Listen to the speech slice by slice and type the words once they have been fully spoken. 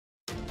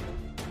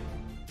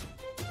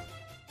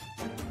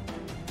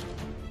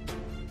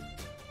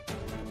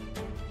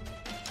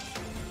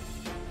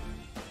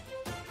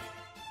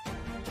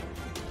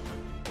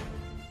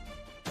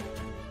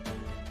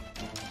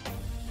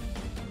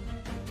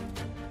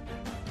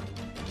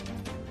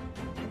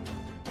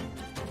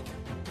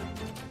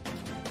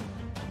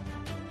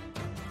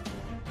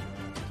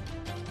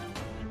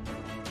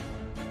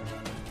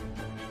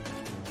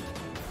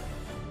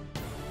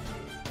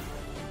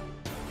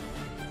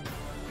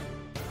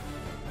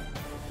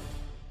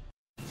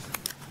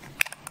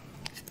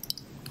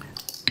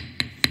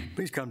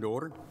Please come to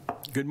order.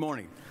 Good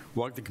morning.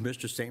 Welcome to the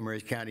Commissioners of St.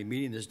 Mary's County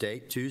meeting this day,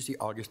 Tuesday,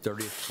 August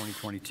 30th,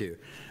 2022.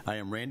 I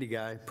am Randy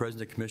Guy,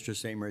 President of Commissioners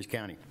of St. Mary's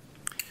County.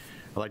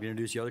 I'd like to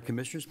introduce the other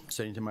commissioners.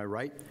 Sitting to my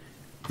right,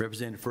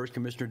 representing the 1st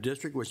Commissioner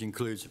District, which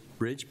includes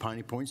Bridge,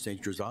 Piney Point,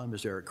 St. Josiah,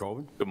 Mr. Eric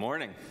Colvin. Good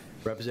morning.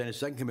 Representing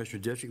the 2nd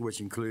Commissioner District,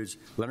 which includes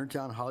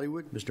Leonardtown,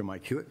 Hollywood, Mr.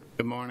 Mike Hewitt.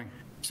 Good morning.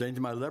 Sitting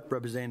to my left,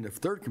 representing the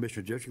 3rd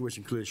Commissioner District, which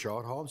includes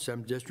Charlotte Hall,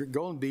 7th District,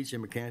 Golden Beach,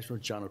 and Mechanicsville,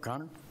 John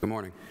O'Connor. Good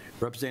morning.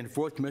 Representing the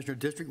 4th Commissioner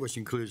District, which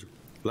includes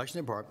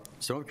Lexington Park,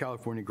 some of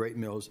California, Great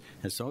Mills,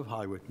 and some of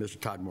Hollywood, Mr.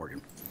 Todd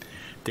Morgan.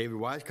 David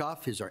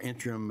Weiskopf is our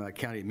interim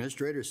county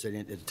administrator,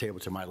 sitting at the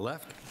table to my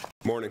left.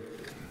 Morning.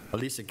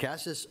 Elisa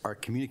Cassis, our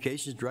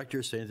communications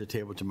director, sitting at the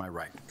table to my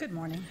right. Good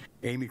morning.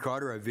 Amy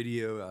Carter, our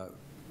video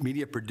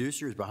media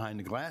producer, is behind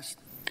the glass.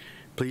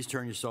 Please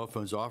turn your cell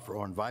phones off or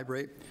on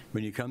vibrate.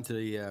 When you come to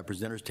the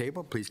presenter's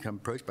table, please come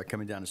approach by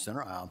coming down the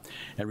center aisle.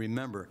 And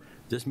remember,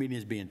 this meeting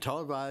is being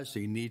televised, so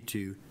you need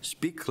to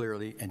speak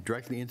clearly and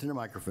directly into the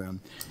microphone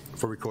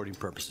for recording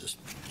purposes.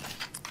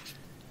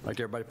 I'd like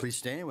everybody please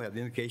stand. We have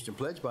the invocation and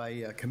pledge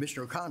by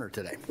Commissioner O'Connor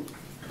today.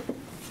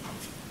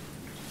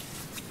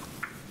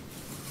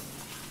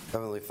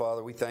 Heavenly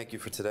Father, we thank you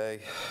for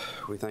today.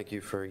 We thank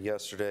you for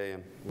yesterday,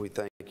 and we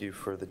thank you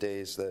for the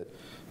days that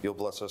you'll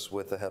bless us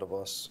with ahead of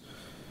us.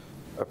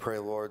 I pray,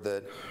 Lord,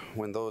 that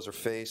when those are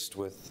faced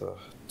with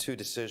two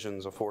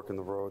decisions, a fork in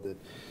the road, that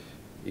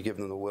you give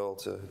them the will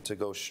to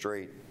go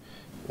straight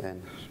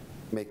and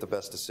make the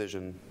best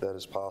decision that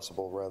is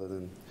possible rather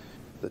than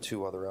the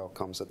two other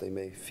outcomes that they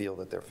may feel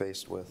that they're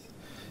faced with.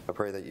 I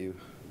pray that you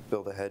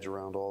build a hedge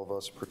around all of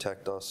us,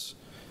 protect us,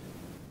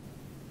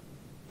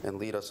 and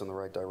lead us in the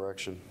right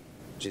direction.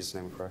 In Jesus'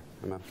 name we pray.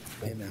 Amen.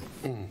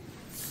 Amen.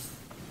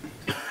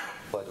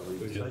 Pledge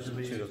allegiance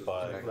to the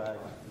flag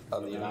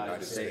of the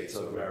United States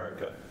of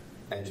America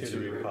and to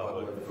the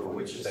republic for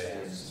which it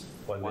stands,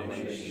 one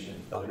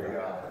nation, under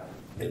God,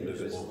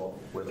 indivisible,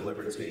 with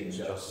liberty and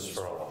justice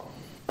for all.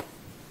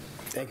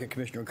 Thank you,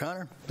 Commissioner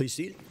O'Connor. Please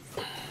seat.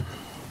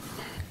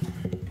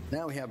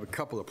 Now we have a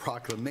couple of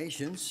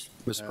proclamations.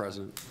 Mr.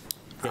 President.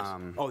 Yes.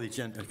 The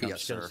agenda.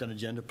 Yes, sir. Consent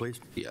agenda, please.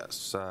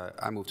 Yes.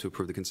 I move to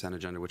approve the consent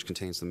agenda, which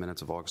contains the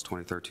minutes of August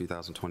 23rd,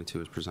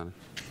 2022 as presented.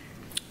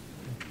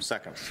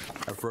 Second.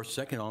 Our first,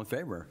 second, all in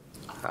favor?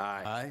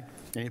 Aye. Aye.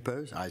 Any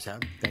opposed? Ayes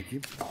have it. Thank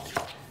you.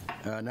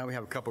 Now we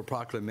have a couple of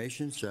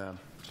proclamations.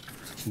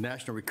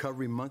 National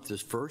Recovery Month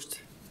is first,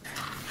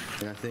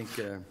 and I think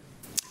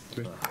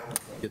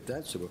get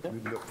that, so we'll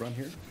move up front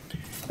here.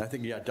 I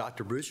think you got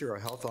Dr. Brewster, our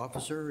health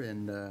officer,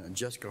 and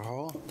Jessica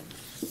Hall.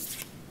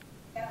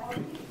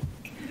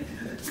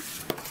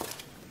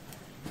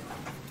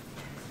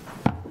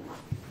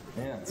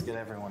 Yeah, let's get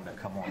everyone to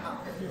come on.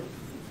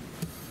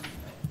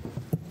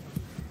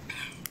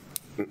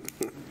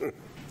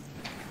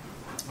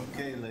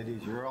 Okay,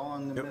 ladies, you're all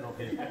in the middle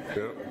here.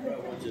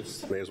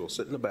 Yep. May as well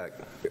sit in the back.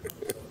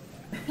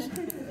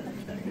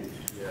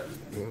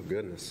 Oh,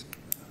 goodness.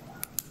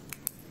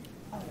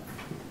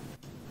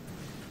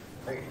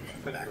 Hey,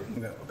 go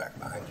back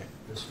behind you.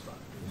 This is fine.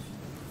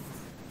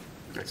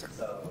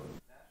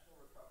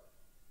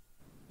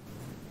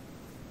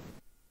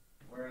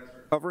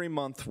 Recovery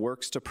Month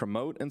works to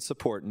promote and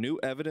support new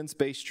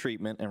evidence-based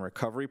treatment and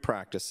recovery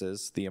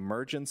practices, the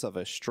emergence of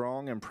a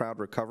strong and proud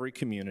recovery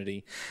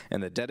community,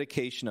 and the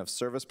dedication of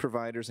service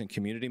providers and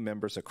community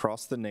members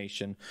across the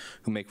nation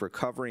who make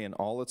recovery in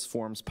all its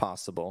forms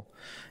possible.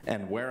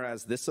 And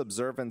whereas this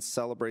observance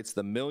celebrates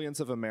the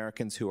millions of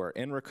Americans who are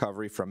in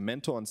recovery from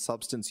mental and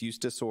substance use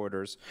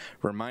disorders,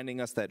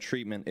 reminding us that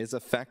treatment is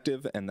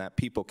effective and that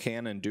people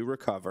can and do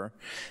recover.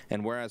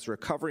 And whereas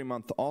Recovery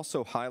Month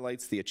also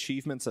highlights the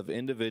achievements of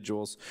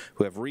individuals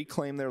who have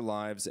reclaimed their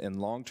lives in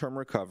long-term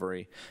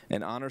recovery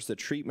and honors the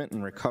treatment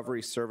and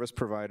recovery service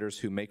providers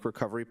who make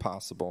recovery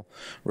possible,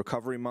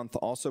 Recovery Month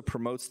also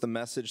promotes the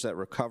message that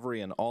recovery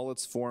in all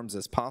its forms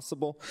is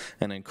possible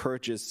and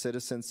encourages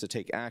citizens to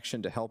take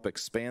action to help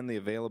expand the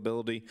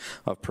availability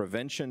of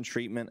prevention,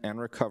 treatment, and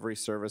recovery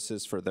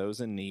services for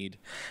those in need.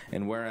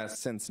 And whereas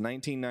since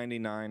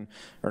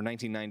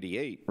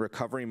 1998,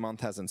 Recovery Month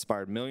has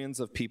inspired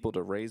millions of people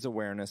to raise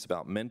awareness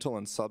about mental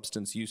and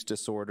substance use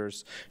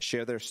disorders,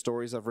 share their stories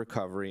of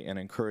recovery, and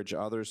encourage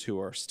others who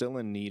are still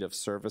in need of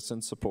service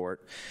and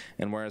support.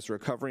 And whereas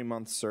Recovery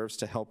Month serves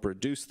to help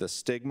reduce the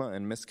stigma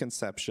and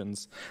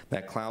misconceptions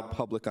that cloud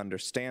public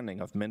understanding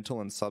of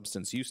mental and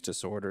substance use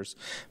disorders,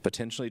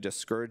 potentially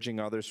discouraging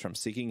others from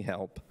seeking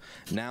help,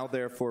 now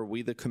therefore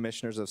we, the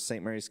Commissioners of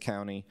St. Mary's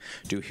County,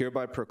 do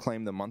hereby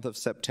proclaim the month of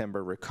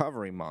September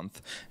Recovery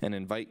Month and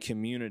invite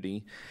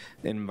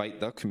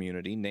the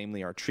community,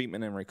 namely our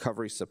treatment and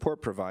recovery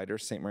support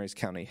providers, St. Mary's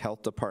County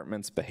Health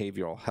Department's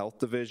Behavioral Health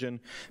Division,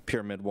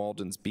 Pyramid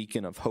Walden's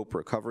Beacon of Hope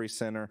Recovery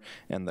Center,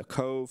 and The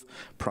Cove,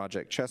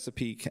 Project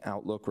Chesapeake,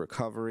 Outlook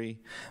Recovery,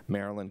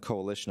 Maryland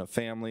Coalition of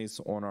Families,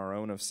 On Our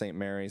Own of St.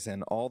 Mary's,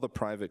 and all the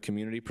private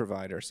community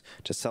providers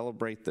to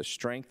celebrate the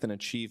strength and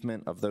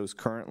achievement of those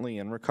currently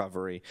in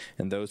recovery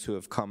and those who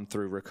have come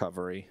through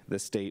recovery.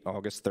 This date,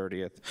 August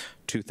 30th,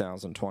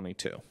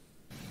 2022.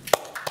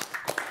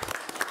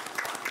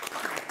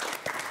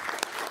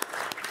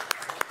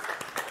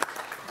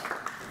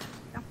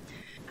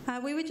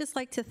 We would just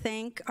like to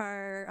thank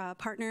our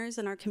partners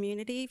in our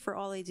community for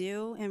all they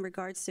do in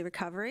regards to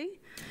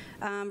recovery.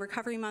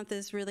 Recovery Month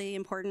is really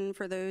important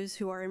for those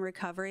who are in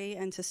recovery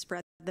and to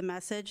spread the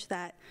message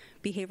that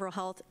behavioral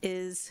health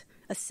is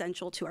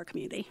essential to our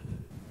community.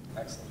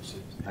 Excellent,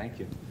 Susan. Thank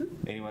you.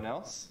 Anyone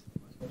else?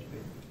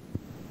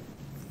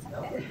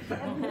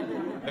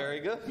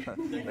 Very good.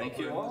 Thank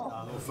you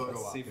all. Let's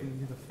see if we can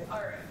get a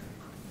All right.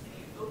 Can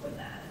you open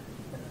that?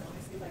 And then let me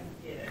see if I can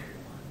get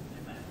everyone.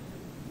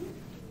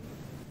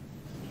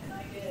 Can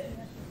I get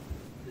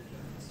the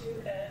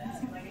students?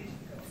 Can I get you to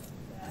go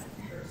back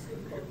first?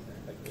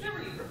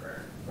 Whatever you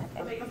prefer.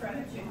 I'll make a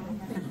friend of you.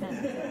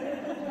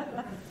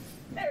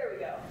 There we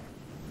go.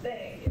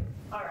 Thank you.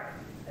 All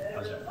right.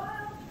 Over the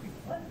file.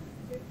 1,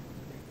 2.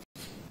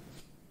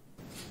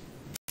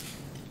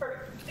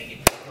 Perfect. Thank you.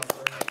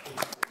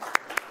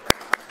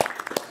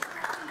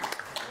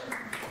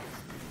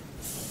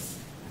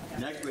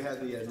 Next, we have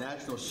the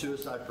National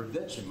Suicide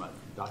Prevention Month.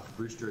 Dr.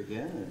 Brewster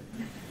again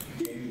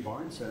and Jamie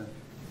Barnes.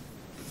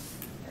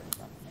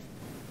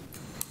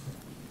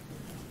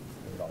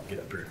 I'll get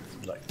up here.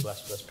 Like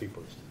less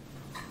people.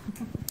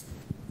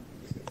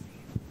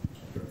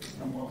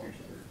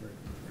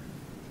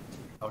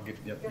 I'll get.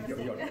 Yep.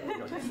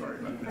 Sorry.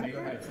 Go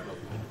ahead.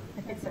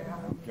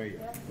 There you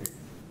go.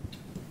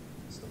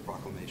 It's the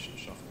proclamation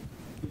shuffle.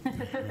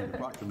 The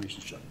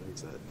proclamation shuffle.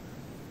 That's it.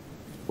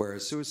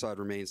 Whereas suicide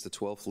remains the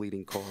 12th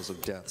leading cause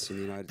of deaths in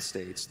the United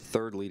States, the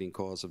 3rd leading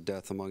cause of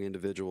death among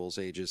individuals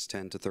ages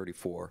 10 to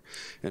 34,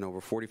 and over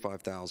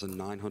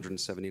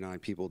 45,979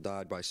 people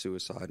died by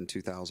suicide in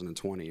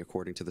 2020,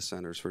 according to the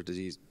Centers for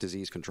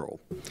Disease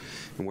Control.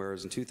 And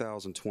whereas in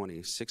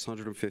 2020,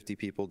 650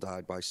 people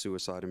died by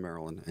suicide in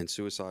Maryland, and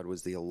suicide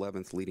was the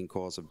 11th leading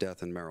cause of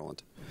death in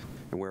Maryland.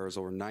 And whereas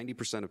over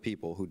 90% of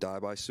people who die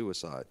by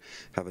suicide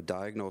have a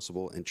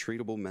diagnosable and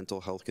treatable mental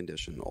health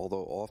condition,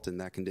 although often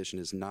that condition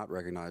is not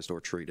recognized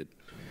or treated.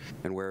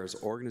 And whereas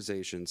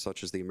organizations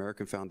such as the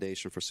American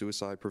Foundation for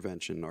Suicide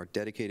Prevention are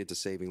dedicated to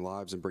saving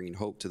lives and bringing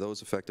hope to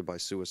those affected by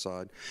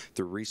suicide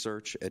through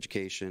research,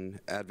 education,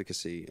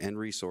 advocacy, and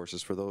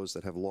resources for those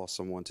that have lost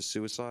someone to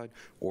suicide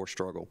or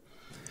struggle.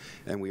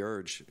 And we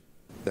urge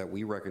that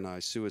we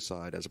recognize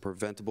suicide as a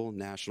preventable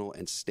national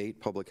and state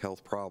public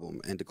health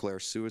problem and declare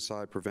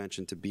suicide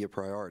prevention to be a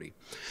priority.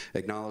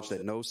 Acknowledge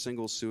that no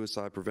single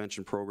suicide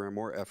prevention program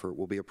or effort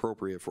will be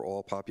appropriate for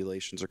all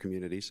populations or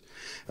communities.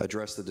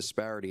 Address the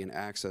disparity in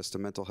access to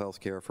mental health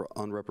care for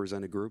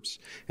unrepresented groups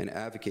and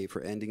advocate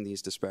for ending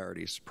these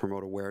disparities.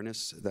 Promote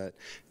awareness that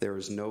there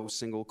is no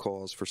single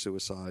cause for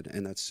suicide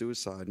and that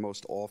suicide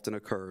most often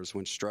occurs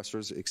when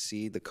stressors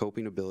exceed the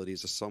coping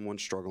abilities of someone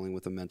struggling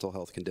with a mental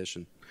health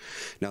condition.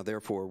 Now,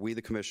 therefore, we,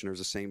 the Commissioners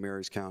of St.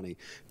 Mary's County,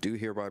 do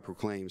hereby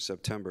proclaim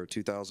September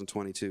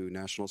 2022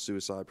 National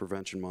Suicide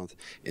Prevention Month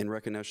in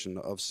recognition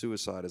of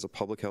suicide as a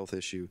public health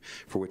issue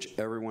for which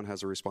everyone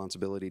has a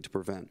responsibility to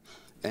prevent,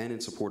 and in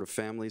support of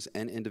families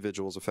and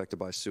individuals affected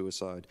by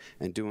suicide,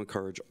 and do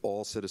encourage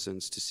all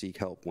citizens to seek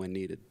help when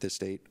needed. This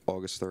date,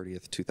 August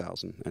 30th,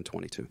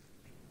 2022.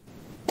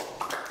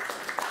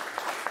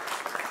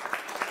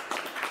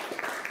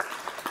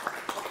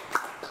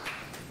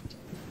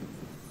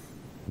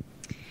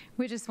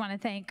 We just want to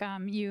thank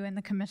you and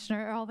the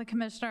commissioner, all the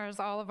commissioners,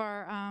 all of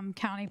our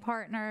county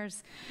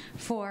partners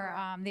for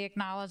the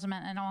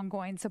acknowledgement and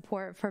ongoing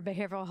support for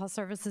behavioral health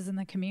services in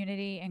the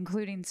community,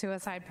 including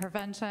suicide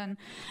prevention.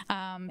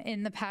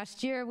 In the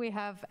past year, we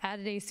have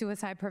added a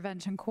suicide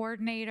prevention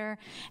coordinator,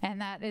 and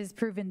that is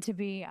proven to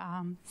be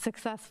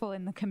successful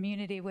in the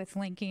community with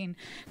linking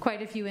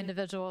quite a few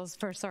individuals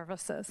for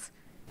services.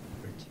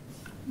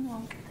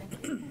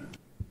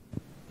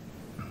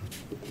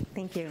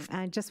 Thank you.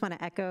 I just want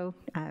to echo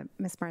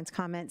Ms. Barnes'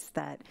 comments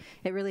that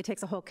it really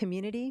takes a whole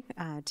community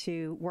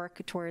to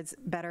work towards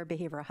better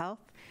behavioral health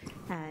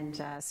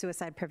and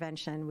suicide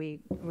prevention. We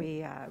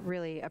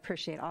really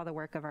appreciate all the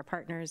work of our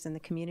partners in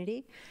the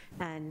community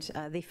and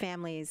the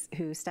families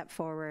who step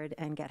forward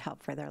and get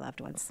help for their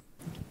loved ones.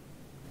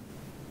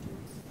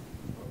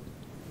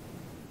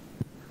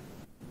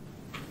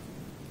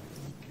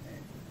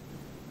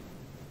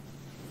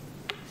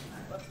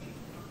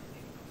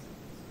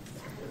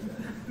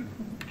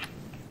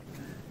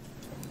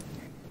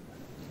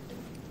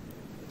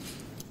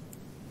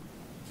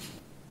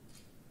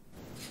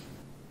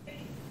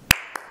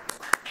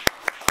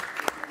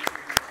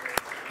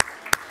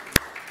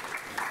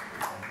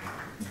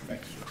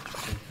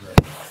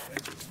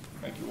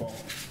 Thank you all.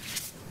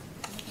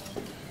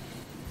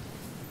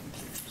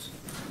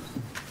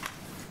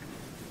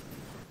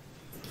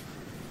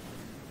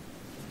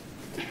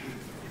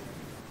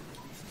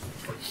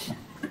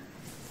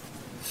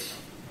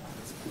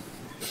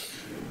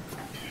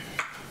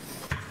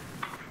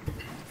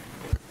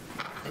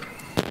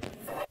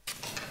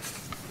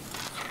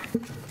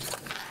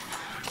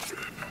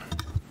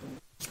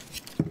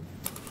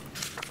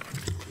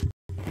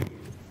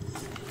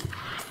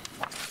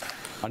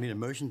 I need a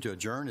motion to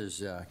adjourn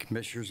as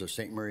Commissioners of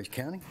St. Mary's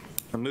County.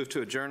 I move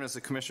to adjourn as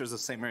the Commissioners of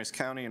St. Mary's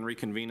County and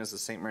reconvene as the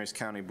St. Mary's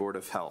County Board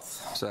of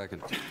Health.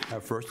 Second.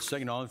 First and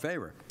second, all in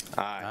favor?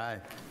 Aye.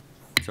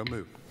 So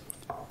moved.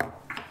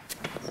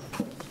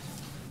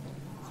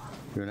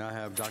 We now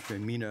have Dr.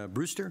 Amina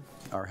Brewster,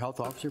 our health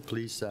officer.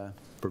 Please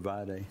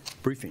provide a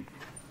briefing.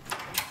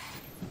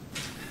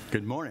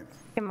 Good morning.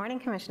 Good morning,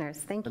 Commissioners.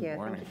 Thank you.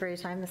 morning. Thank you for your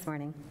time this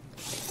morning.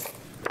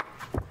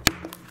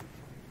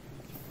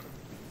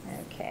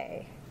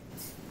 Okay.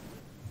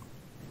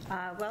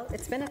 Well,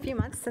 it's been a few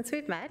months since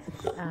we've met,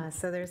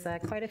 so there's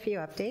quite a few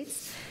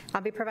updates.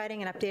 I'll be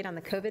providing an update on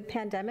the COVID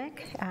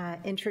pandemic,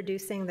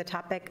 introducing the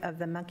topic of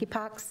the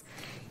monkeypox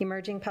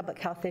emerging public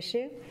health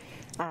issue,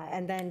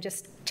 and then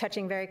just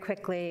touching very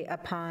quickly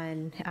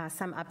upon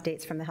some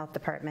updates from the Health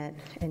Department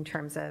in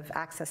terms of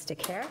access to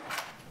care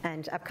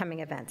and upcoming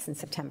events in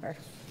September.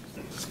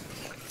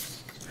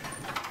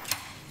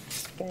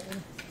 Good.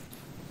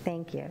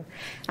 Thank you.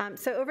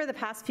 So over the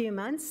past few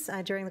months,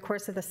 during the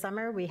course of the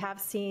summer, we have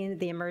seen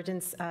the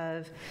emergence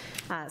of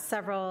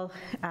several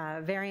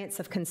variants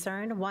of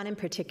concern. One in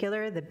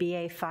particular, the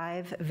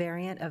BA.5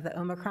 variant of the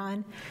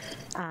Omicron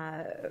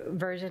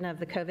version of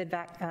the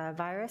COVID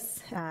virus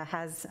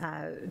has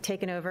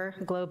taken over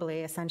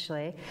globally,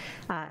 essentially.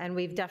 And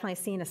we've definitely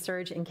seen a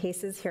surge in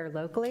cases here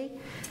locally.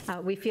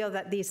 We feel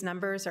that these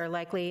numbers are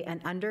likely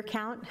an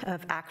undercount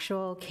of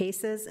actual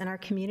cases in our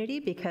community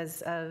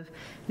because of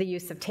the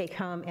use of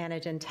take-home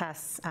antigen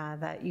tests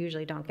that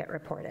usually don't get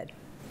reported.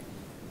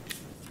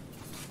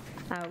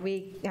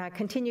 We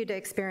continue to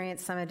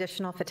experience some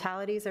additional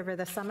fatalities over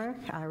the summer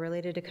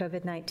related to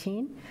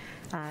COVID-19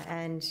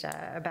 and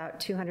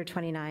about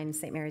 229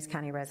 St. Mary's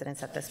County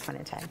residents at this point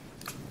in time.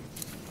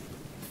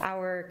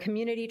 Our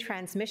community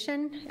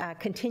transmission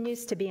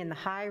continues to be in the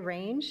high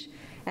range.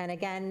 And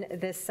again,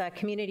 this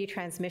community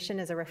transmission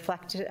is a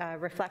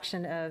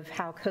reflection of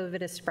how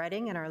COVID is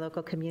spreading in our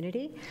local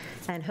community,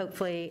 and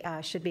hopefully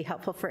should be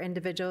helpful for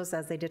individuals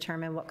as they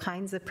determine what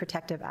kinds of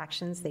protective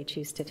actions they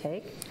choose to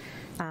take.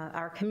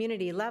 Our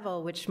community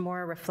level, which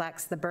more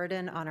reflects the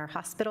burden on our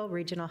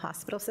regional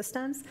hospital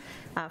systems,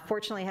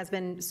 fortunately has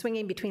been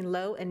swinging between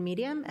low and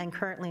medium and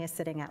currently is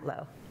sitting at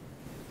low.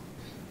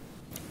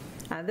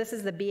 This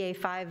is the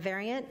BA.5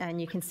 variant,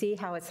 and you can see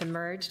how it's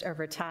emerged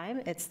over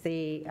time. It's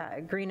the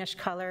greenish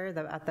color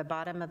at the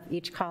bottom of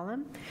each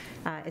column.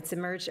 It's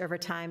emerged over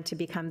time to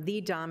become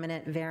the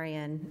dominant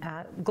variant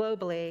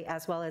globally,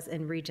 as well as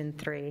in Region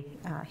 3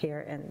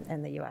 here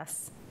in the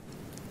U.S.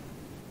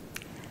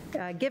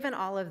 Given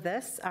all of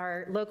this,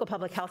 our local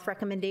public health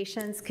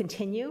recommendations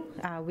continue.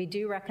 We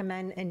do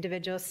recommend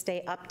individuals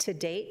stay up to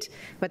date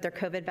with their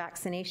COVID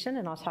vaccination,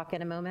 and I'll talk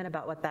in a moment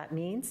about what that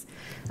means,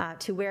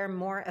 to wear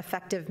more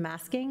effective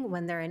masking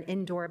when they're in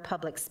indoor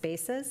public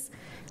spaces.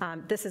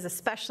 This is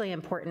especially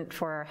important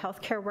for our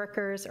healthcare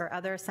workers or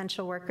other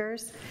essential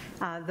workers,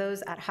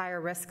 those at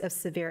higher risk of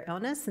severe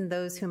illness, and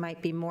those who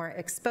might be more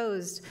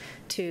exposed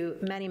to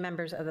many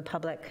members of the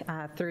public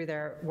through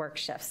their work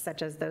shifts,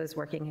 such as those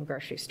working in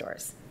grocery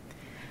stores.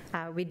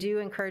 We do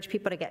encourage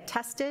people to get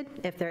tested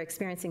if they're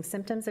experiencing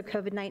symptoms of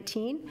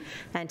COVID-19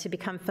 and to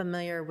become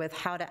familiar with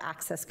how to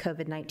access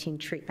COVID-19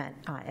 treatment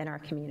in our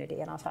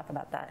community, and I'll talk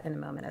about that in a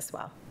moment as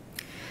well.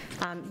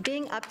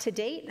 Being up to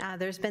date,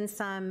 there's been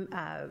some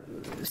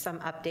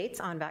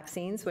updates on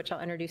vaccines, which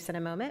I'll introduce in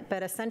a moment,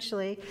 but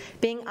essentially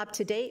being up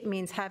to date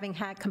means having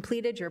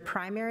completed your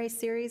primary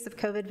series of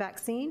COVID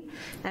vaccine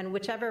and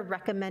whichever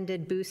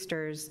recommended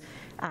boosters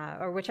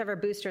or whichever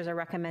boosters are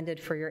recommended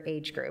for your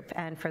age group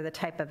and for the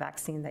type of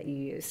vaccine that you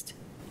used.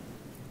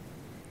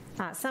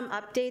 Some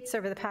updates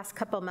over the past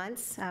couple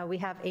months. We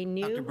have a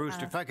new... Dr.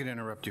 Brewster, if I could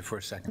interrupt you for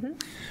a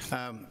second.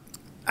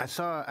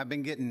 I've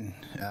been getting,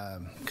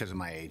 because of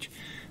my age,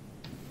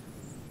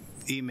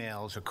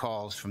 emails or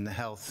calls from the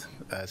health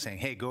saying,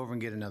 hey, go over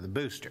and get another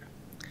booster.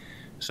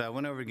 So I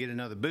went over to get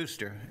another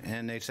booster,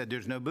 and they said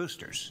there's no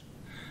boosters.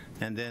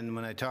 And then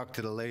when I talked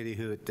to the lady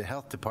who at the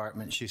health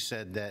department, she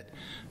said that,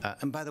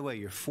 and by the way,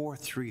 your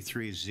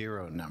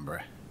 4330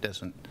 number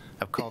doesn't,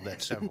 I've called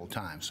that several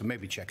times, so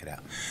maybe check it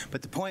out.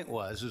 But the point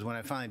was when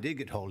I finally did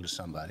get hold of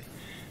somebody,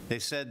 they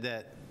said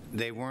that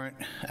they weren't,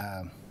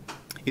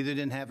 either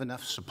didn't have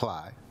enough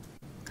supply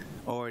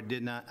or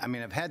did not. I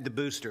mean, I've had the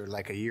booster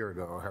like a year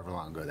ago or however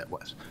long ago that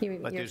was.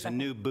 But there's a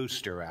new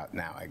booster out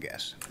now, I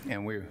guess.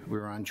 And we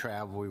were on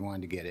travel. We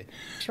wanted to get it.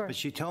 Sure. But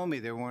she told me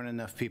there weren't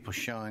enough people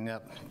showing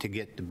up to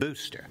get the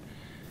booster.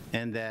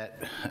 And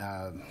that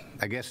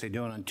I guess they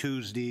do it on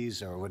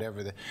Tuesdays or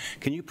whatever.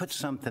 Can you put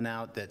something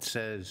out that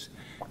says,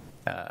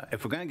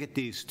 if we're going to get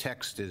these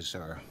texts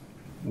or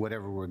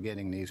whatever we're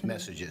getting, these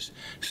messages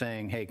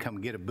saying, hey, come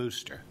get a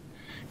booster,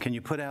 can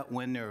you put out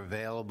when they're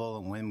available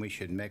and when we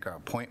should make our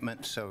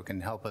appointments so it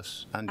can help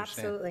us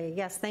understand? Absolutely.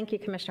 Yes. Thank you,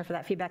 Commissioner, for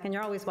that feedback. And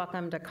you're always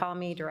welcome to call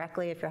me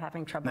directly if you're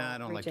having trouble. No, I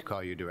don't like to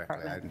call you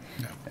directly.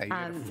 You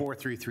got a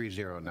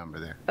 4330 number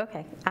there.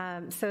 Okay.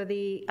 So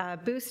the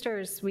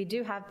boosters, we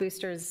do have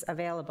boosters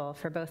available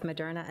for both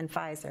Moderna and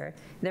Pfizer.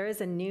 There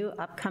is a new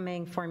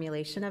upcoming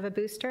formulation of a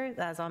booster,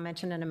 as I'll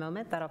mention in a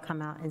moment, that'll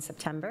come out in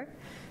September.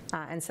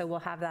 And so we'll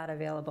have that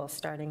available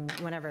starting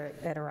whenever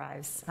it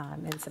arrives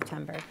in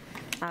September.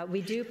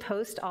 We do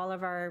post all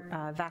of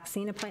our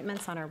vaccine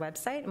appointments on our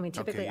website, and we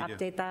typically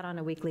update that on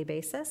a weekly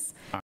basis.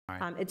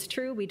 It's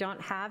true we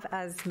don't have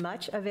as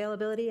much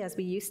availability as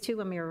we used to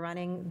when we were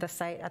running the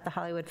site at the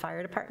Hollywood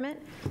Fire Department,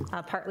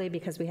 partly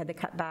because we had to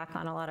cut back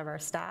on a lot of our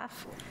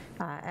staff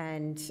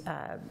and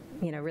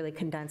really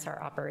condense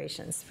our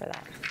operations for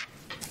that.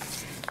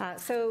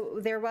 So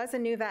there was a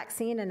new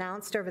vaccine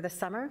announced over the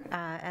summer,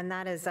 and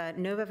that is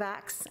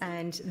Novavax,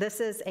 and this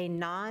is a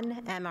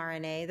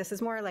non-mRNA. This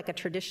is more like a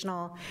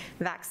traditional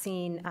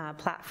vaccine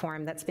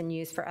platform that's been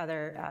used for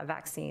other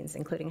vaccines,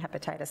 including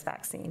hepatitis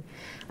vaccine.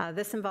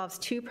 This involves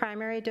 2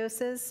 primary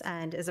doses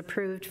and is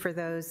approved for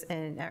those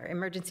in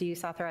emergency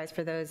use authorized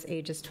for those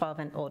ages 12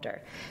 and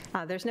older.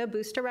 There's no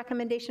booster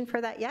recommendation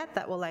for that yet.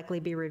 That will likely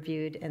be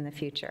reviewed in the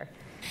future.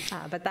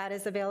 But that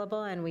is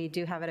available, and we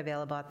do have it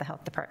available at the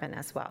health department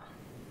as well.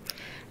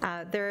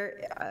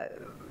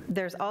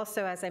 There's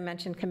also, as I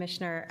mentioned,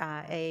 Commissioner,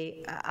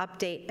 a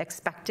update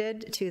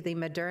expected to the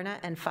Moderna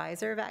and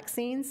Pfizer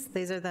vaccines.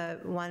 These are the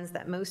ones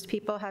that most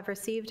people have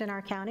received in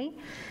our county.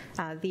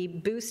 The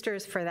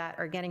boosters for that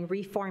are getting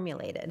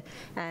reformulated,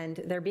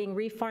 and they're being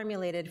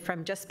reformulated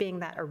from just being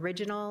that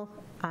original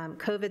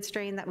COVID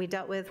strain that we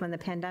dealt with when the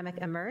pandemic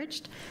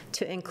emerged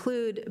to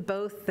include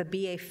both the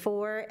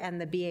BA4 and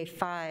the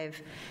BA5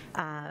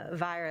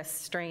 virus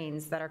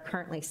strains that are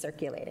currently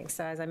circulating.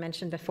 So as I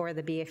mentioned before,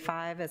 the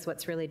BA5 is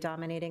what's really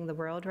dominating the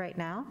world right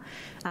now.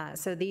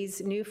 So these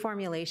new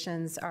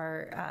formulations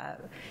are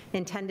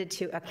intended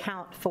to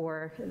account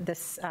for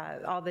this,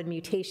 all the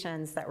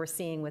mutations that we're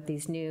seeing with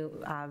these new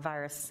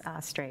virus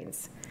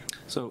strains.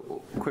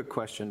 So, quick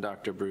question,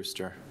 Dr.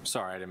 Brewster.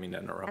 Sorry, I didn't mean to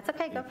interrupt.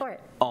 That's okay, go for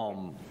it.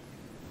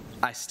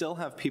 I still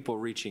have people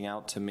reaching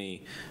out to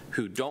me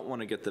who don't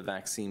want to get the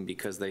vaccine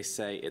because they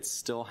say it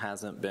still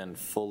hasn't been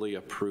fully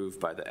approved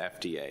by the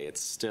FDA.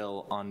 It's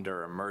still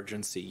under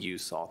emergency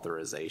use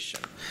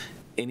authorization.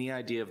 Any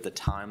idea of the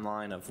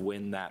timeline of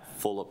when that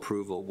full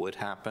approval would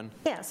happen?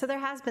 Yeah, so there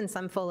has been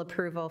some full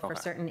approval for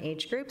certain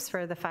age groups.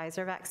 For the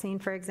Pfizer vaccine,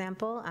 for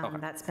example,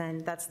 that's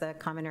the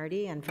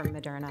Comirnaty, and from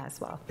Moderna as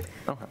well.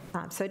 Okay.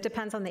 So it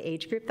depends on the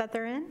age group that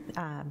they're in,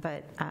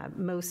 but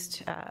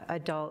most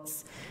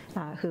adults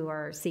who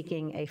are seeking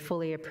a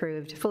fully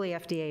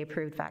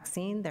FDA-approved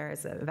vaccine, there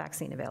is a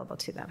vaccine available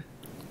to them.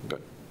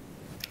 Good.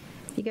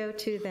 You go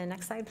to the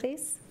next slide,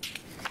 please.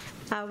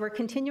 We're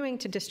continuing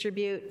to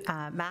distribute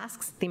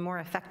masks, the more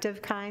effective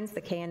kinds,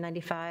 the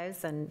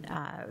KN95s, and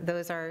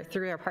those are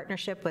through our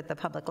partnership with the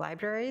public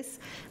libraries.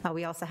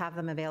 We also have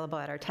them available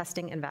at our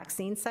testing and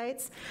vaccine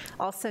sites.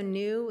 Also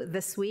new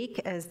this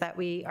week is that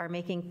we are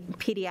making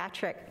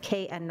pediatric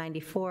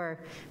KN94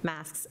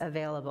 masks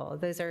available.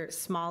 Those are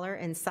smaller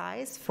in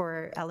size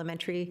for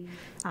elementary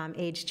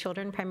age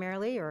children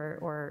primarily,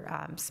 or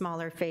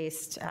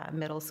smaller-faced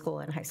middle school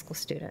and high school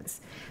students.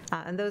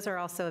 And those are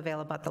also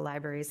available at the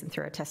libraries and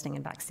through our testing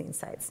and vaccine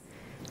sites.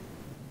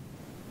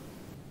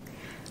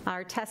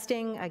 Our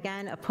testing,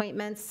 again,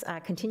 appointments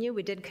continue.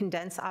 We did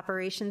condense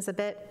operations a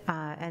bit,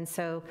 and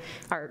so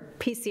our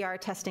PCR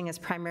testing is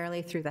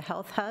primarily through the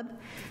Health Hub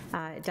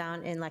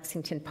down in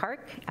Lexington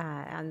Park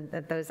on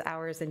those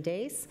hours and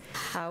days.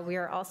 We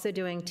are also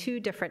doing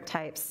 2 different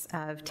types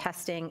of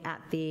testing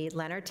at the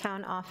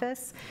Leonardtown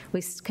office.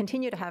 We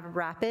continue to have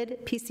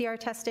rapid PCR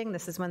testing.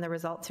 This is when the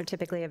results are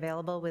typically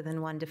available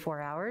within 1 to 4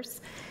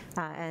 hours,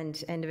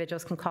 and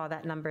individuals can call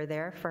that number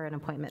there for an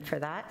appointment for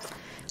that.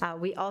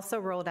 We also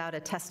rolled out a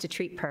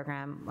test-to-treat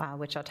program,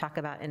 which I'll talk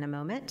about in a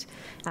moment,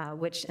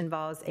 which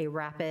involves a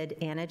rapid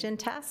antigen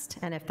test,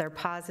 and if they're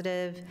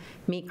positive,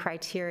 meet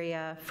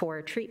criteria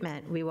for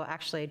treatment, we will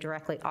actually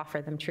directly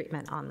offer them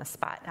treatment on the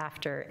spot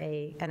after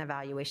an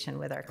evaluation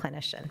with our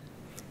clinician.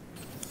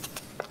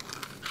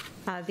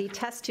 The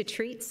Test to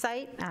Treat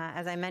site,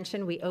 as I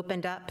mentioned, we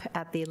opened up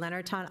at the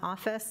Leonardtown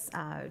office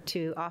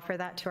to offer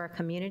that to our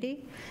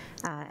community.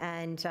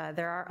 And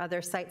there are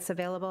other sites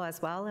available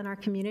as well in our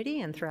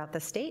community and throughout the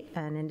state,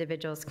 and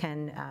individuals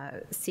can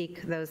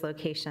seek those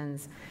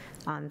locations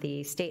on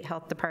the State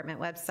Health Department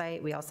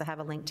website. We also have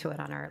a link to it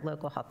on our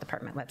local health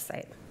department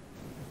website.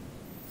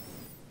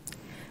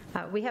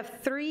 We have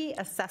 3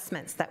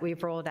 assessments that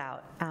we've rolled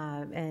out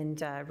in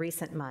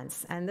recent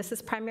months, and this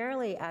is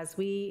primarily as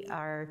we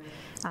are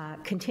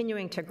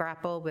continuing to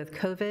grapple with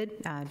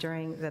COVID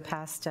during the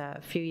past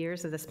few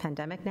years of this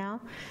pandemic now,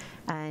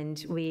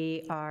 and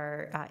we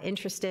are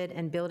interested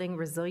in building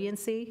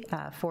resiliency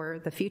for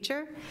the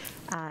future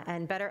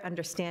and better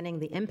understanding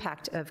the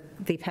impact of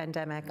the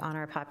pandemic on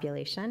our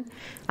population.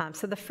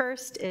 So the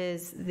first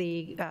is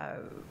the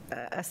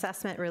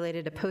assessment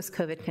related to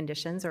post-COVID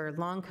conditions, or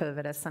long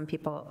COVID as some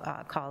people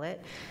call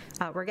it.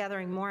 We're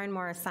gathering more and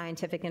more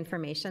scientific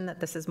information that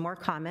this is more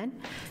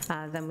common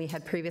than we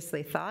had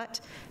previously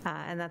thought,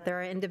 and that there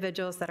are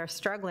individuals that are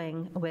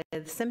struggling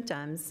with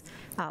symptoms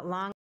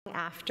long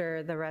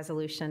after the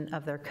resolution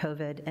of their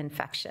COVID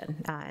infection.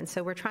 And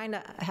so we're trying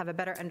to have a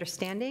better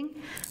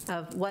understanding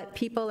of what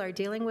people are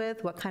dealing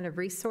with, what kind of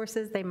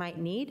resources they might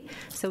need,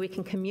 so we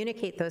can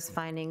communicate those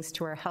findings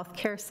to our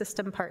healthcare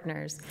system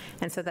partners,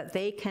 and so that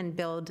they can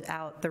build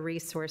out the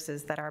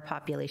resources that our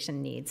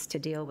population needs to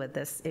deal with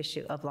this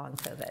issue of long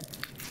COVID.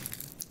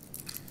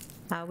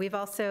 We've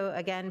also,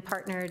 again,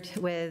 partnered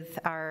with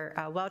our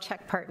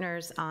WellCheck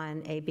partners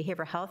on a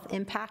behavioral health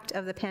impact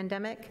of the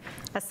pandemic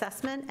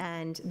assessment,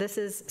 and this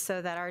is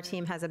so that our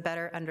team has a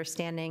better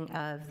understanding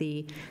of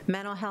the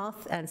mental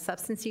health and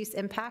substance use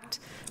impact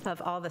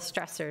of all the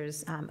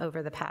stressors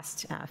over the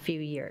past few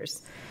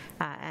years.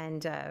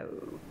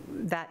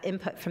 That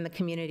input from the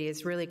community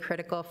is really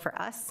critical for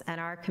us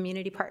and our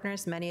community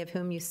partners, many of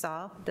whom you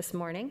saw this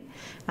morning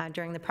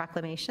during the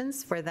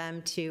proclamations, for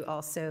them to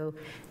also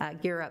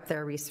gear up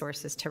their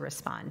resources to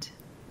respond.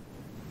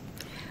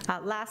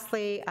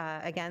 Lastly,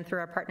 again, through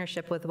our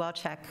partnership with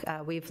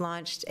WellCheck, we've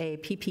launched a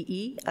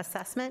PPE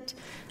assessment.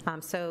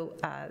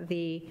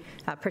 The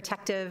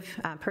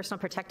personal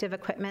protective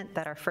equipment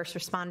that our first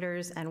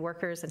responders and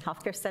workers in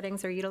healthcare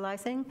settings are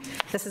utilizing.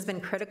 This has been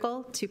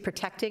critical to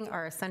protecting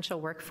our essential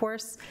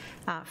workforce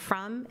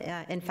from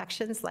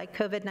infections like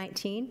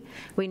COVID-19.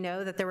 We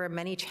know that there were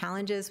many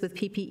challenges with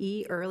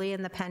PPE early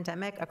in the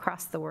pandemic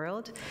across the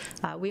world.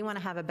 We want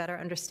to have a better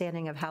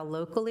understanding of how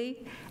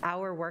locally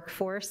our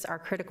workforce, our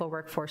critical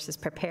workforce, is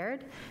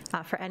prepared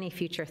for any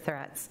future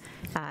threats,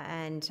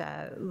 and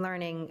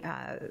learning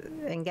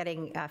and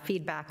getting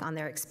feedback on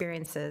their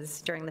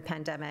experiences during the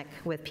pandemic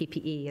with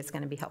PPE is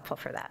going to be helpful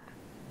for that.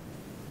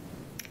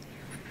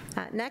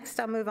 Next,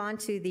 I'll move on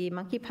to the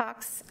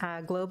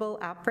monkeypox global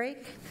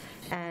outbreak.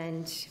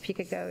 And if you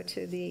could go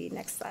to the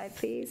next slide,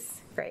 please.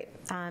 Great.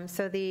 And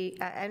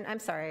I'm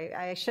sorry,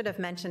 I should have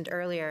mentioned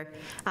earlier,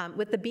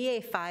 with the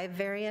BA.5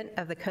 variant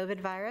of the COVID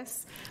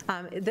virus,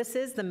 this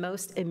is the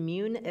most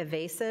immune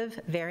evasive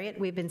variant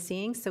we've been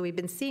seeing. So we've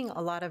been seeing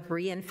a lot of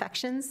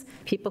reinfections,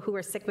 people who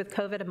were sick with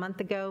COVID a month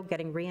ago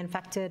getting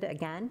reinfected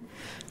again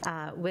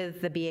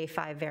with the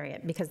BA.5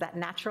 variant, because that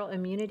natural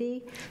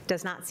immunity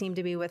does not seem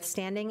to be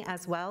withstanding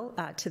as well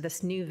to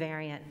this new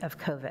variant of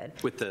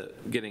COVID. With the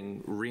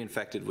getting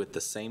reinfected with the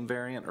same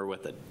variant, or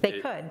with it?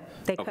 They could,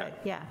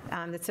 yeah.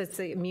 So it's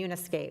the immune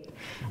escape.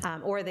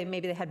 Or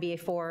maybe they had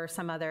BA.4 or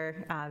some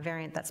other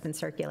variant that's been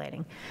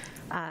circulating.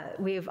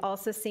 We've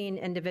also seen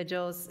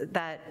individuals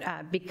that,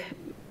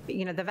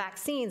 the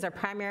vaccines are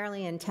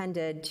primarily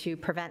intended to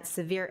prevent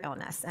severe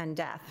illness and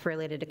death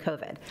related to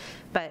COVID.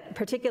 But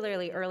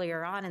particularly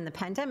earlier on in the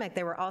pandemic,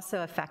 they were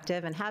also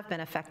effective and have been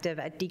effective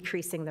at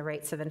decreasing the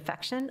rates of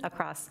infection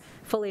across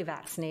fully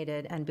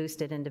vaccinated and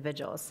boosted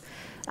individuals.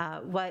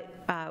 What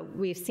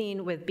we've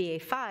seen with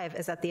BA.5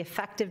 is that the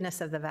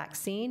effectiveness of the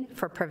vaccine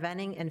for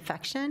preventing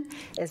infection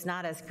is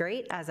not as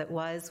great as it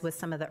was with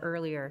some of the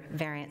earlier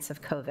variants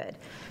of COVID.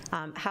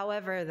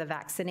 However, the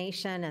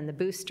vaccination and the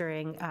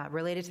boostering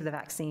related to the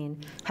vaccine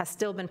has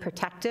still been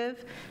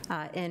protective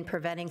in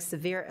preventing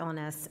severe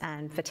illness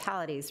and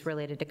fatalities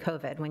related to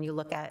COVID when you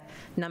look at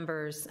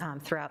numbers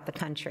throughout the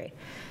country.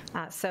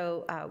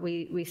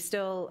 We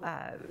still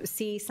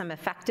see some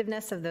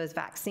effectiveness of those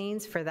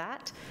vaccines for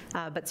that,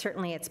 but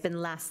certainly it's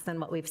been less than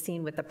what we've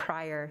seen with the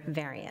prior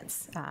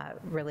variants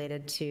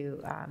related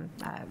to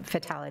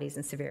fatalities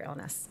and severe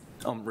illness.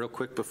 Real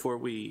quick, before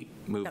we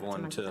move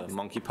on to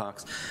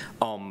monkeypox,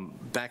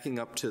 backing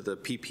up to the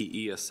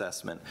PPE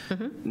assessment,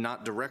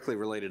 not directly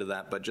related to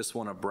that, but just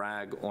want to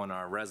brag on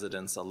our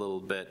residents a little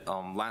bit.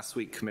 Last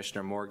week,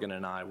 Commissioner Morgan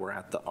and I were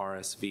at the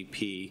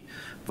RSVP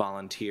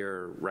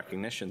volunteer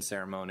recognition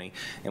ceremony,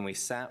 and we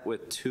sat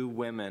with two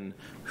women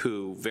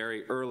who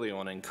very early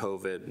on in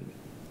COVID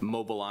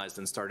mobilized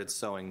and started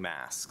sewing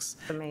masks.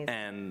 Amazing.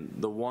 And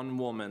the one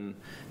woman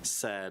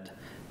said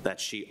that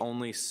she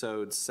only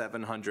sewed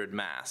 700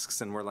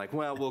 masks, and we're like,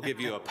 well, we'll give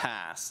you a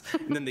pass.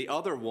 And then the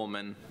other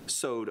woman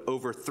sewed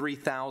over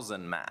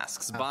 3,000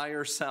 masks by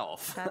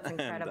herself. That's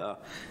incredible.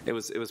 And it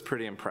was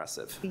pretty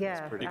impressive. Yeah,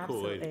 it was pretty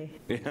absolutely.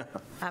 Cool. Yeah.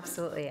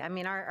 Absolutely. I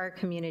mean, our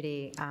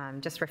community,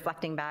 just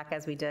reflecting back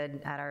as we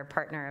did at our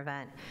partner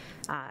event,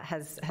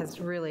 has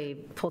really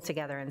pulled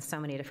together in so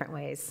many different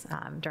ways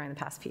during the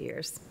past few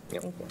years.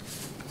 Yep. Thank you.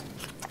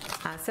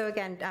 So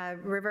again,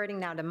 reverting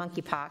now to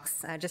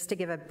monkeypox, just to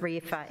give a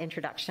brief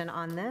introduction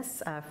on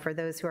this for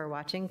those who are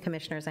watching.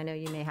 Commissioners, I know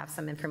you may have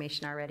some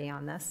information already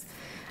on this.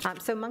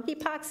 So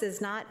monkeypox is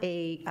not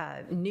a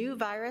new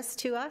virus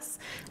to us.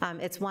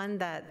 It's one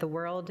that the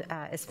world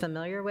is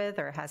familiar with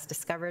or has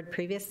discovered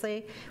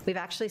previously. We've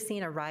actually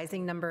seen a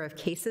rising number of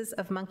cases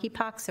of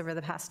monkeypox over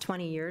the past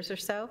 20 years or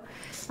so.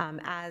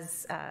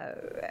 As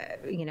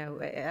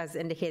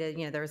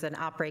indicated, there was an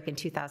outbreak in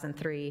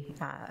 2003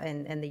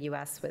 in the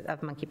U.S.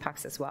 of monkeypox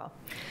as well.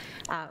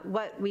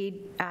 What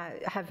we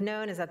have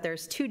known is that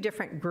there's two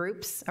different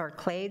groups or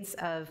clades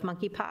of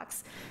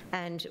monkeypox,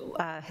 and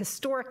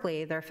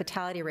historically their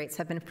fatality rates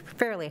have been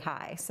fairly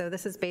high. So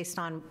this is based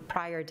on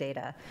prior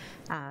data.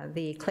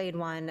 The clade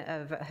 1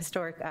 of a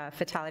historic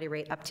fatality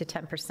rate up to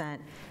 10%,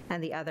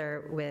 and the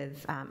other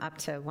with up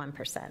to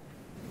 1%.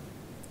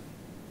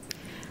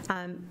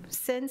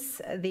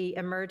 Since the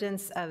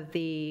emergence of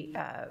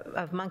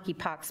of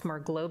monkeypox more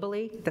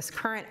globally, this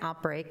current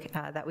outbreak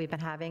that we've been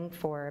having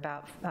for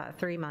about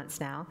 3 months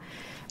now,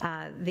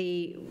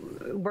 the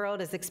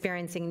world is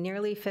experiencing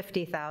nearly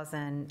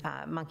 50,000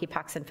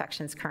 monkeypox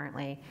infections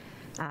currently,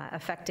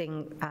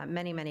 affecting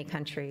many, many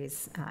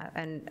countries,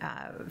 and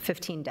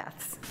 15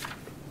 deaths.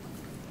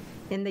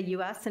 In the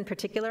U.S. in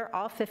particular,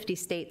 all 50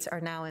 states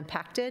are now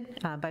impacted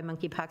by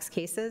monkeypox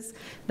cases.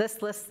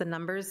 This lists the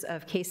numbers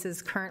of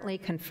cases currently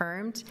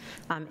confirmed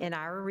in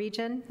our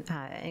region,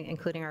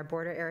 including our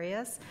border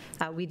areas.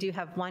 We do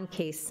have one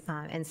case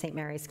in St.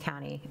 Mary's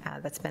County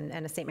that's been,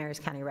 and a St. Mary's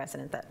County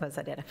resident that was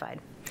identified.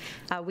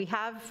 We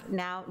have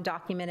now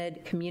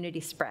documented community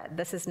spread.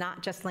 This is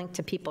not just linked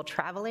to people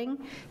traveling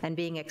and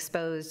being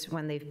exposed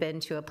when they've been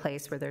to a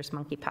place where there's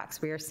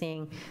monkeypox. We are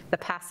seeing the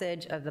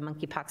passage of the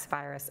monkeypox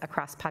virus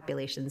across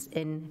populations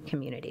in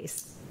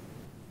communities.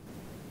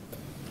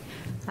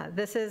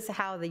 This is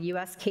how the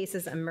U.S.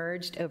 cases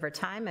emerged over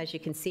time. As you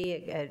can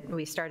see,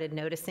 we started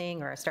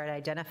noticing or started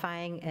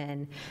identifying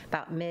in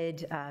about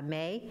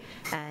mid-May,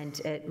 and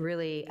it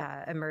really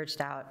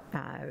emerged out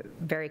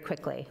very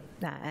quickly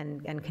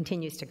and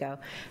continues to go.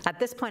 At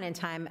this point in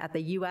time, at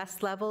the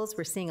U.S. levels,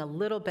 we're seeing a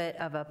little bit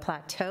of a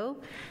plateau,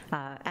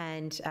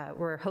 and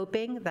we're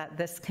hoping that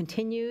this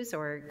continues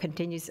or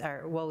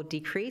will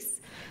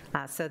decrease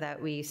so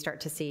that we start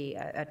to see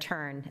a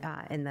turn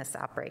in this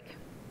outbreak.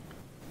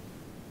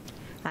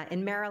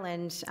 In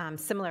Maryland,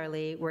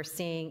 similarly,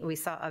 we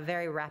saw a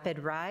very rapid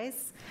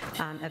rise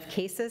of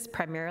cases,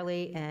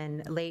 primarily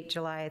in late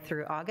July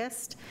through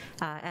August,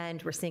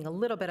 and we're seeing a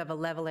little bit of a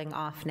leveling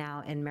off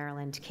now in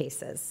Maryland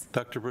cases.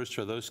 Dr. Bruce,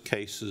 are those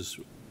cases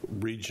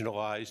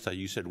regionalized?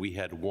 You said we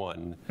had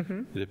one.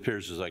 Mm-hmm. It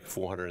appears there's like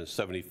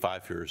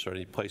 475 here. Is there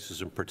any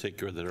places in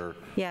particular that are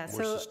more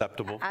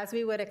susceptible? As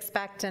we would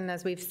expect, and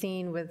as we've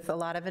seen with a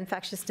lot of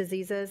infectious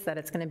diseases, that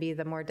it's going to be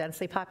the more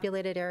densely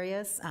populated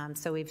areas.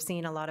 So we've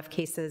seen a lot of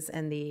cases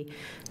in the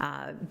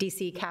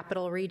D.C.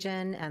 capital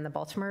region and the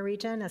Baltimore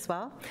region as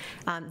well.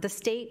 The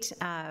state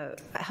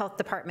health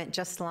department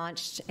just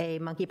launched a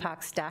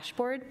monkeypox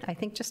dashboard, I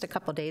think just a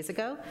couple days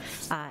ago,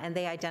 and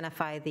they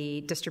identify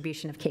the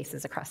distribution of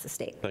cases across the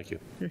state. Thank you.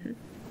 Mm-hmm.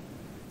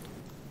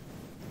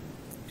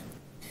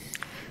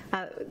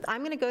 I'm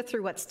going to go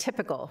through what's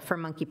typical for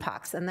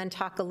monkeypox and then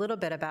talk a little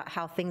bit about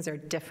how things are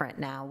different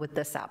now with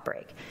this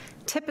outbreak.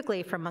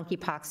 Typically for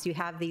monkeypox, you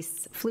have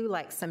these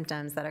flu-like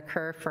symptoms that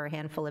occur for a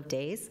handful of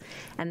days,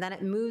 and then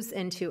it moves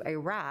into a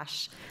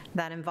rash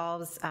that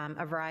involves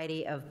a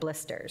variety of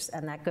blisters,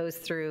 and that goes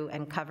through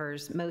and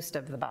covers most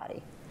of the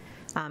body.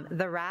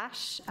 The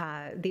rash,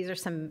 these are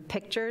some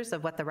pictures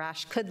of what the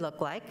rash could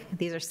look like.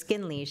 These are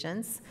skin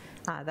lesions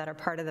that are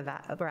part of the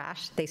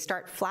rash. They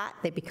start flat,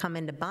 they become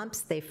into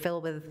bumps, they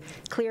fill with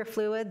clear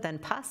fluid, then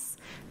pus.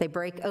 They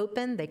break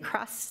open, they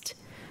crust,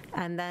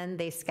 and then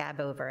they scab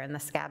over, and the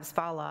scabs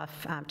fall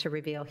off to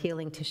reveal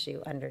healing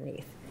tissue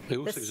underneath. It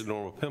looks like it's a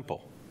normal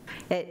pimple.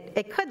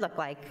 It could look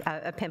like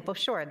a pimple,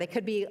 sure. They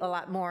could be a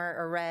lot more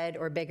or red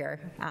or bigger.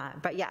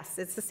 But yes,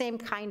 it's the same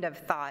kind of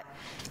thought,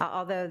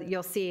 although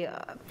you'll see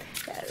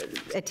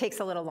it takes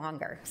a little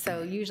longer.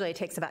 So usually it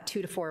takes about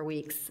 2 to 4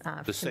 weeks.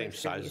 The same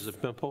size as a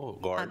pimple,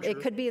 larger?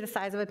 It could be the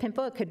size of a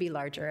pimple. It could be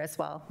larger as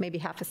well, maybe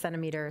half a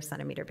centimeter or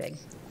centimeter big.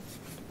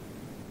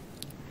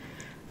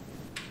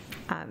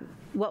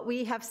 What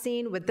we have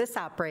seen with this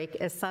outbreak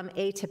is some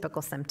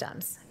atypical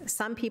symptoms.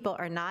 Some people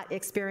are not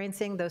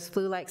experiencing those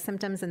flu-like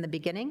symptoms in the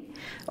beginning,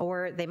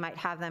 or they might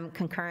have them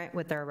concurrent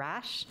with their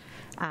rash.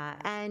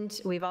 And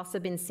we've also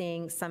been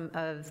seeing some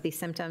of the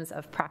symptoms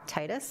of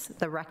proctitis,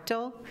 the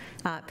rectal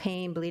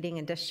pain, bleeding,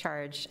 and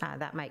discharge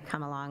that might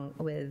come along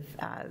with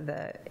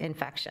the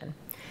infection.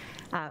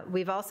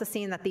 We've also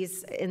seen that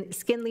these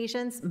skin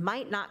lesions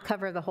might not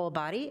cover the whole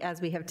body,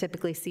 as we have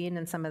typically seen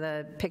in some of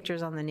the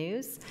pictures on the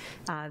news,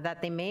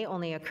 that they may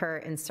only occur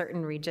in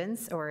certain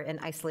regions or in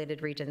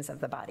isolated regions of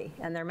the body,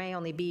 and there may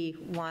only be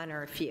one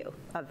or a few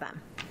of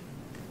them.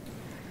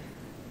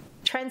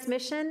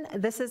 Transmission,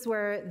 this is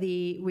where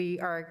we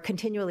are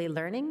continually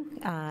learning,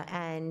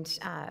 and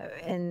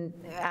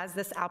as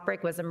this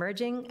outbreak was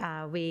emerging,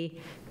 we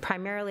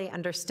primarily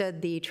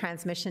understood the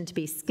transmission to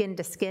be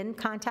skin-to-skin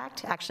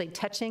contact, actually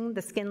touching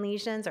the skin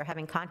lesions or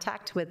having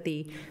contact with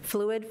the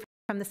fluid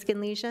from the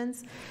skin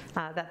lesions,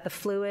 that the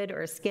fluid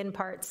or skin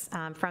parts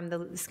from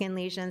the skin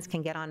lesions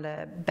can get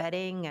onto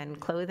bedding and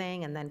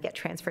clothing and then get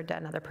transferred to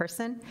another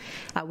person.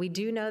 We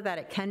do know that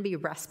it can be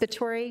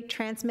respiratory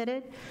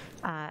transmitted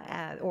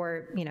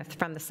or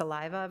from the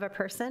saliva of a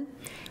person.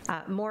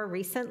 More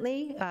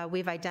recently,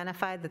 we've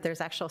identified that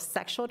there's actual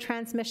sexual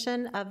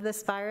transmission of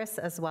this virus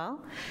as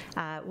well.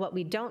 What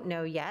we don't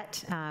know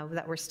yet,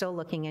 that we're still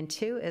looking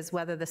into, is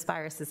whether this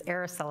virus is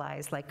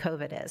aerosolized like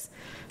COVID is.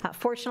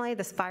 Fortunately,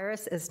 this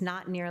virus is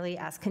not nearly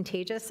as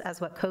contagious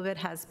as what COVID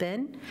has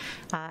been,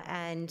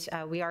 and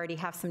we already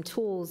have some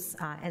tools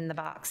in the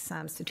box,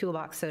 so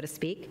toolbox, so to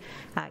speak,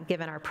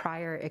 given our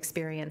prior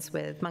experience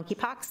with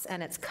monkeypox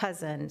and its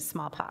cousin,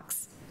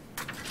 smallpox.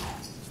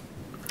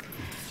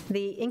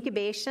 The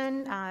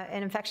incubation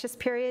and infectious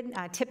period,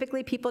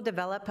 typically people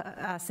develop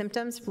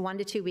symptoms 1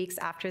 to 2 weeks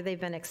after they've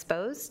been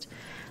exposed,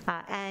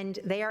 and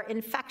they are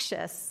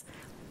infectious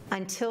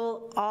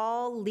until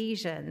all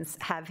lesions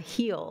have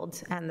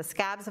healed and the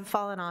scabs have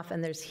fallen off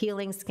and there's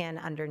healing skin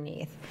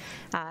underneath.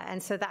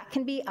 And so that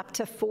can be up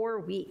to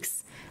 4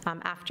 weeks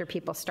after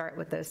people start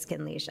with those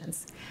skin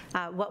lesions.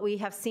 What we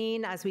have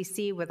seen, as we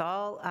see with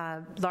all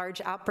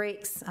large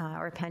outbreaks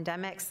or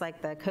pandemics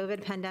like the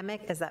COVID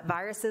pandemic, is that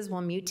viruses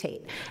will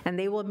mutate, and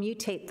they will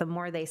mutate the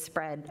more they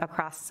spread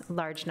across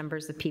large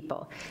numbers of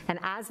people. And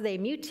as they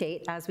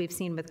mutate, as we've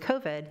seen with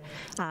COVID,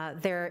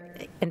 their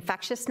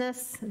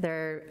infectiousness,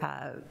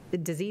 their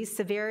disease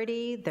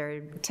severity, their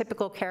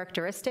typical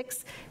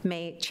characteristics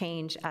may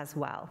change as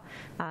well.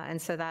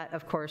 And so that,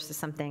 of course, is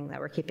something that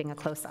we're keeping a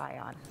close eye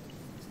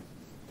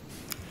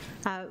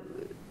on.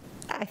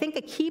 I think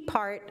a key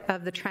part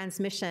of the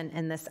transmission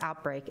in this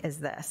outbreak is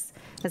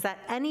that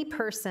any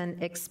person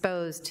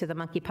exposed to the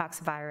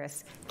monkeypox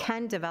virus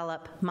can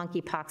develop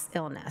monkeypox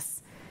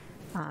illness.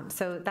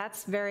 So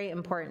that's very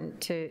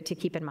important to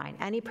keep in mind.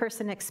 Any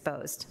person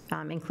exposed,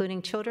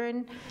 including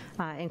children,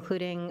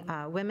 including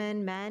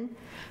women, men.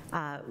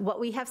 What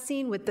we have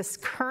seen with this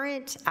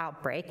current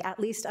outbreak, at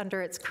least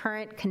under its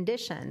current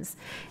conditions,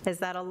 is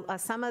that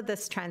some of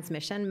this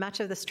transmission,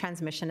 much of this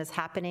transmission is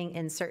happening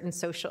in certain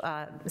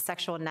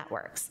sexual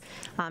networks,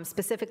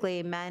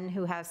 specifically men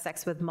who have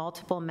sex with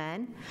multiple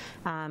men,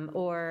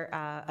 or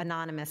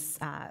anonymous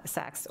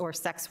sex, or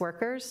sex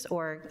workers,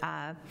 or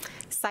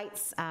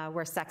sites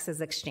where sex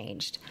is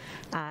exchanged,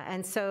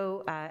 and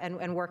so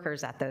and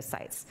workers at those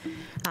sites.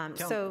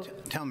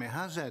 Tell me,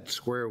 how's that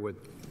square with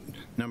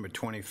number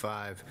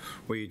 25,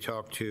 where you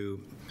talk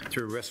through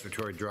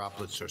respiratory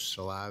droplets or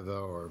saliva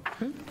or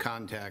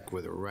contact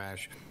with a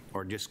rash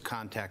or just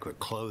contact with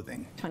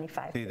clothing?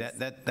 25. See,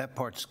 that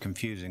part's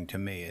confusing to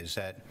me. Is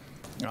that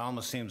it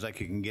almost seems like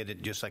you can get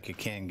it just like you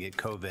can get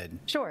COVID.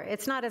 Sure.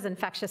 It's not as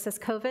infectious as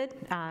COVID,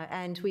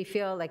 and we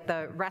feel like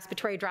the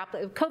respiratory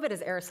droplet, COVID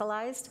is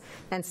aerosolized,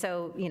 and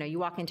so, you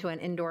walk into an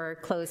indoor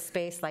closed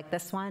space like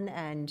this one,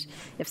 and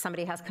if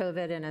somebody has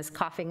COVID and is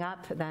coughing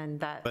up, then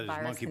that virus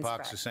can spread.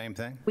 But is monkeypox the same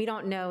thing? We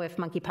don't know if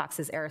monkeypox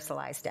is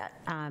aerosolized yet.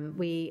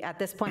 At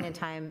this point in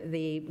time,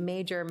 the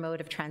major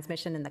mode of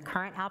transmission in the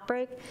current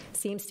outbreak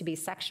seems to be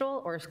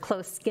sexual or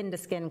close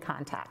skin-to-skin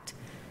contact.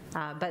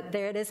 But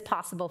it is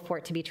possible for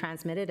it to be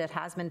transmitted. It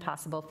has been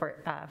possible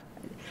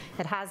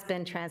it has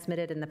been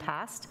transmitted in the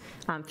past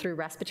through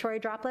respiratory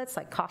droplets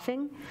like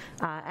coughing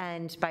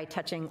and by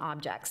touching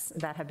objects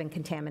that have been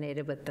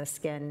contaminated with the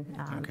skin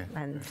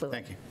and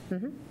fluid. Thank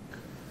you.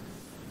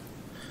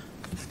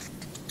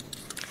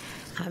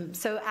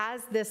 So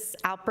as this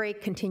outbreak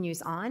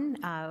continues on,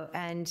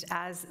 and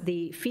as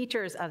the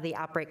features of the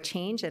outbreak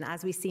change, and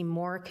as we see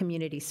more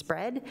community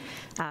spread,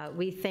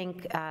 we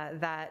think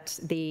that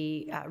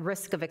the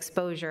risk of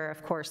exposure,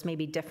 of course, may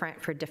be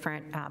different for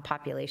different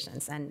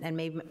populations, and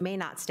may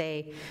not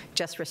stay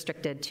just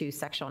restricted to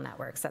sexual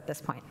networks at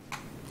this point.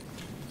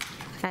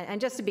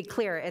 And just to be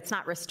clear, it's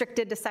not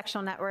restricted to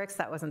sexual networks.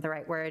 That wasn't the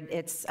right word.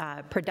 It's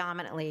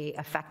predominantly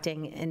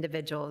affecting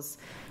individuals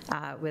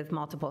with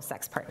multiple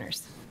sex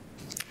partners.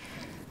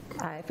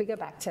 If we go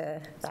back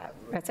to that,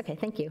 that's okay,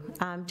 thank you.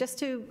 Just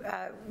to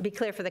be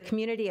clear for the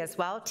community as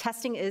well,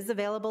 testing is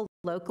available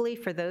locally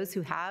for those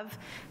who have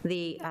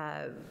the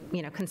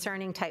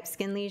concerning type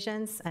skin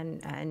lesions,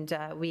 and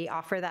we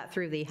offer that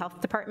through the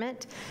health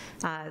department.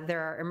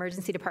 There are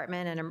emergency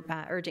department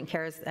and urgent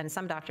cares and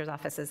some doctor's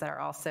offices that are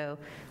also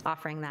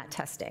offering that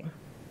testing.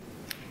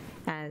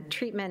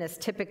 Treatment is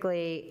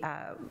typically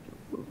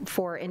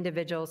for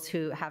individuals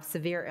who have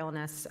severe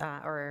illness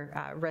or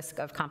risk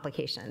of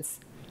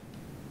complications.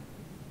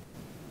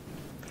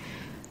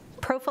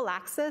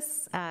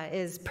 Prophylaxis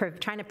is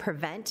trying to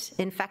prevent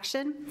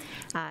infection,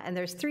 and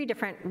there's 3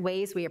 different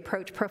ways we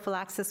approach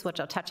prophylaxis, which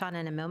I'll touch on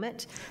in a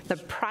moment. The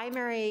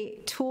primary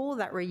tool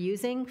that we're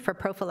using for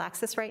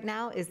prophylaxis right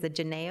now is the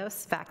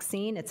Jynneos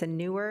vaccine. It's a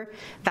newer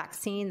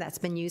vaccine that's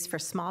been used for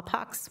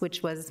smallpox,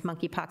 which was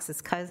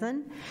monkeypox's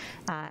cousin,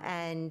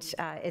 and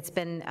it's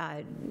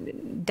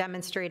been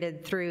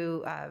demonstrated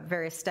through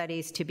various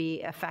studies to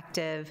be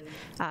effective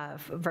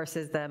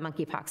versus the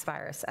monkeypox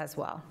virus as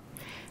well.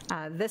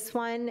 This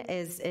one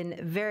is in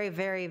very,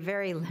 very,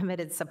 very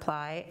limited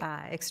supply,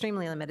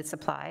 extremely limited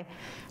supply,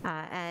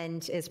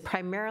 and is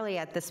primarily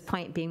at this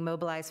point being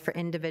mobilized for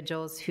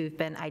individuals who've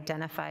been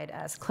identified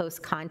as close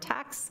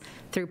contacts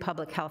through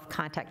public health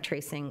contact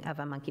tracing of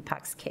a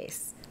monkeypox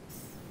case.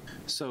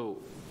 So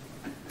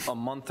a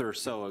month or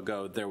so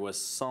ago, there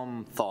was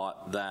some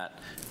thought that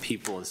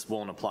people, this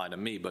won't apply to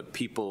me, but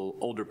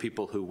older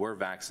people who were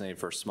vaccinated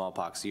for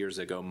smallpox years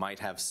ago might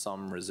have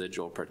some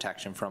residual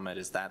protection from it.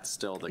 Is that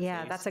still the case?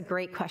 Yeah, that's a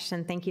great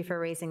question. Thank you for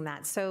raising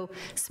that. So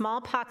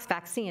smallpox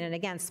vaccine, and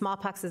again,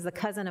 smallpox is the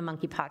cousin of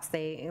monkeypox.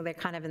 They're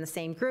kind of in the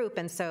same group,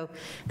 and so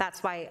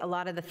that's why a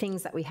lot of the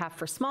things that we have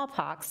for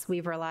smallpox,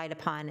 we've relied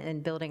upon in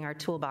building our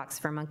toolbox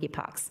for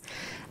monkeypox.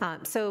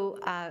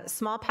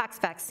 Smallpox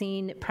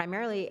vaccine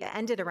primarily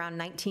ended around around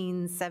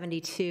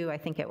 1972, I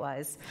think it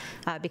was,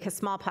 because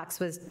smallpox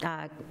was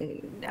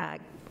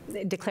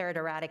declared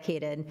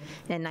eradicated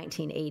in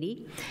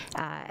 1980.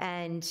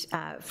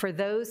 For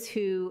those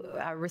who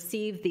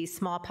received the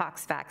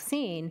smallpox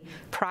vaccine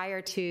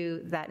prior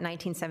to that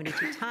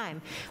 1972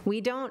 time,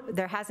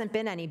 there hasn't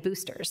been any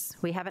boosters.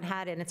 We haven't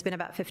had it, and it's been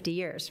about 50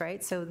 years,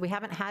 right? So we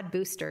haven't had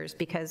boosters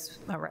because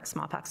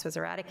smallpox was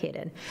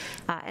eradicated.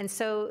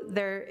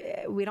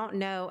 We don't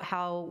know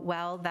how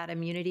well that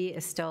immunity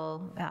is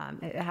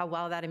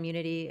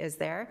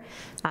there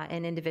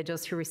in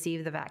individuals who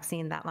received the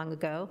vaccine that long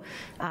ago.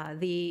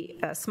 The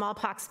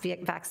smallpox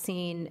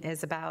vaccine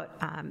is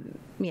about,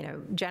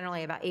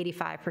 generally about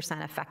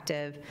 85%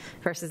 effective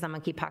versus the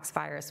monkeypox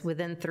virus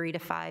within 3 to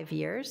 5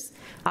 years.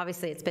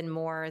 Obviously, it's been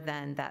more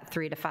than that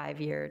 3 to 5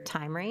 year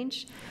time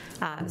range.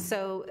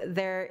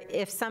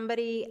 If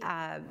somebody,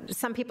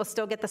 some people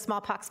still get the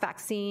smallpox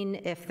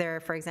vaccine if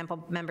they're, for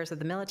example, members of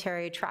the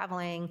military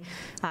traveling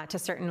to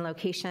certain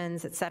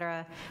locations, et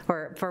cetera,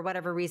 or for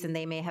whatever reason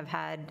they may have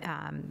had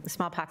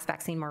smallpox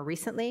vaccine more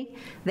recently.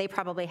 They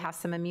probably have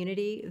some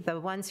immunity. The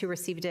ones who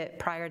received it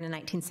prior to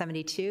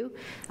 1972,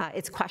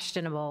 it's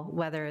questionable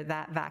whether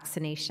that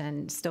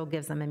vaccination still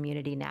gives them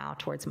immunity now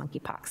towards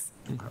monkeypox.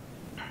 Okay.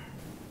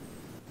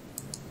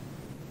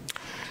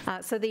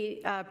 So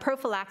the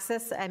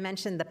prophylaxis, I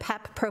mentioned the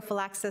PEP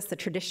prophylaxis, the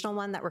traditional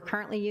one that we're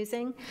currently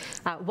using.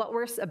 What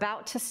we're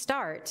about to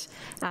start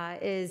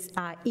is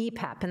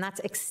EPEP, and that's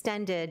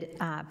extended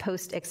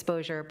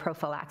post-exposure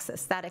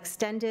prophylaxis. That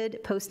extended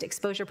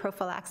post-exposure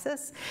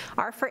prophylaxis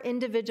are for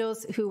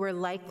individuals who were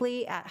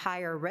likely at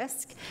higher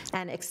risk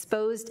and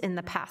exposed in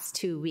the past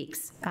 2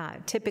 weeks.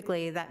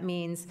 Typically, that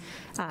means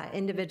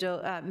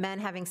men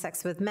having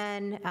sex with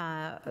men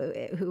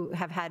who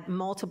have had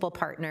multiple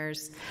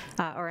partners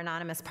or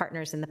anonymous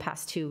partners in the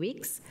past 2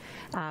 weeks,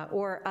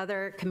 or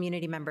other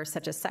community members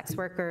such as sex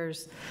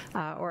workers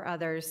or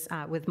others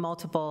with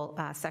multiple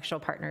sexual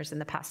partners in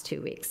the past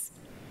 2 weeks.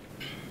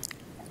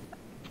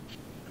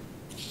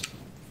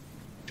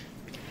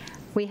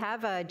 We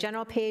have a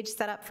general page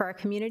set up for our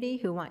community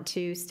who want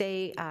to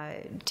stay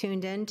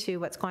tuned in to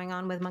what's going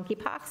on with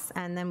monkeypox.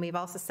 And then we've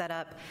also set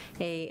up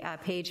a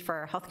page for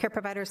our healthcare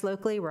providers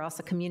locally. We're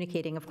also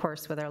communicating, of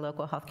course, with our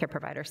local healthcare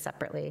providers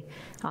separately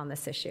on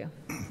this issue.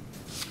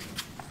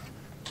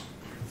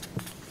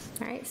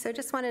 All right, so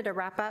just wanted to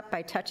wrap up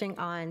by touching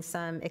on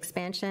some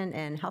expansion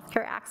in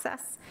healthcare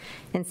access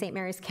in St.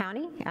 Mary's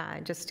County,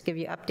 just to give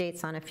you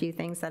updates on a few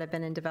things that have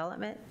been in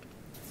development.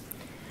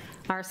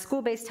 Our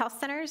school-based health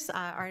centers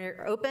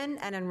are open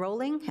and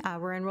enrolling.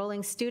 We're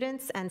enrolling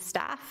students and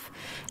staff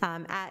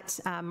at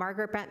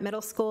Margaret Brent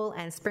Middle School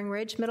and Spring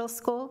Ridge Middle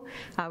School.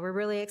 We're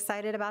really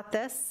excited about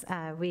this.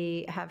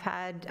 We have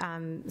had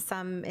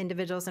some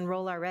individuals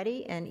enroll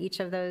already in each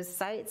of those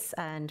sites,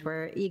 and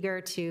we're eager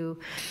to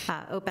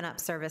open up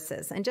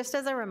services. And just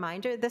as a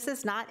reminder, this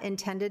is not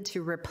intended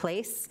to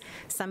replace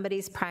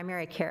somebody's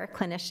primary care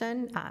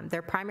clinician.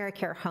 Their primary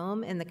care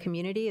home in the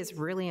community is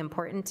really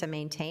important to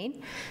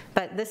maintain,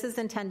 but this is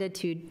intended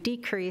to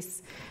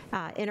decrease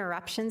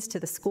interruptions to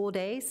the school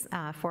days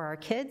for our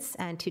kids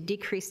and to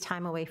decrease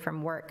time away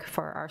from work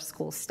for our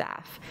school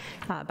staff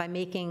by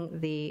making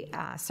the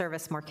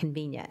service more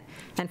convenient.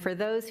 And for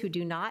those who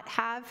do not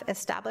have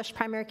established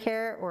primary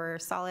care or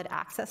solid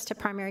access to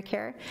primary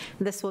care,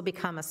 this will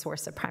become a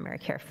source of primary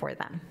care for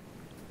them.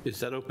 Is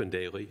that open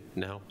daily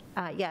now?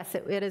 Yes,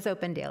 it is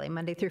open daily,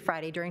 Monday through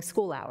Friday during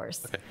school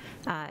hours.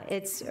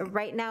 Okay.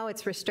 Right now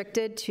it's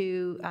restricted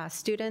to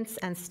students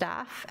and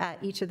staff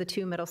at each of the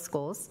 2 middle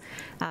schools.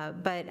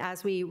 But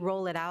as we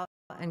roll it out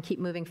and keep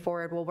moving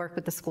forward, we'll work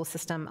with the school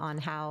system on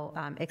how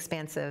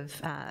expansive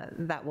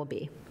that will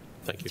be.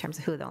 Thank you. In terms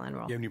of who they'll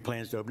enroll. Do you have any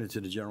plans to open it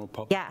to the general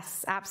public?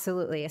 Yes,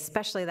 absolutely,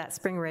 especially that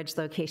Spring Ridge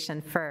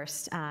location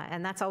first.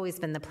 And that's always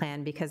been the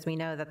plan because we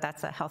know that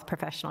that's a health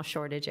professional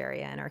shortage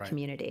area in our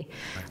community.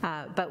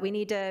 Right. But we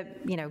need to,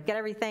 get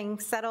everything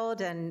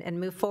settled and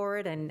move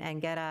forward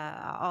and get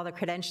all the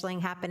credentialing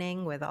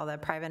happening with all the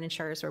private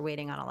insurers. We're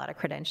waiting on a lot of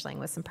credentialing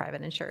with some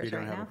private insurers right now.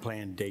 You don't have a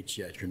planned dates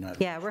yet? You're not?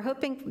 Yeah, we're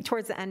hoping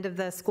towards the end of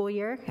the school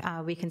year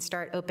we can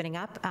start opening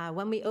up.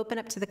 When we open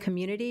up to the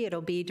community,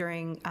 it'll be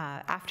during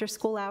after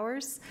school hours.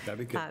 That'd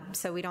be good.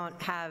 So we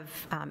don't have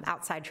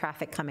outside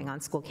traffic coming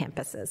on school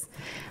campuses.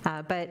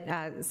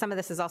 But some of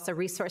this is also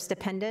resource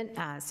dependent,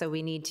 so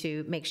we need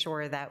to make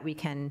sure that we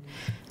can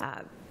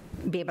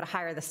be able to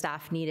hire the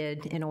staff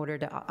needed in order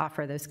to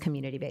offer those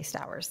community-based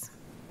hours.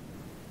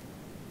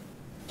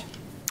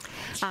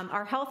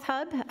 Our health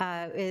hub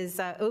is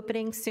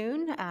opening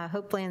soon,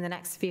 hopefully in the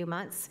next few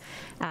months.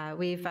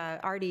 We've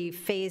already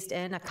phased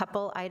in a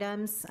couple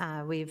items.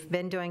 We've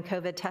been doing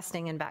COVID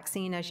testing and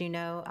vaccine, as you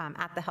know,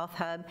 at the health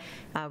hub.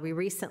 We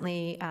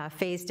recently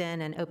phased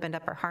in and opened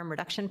up our harm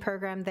reduction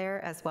program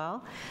there as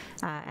well.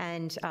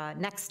 And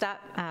next up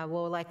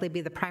will likely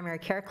be the primary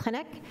care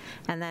clinic.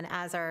 And then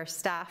as our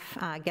staff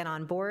get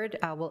on board,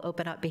 we'll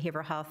open up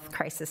behavioral health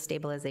crisis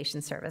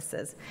stabilization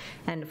services.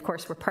 And of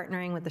course, we're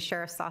partnering with the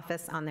Sheriff's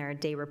Office on their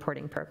day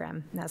reporting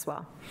program as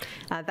well.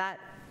 That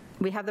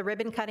we have the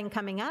ribbon cutting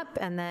coming up,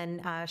 and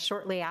then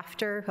shortly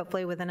after,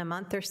 hopefully within a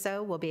month or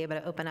so, we'll be able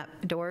to open up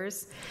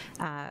doors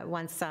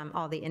once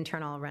all the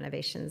internal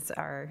renovations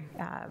are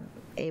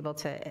able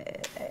to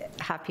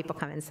have people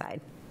come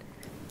inside.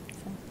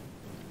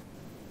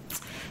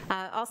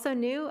 Also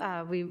new,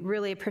 we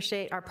really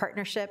appreciate our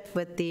partnership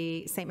with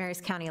the St. Mary's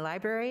County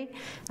Library.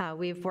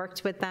 We've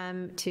worked with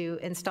them to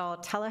install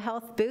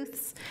telehealth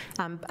booths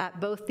at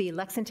both the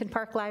Lexington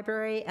Park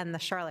Library and the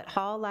Charlotte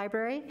Hall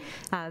Library.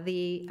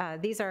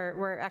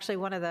 We're actually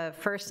one of the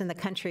first in the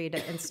country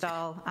to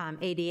install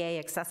ADA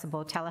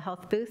accessible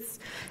telehealth booths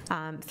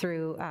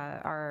through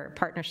our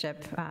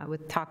partnership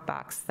with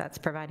TalkBox that's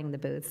providing the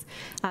booths.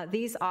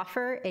 These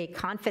offer a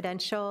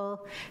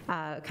confidential,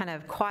 kind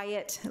of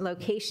quiet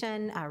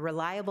location,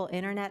 reliable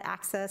internet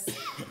access,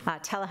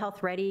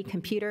 telehealth-ready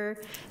computer.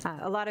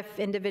 A lot of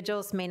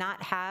individuals may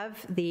not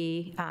have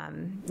the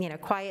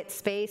quiet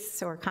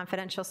space or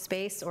confidential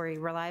space or a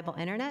reliable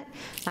internet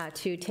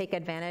to take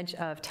advantage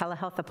of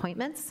telehealth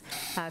appointments.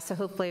 So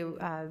hopefully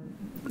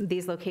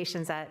these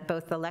locations at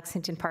both the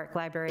Lexington Park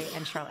Library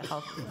and Charlotte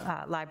Health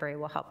Library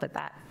will help with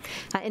that.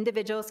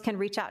 Individuals can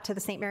reach out to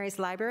the St. Mary's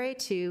Library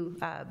to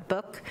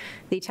book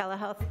the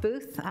telehealth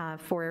booth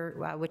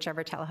for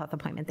whichever telehealth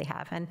appointment they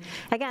have. And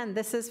again,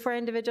 this is for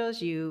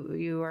individuals.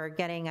 You are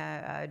getting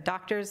a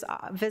doctor's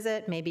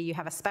visit. Maybe you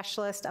have a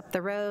specialist up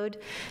the road.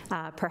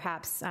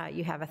 Perhaps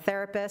you have a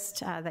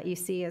therapist that you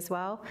see as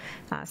well.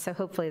 So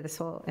hopefully this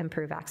will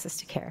improve access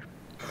to care.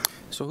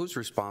 So who's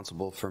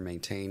responsible for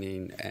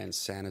maintaining and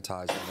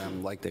sanitizing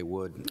them like they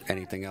would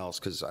anything else?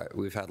 Because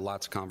we've had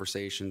lots of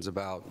conversations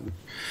about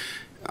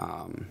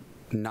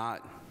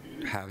not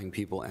having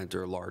people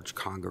enter large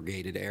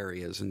congregated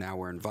areas, and now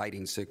we're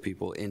inviting sick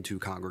people into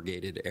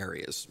congregated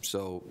areas.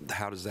 So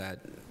how does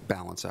that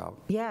balance out?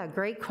 Yeah,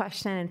 great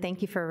question, and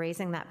thank you for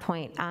raising that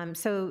point.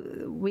 So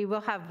we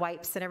will have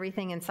wipes and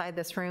everything inside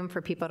this room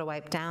for people to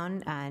wipe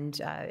down, and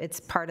it's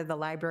part of the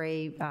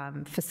library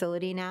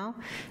facility now.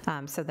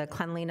 So the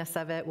cleanliness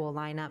of it will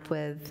line up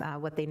with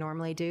what they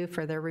normally do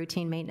for their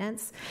routine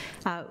maintenance.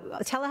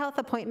 Telehealth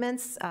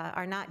appointments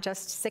are not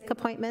just sick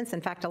appointments.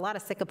 In fact, a lot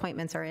of sick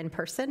appointments are in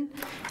person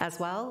as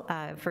well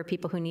for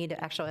people who need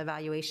actual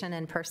evaluation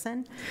in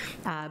person.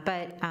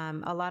 But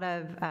a lot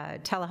of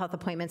telehealth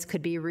appointments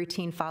could be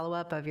routine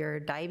follow-up of your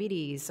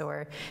diabetes,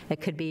 or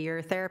it could be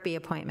your therapy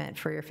appointment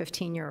for your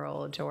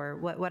 15-year-old, or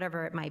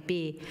whatever it might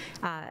be.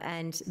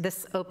 And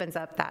this opens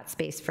up that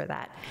space for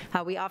that.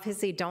 We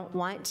obviously don't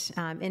want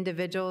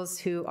individuals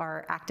who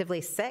are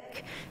actively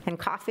sick and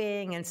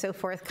coughing and so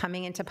forth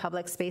coming into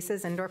public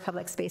spaces, indoor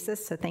public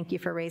spaces, so thank you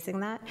for raising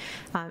that.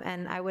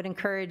 And I would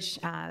encourage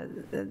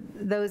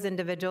those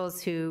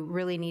individuals who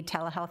really need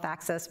telehealth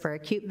access for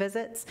acute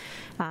visits.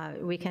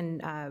 We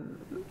can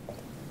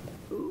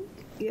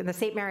the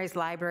St. Mary's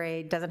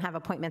Library doesn't have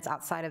appointments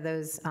outside of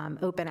those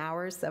open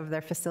hours of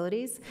their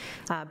facilities,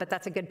 but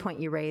that's a good point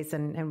you raised,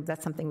 and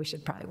that's something we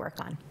should probably work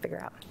on, figure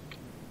out.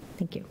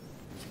 Thank you.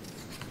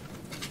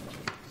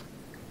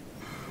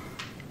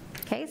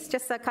 Okay, it's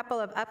just a couple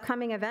of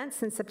upcoming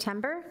events in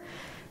September.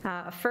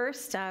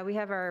 First, we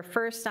have our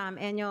first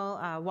annual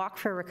Walk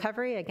for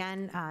Recovery,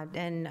 again,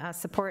 in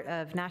support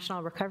of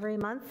National Recovery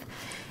Month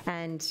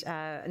and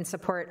in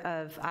support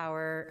of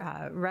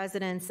our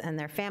residents and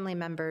their family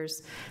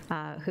members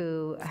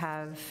who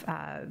have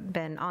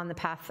been on the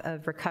path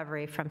of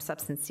recovery from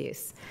substance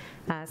use.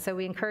 So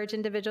we encourage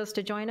individuals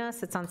to join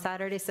us. It's on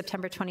Saturday,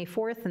 September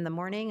 24th in the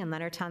morning in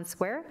Leonardtown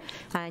Square,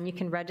 and you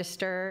can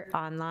register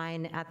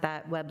online at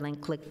that web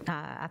link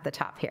at the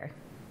top here.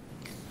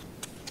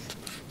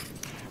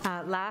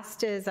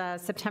 Last is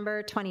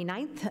September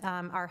 29th.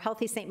 Our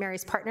Healthy St.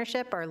 Mary's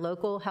Partnership, our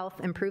local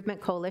health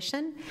improvement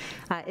coalition,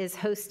 is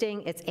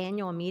hosting its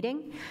annual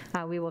meeting.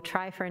 We will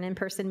try for an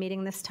in-person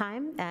meeting this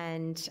time,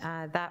 and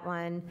that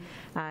one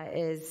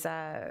is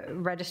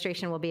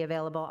registration will be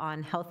available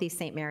on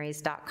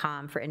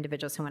healthystmarys.com for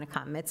individuals who want to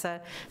come. It's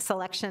a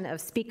selection of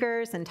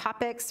speakers and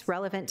topics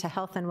relevant to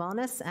health and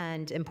wellness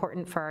and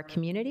important for our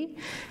community,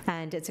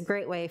 and it's a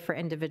great way for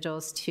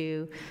individuals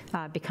to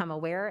become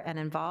aware and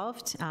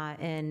involved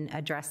in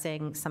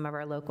addressing some of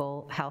our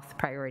local health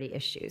priority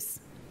issues.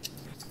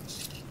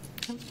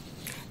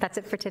 That's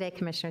it for today,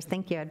 Commissioners.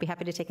 Thank you. I'd be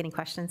happy to take any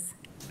questions.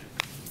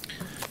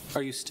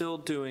 Are you still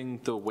doing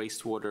the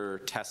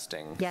wastewater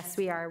testing? Yes,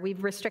 we are.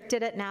 We've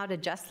restricted it now to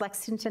just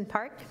Lexington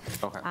Park.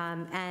 Okay.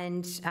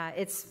 And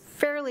it's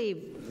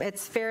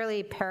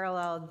fairly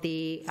paralleled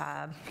the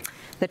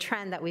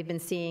trend that we've been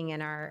seeing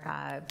in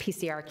our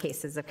PCR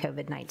cases of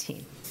COVID-19.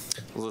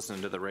 I was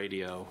listening to the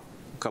radio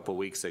couple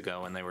weeks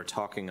ago, and they were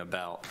talking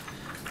about,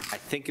 I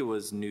think it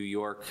was New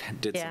York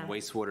did some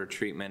wastewater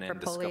treatment and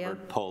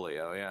discovered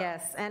polio. Yeah.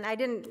 Yes, and I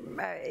didn't,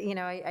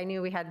 I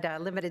knew we had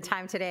limited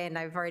time today, and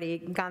I've already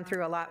gone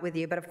through a lot with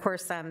you. But of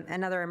course,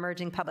 another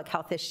emerging public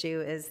health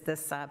issue is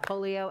this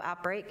polio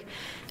outbreak,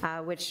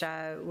 which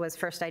was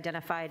first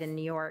identified in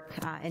New York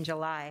in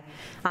July.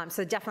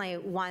 So definitely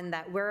one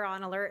that we're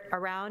on alert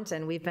around,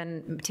 and we've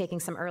been taking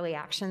some early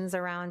actions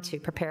around to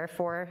prepare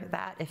for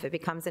that if it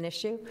becomes an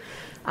issue.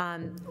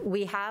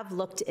 We have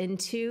looked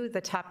into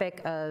the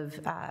topic of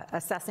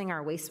assessing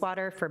our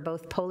wastewater for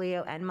both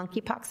polio and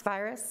monkeypox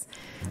virus.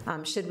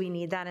 Should we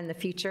need that in the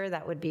future,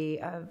 that would be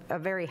a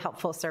very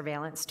helpful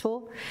surveillance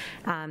tool.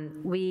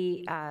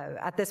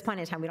 At this point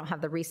in time, we don't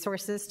have the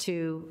resources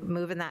to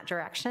move in that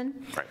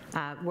direction.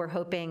 Right. We're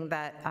hoping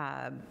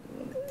that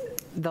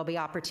there'll be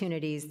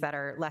opportunities that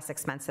are less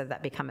expensive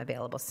that become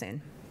available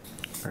soon.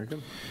 Very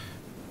good.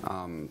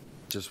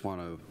 Just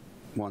want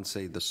to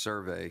say the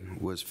survey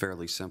was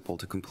fairly simple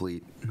to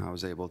complete.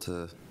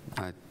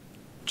 I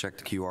checked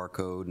the QR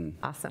code and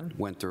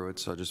went through it,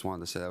 so I just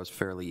wanted to say that was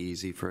fairly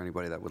easy for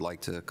anybody that would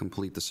like to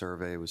complete the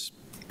survey. It was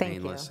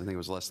painless. I think it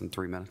was less than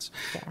 3 minutes.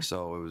 Yeah.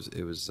 So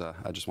it was.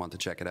 I just wanted to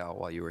check it out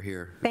while you were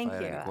here. Thank if I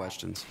you. had any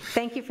questions.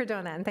 Thank you for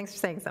doing that, and thanks for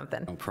saying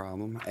something. No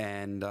problem.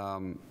 And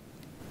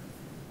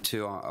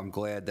two, I'm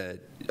glad that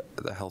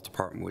the health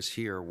department was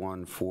here,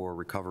 one for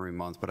Recovery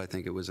Month, but I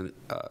think it was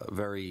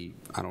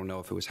I don't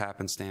know if it was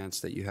happenstance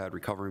that you had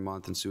Recovery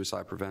Month and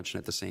suicide prevention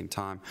at the same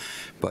time,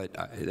 but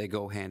they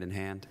go hand in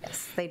hand.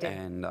 Yes, they do.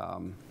 And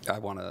I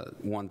want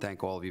to,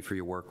 thank all of you for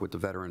your work with the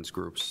veterans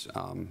groups.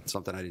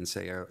 Something I didn't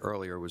say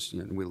earlier was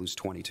we lose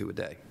 22 a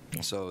day.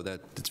 Yeah. So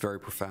it's very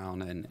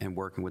profound, and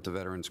working with the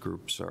veterans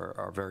groups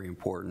are very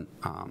important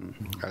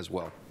as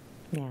well.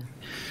 Yeah,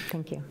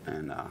 thank you.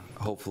 And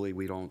hopefully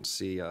we don't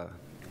see,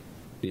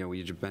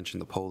 you just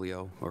mentioned the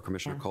polio, or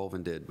Commissioner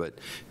Colvin did, but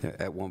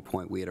at one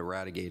point we had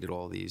eradicated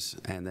all these,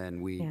 and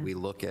then we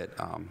look at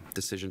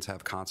decisions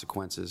have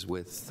consequences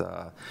with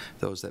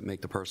those that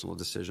make the personal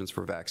decisions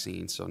for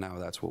vaccines. So now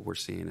that's what we're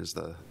seeing is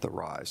the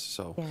rise.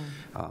 So,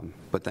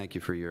 but thank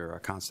you for your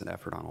constant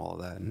effort on all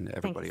of that, and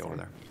everybody over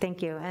there.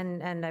 Thank you.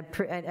 And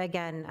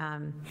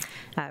again,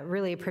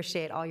 really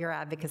appreciate all your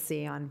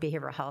advocacy on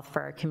behavioral health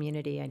for our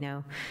community. I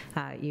know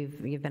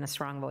you've been a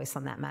strong voice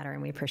on that matter,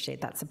 and we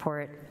appreciate that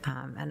support,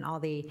 and all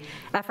the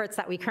efforts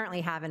that we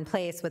currently have in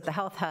place with the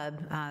Health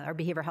Hub, our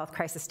behavioral health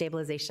crisis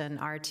stabilization,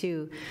 are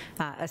to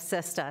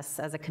assist us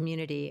as a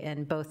community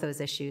in both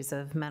those issues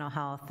of mental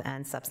health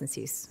and substance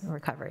use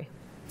recovery.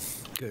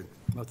 Good.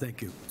 Well,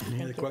 thank you.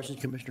 Any other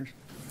questions, Commissioners?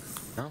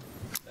 No?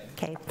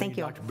 Okay, thank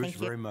you. Dr. Bruce,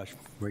 very much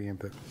for your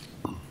input.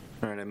 All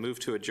right, I move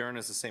to adjourn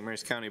as the St.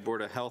 Mary's County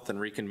Board of Health and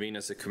reconvene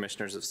as the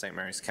Commissioners of St.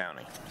 Mary's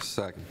County.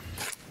 Second.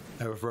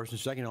 I have a first and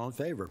second. All in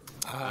favor?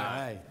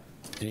 Aye.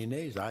 Any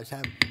nays? Ayes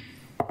have it.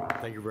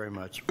 Thank you very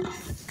much.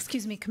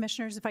 Excuse me,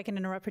 Commissioners, if I can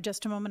interrupt for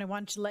just a moment. I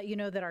wanted to let you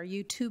know that our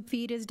YouTube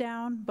feed is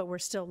down, but we're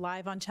still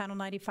live on Channel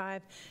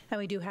 95, and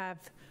we do have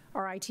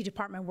our IT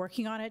department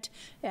working on it,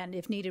 and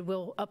if needed,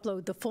 we'll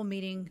upload the full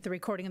meeting, the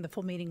recording of the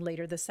full meeting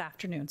later this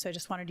afternoon. So I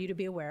just wanted you to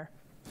be aware.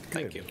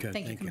 Thank you. Good.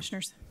 Thank you,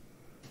 Commissioners.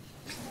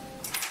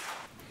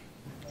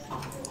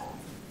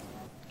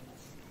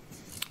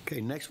 Okay,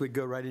 next we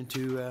go right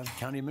into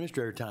County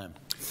Administrator time.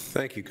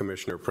 Thank you,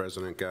 Commissioner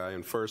President Guy.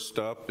 And first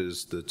up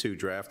is the two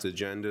draft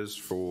agendas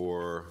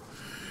for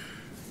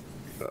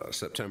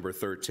September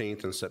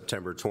 13th and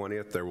September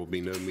 20th. There will be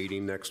no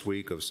meeting next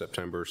week of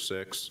September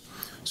 6th.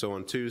 So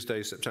on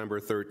Tuesday, September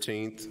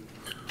 13th,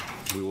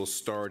 we will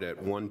start at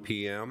 1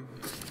 p.m.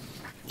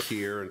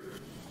 here,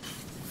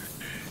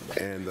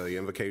 and the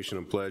invocation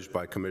and pledge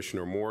by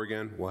Commissioner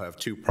Morgan. We'll have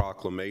two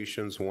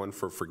proclamations, one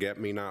for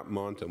Forget-Me-Not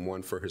Month and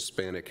one for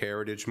Hispanic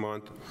Heritage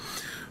Month,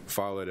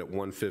 followed at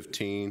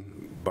 1:15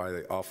 by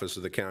the Office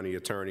of the County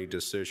Attorney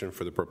decision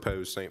for the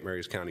proposed St.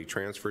 Mary's County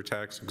transfer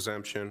tax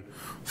exemption,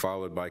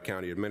 followed by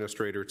County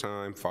Administrator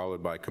time,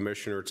 followed by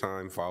Commissioner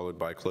time, followed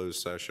by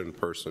closed session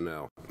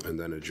personnel, and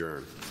then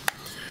adjourn.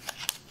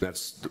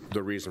 That's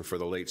the reason for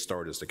the late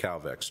start is the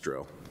CalVex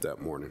drill that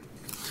morning.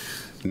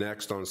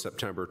 Next, on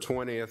September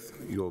 20th,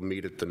 you'll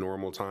meet at the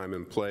normal time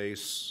and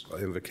place,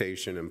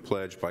 invocation and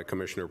pledge by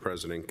Commissioner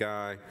President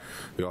Guy.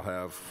 You'll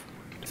have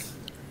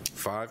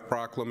 5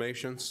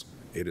 proclamations.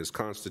 It is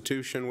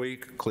Constitution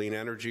Week, Clean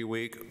Energy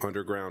Week,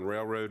 Underground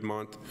Railroad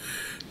Month,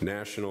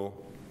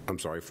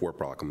 4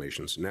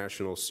 proclamations.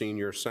 National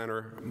Senior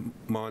Center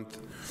Month,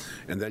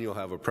 and then you'll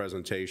have a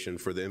presentation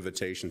for the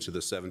invitation to the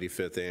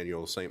 75th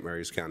Annual St.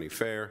 Mary's County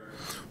Fair,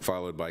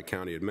 followed by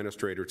County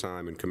Administrator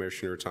time and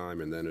Commissioner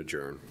time, and then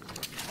adjourn.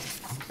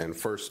 And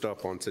first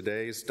up on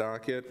today's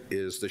docket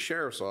is the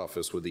Sheriff's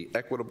Office with the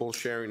Equitable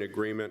Sharing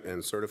Agreement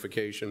and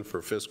Certification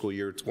for fiscal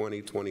year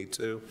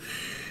 2022.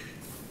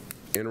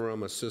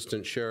 Interim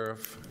Assistant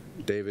Sheriff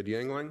David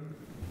Yingling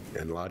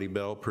and Lottie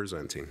Bell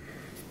presenting.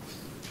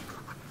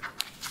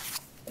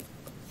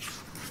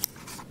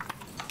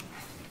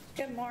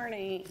 Good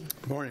morning.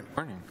 Morning.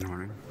 Morning.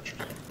 Morning.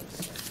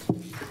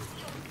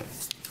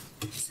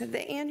 So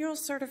the annual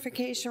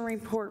certification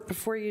report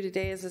before you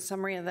today is a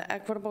summary of the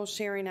equitable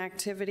sharing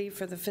activity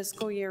for the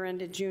fiscal year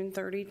ended June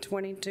 30,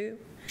 22.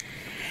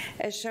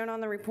 As shown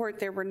on the report,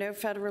 there were no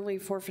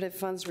federally forfeited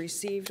funds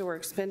received or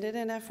expended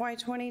in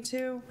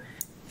FY22.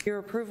 Your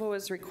approval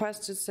is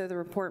requested so the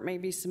report may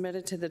be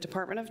submitted to the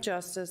Department of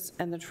Justice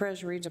and the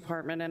Treasury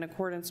Department in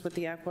accordance with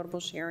the equitable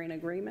sharing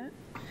agreement.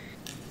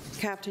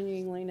 Captain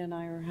Yingling and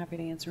I are happy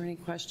to answer any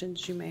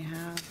questions you may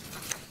have.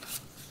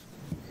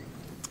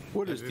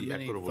 What is the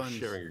equitable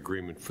sharing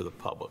agreement for the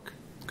public?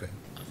 Okay.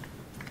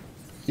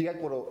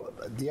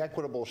 The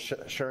equitable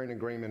sharing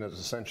agreement is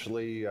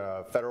essentially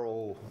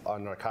federal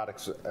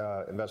narcotics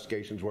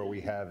investigations where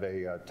we have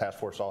a task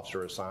force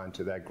officer assigned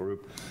to that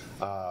group.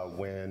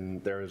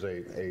 When there is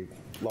a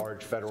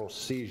large federal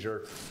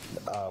seizure,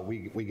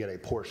 we get a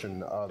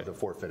portion of the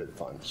forfeited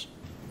funds.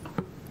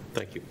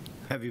 Thank you.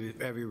 Have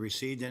you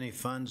received any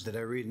funds? Did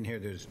I read in here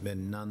there's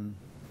been none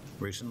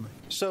recently?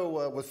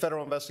 So with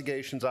federal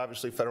investigations,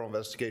 obviously federal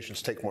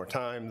investigations take more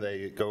time.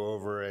 They go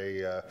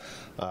over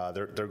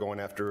they're going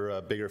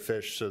after bigger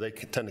fish, so they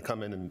tend to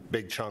come in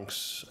big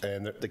chunks,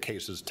 and the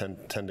cases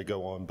tend to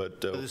go on.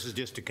 But so this is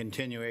just a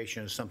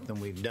continuation of something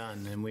we've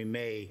done, and we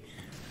may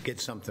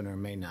get something or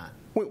may not.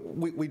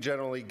 We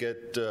generally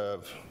get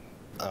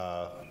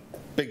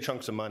big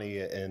chunks of money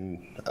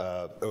in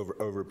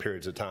over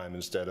periods of time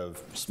instead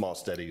of small,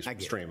 steady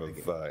stream of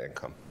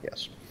income.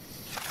 Yes.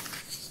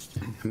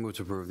 I move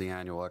to approve the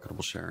annual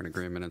equitable sharing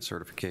agreement and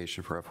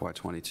certification for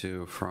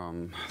FY22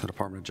 from the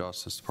Department of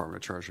Justice, Department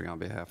of Treasury on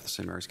behalf of the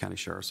St. Mary's County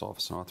Sheriff's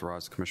Office, and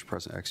authorize the Commissioner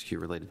President to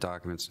execute related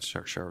documents and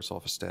Sheriff's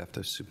Office staff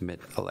to submit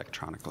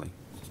electronically.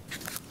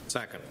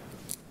 Second.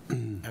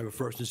 I have a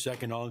first and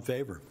second. All in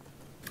favor?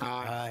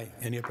 Aye.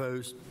 Any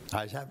opposed?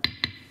 Ayes have it.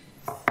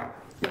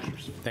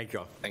 Thank you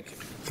all. Thank you.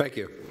 Thank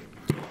you.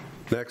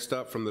 Next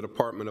up, from the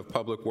Department of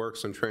Public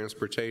Works and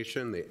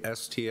Transportation, the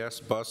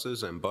STS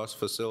Buses and Bus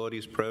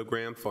Facilities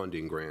Program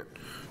Funding Grant.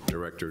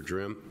 Director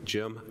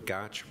Jim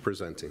Gotch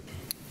presenting.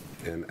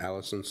 And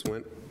Allison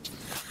Swint.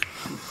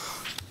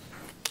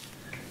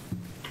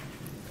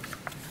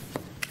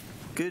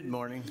 Good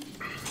morning.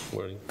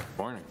 Morning.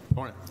 Morning.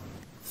 Morning.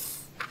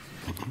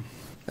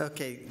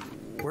 Okay,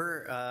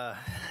 we're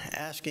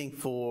asking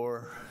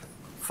for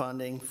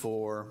funding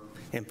for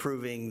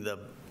improving the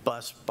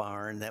bus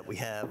barn that we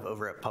have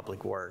over at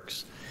Public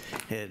Works.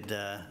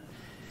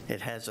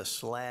 It has a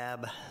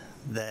slab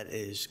that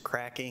is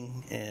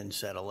cracking and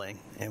settling,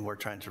 and we're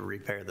trying to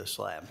repair the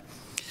slab.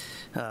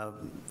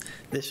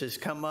 This has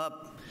come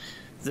up.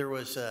 There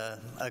was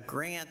a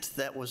grant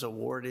that was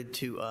awarded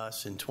to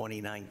us in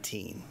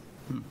 2019.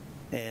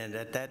 And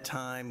at that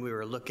time, we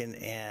were looking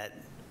at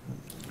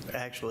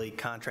actually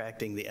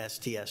contracting the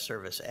STS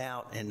service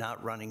out and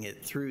not running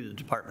it through the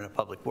Department of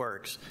Public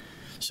Works.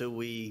 So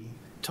we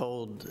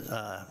told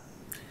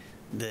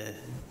the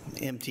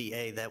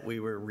MTA that we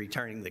were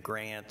returning the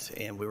grant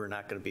and we were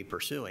not going to be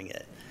pursuing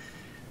it.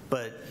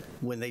 But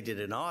when they did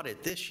an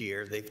audit this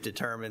year, they've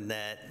determined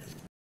that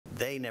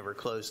they never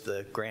closed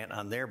the grant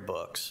on their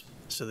books.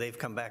 So they've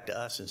come back to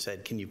us and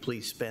said, can you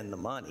please spend the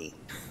money?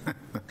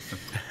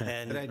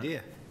 Good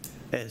idea.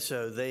 And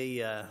so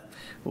they,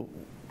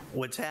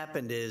 what's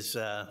happened is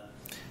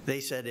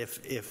they said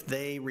if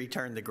they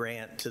return the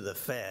grant to the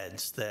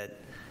feds, that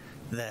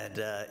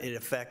it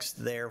affects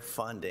their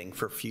funding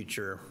for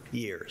future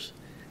years.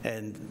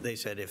 And they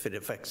said if it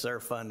affects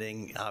their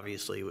funding,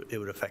 obviously it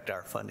would affect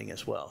our funding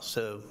as well.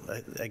 So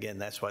again,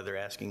 that's why they're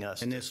asking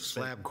us. And this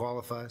slab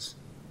qualifies?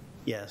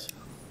 Yes.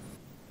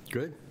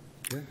 Good.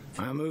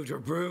 I move to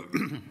approve.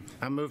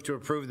 I move to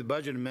approve the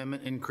budget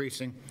amendment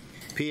increasing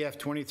PF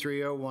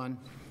 2301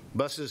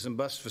 buses and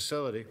bus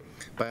facility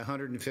by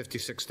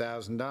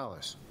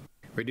 $156,000,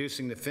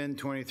 reducing the FIN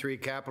 23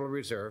 capital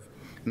reserve,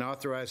 and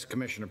authorize the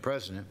Commissioner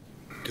President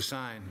to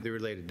sign the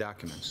related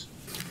documents.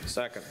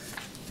 Second.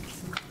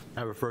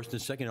 I have a first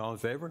and second. All in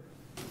favor?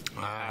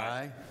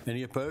 Aye.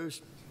 Any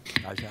opposed?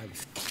 Ayes have it.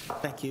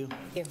 Thank you.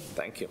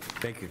 Thank you.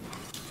 Thank you.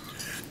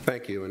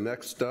 Thank you. And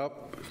next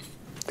up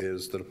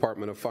is the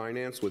Department of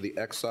Finance with the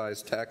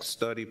Excise Tax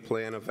Study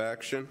Plan of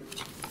Action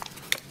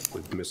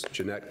with Ms.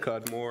 Jeanette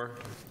Cudmore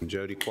and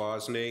Jody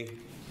Kwasny.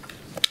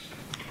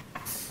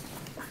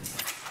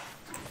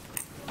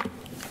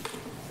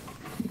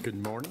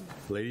 Good morning,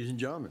 ladies and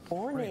gentlemen.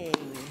 Morning.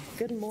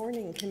 Good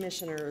morning,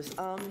 Commissioners.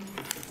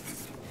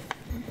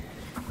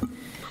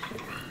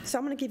 So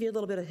I'm going to give you a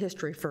little bit of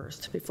history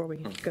first before we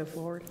go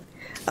forward.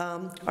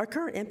 Our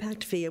current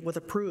impact fee was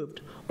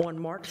approved on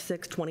March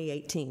 6,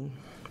 2018.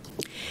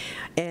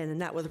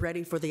 And that was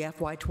ready for the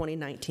FY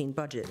 2019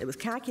 budget. It was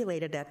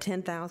calculated at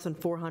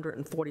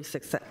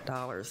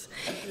 $10,446,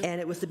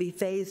 and it was to be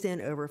phased in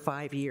over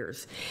 5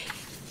 years.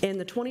 In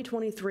the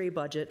 2023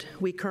 budget,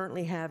 we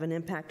currently have an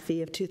impact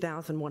fee of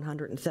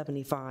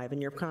 $2,175,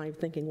 and you're kind of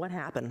thinking, what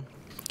happened?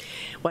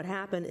 What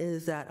happened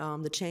is that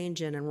the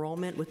change in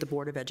enrollment with the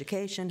Board of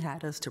Education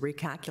had us to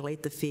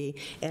recalculate the fee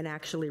and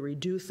actually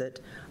reduce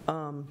it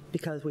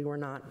because we were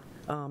not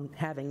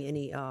having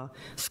any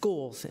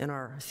schools in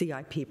our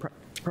CIP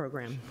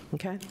program,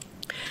 okay?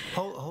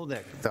 Hold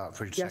that thought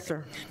for a second. Yes,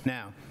 sir.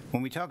 Now,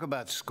 when we talk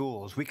about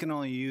schools, we can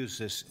only use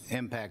this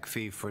impact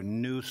fee for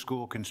new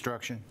school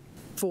construction?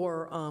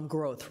 For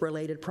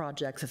growth-related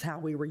projects is how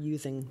we were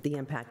using the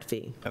impact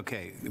fee.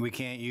 Okay, we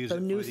can't use it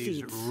for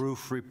these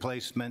roof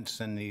replacements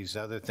and these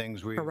other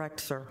things? Correct,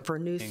 sir, for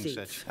new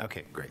seats.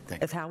 Okay, great,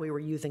 thank you. Is how we were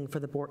using for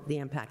the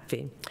impact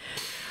fee.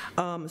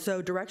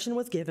 So direction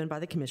was given by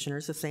the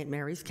Commissioners of St.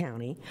 Mary's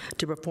County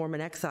to perform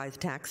an excise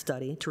tax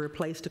study to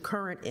replace the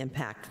current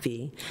impact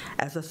fee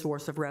as a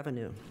source of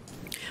revenue.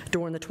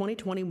 During the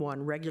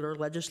 2021 regular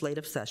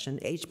legislative session,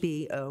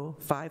 HB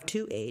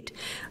 0528,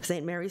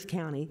 St. Mary's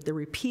County, the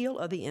repeal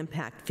of the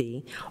impact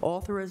fee,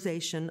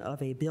 authorization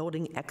of a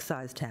building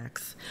excise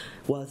tax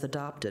was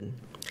adopted.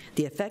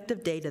 The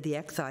effective date of the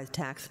excise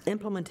tax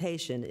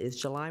implementation is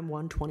July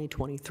 1,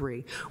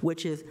 2023,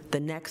 which is the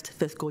next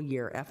fiscal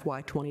year,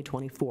 FY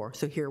 2024.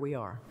 So here we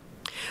are.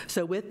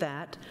 So with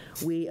that,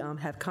 we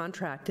have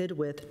contracted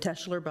with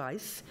Teschler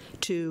Bice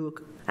to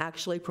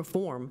actually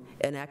perform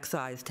an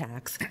excise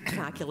tax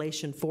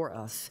calculation for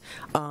us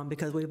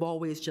because we've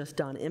always just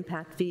done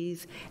impact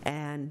fees,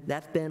 and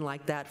that's been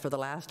like that for the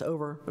last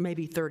over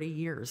maybe 30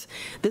 years.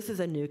 This is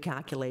a new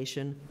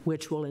calculation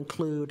which will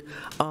include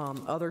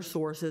other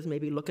sources,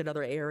 maybe look at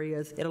other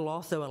areas. It'll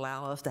also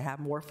allow us to have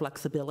more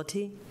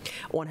flexibility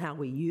on how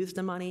we use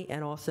the money,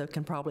 and also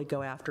can probably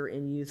go after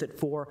and use it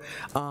for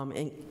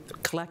and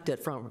collect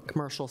it from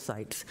commercial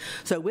sites.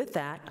 So with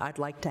that, I'd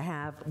like to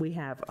have, we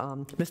have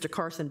Mr.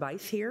 Carson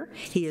Bice here.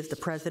 He is the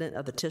president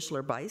of the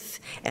Tischler Bice,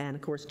 and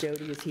of course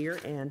Jody is here,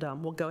 and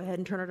we'll go ahead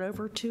and turn it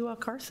over to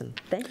Carson.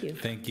 Thank you.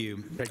 Thank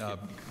you,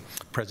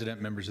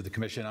 President, members of the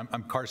commission.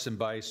 I'm Carson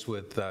Bice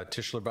with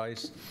Tischler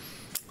Bice.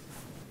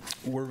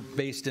 We're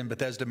based in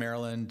Bethesda,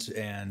 Maryland,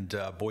 and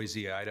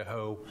Boise,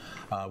 Idaho.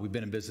 We've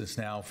been in business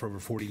now for over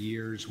 40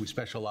 years. We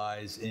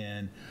specialize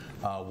in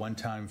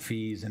one-time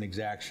fees and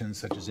exactions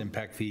such as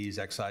impact fees,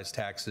 excise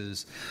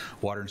taxes,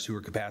 water and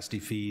sewer capacity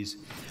fees.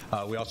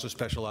 We also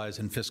specialize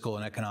in fiscal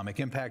and economic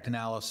impact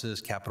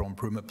analysis, capital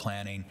improvement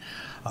planning,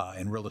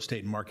 and real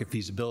estate and market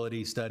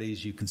feasibility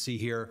studies. You can see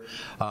here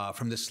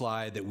from this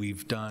slide that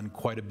we've done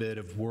quite a bit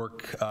of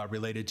work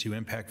related to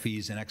impact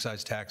fees and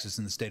excise taxes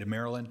in the state of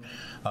Maryland.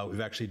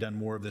 We've actually done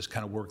more of this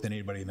kind of work than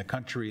anybody in the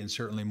country, and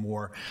certainly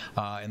more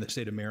in the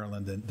state of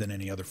Maryland than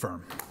any other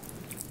firm.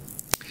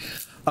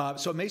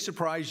 So it may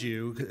surprise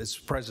you, it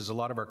surprises a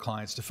lot of our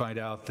clients to find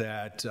out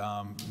that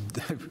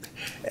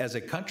as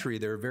a country,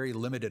 there are very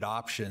limited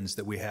options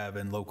that we have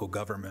in local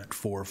government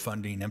for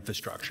funding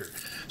infrastructure.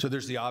 So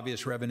there's the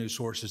obvious revenue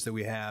sources that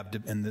we have,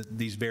 and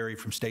these vary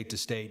from state to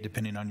state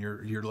depending on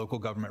your local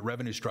government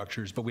revenue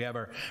structures. But we have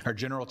our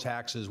general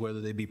taxes, whether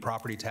they be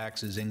property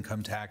taxes,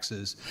 income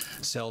taxes,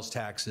 sales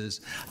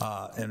taxes.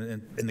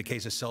 And in the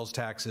case of sales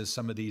taxes,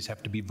 some of these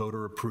have to be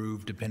voter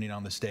approved depending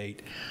on the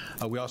state.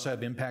 We also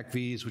have impact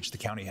fees, which the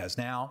county has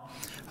now.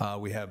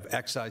 We have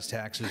excise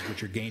taxes,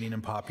 which are gaining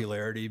in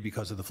popularity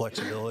because of the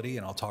flexibility,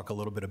 and I'll talk a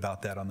little bit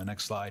about that on the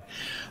next slide.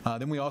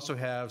 Then we also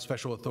have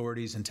special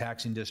authorities and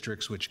taxing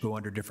districts, which go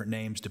under different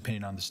names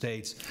depending on the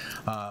states.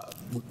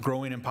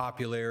 Growing in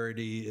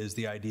popularity is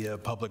the idea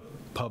of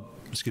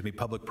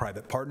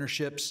public-private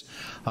partnerships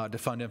to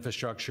fund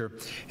infrastructure.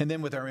 And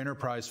then with our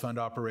enterprise fund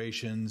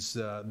operations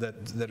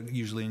that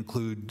usually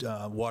include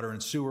water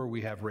and sewer,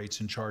 we have rates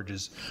and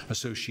charges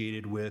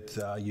associated with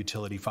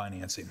utility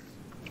financing.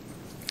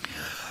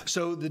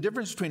 So the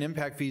difference between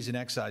impact fees and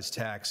excise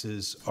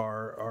taxes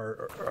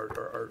are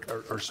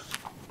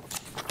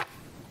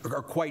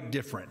quite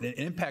different. An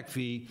impact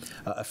fee,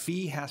 a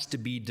fee has to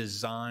be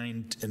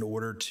designed in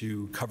order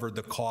to cover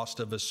the cost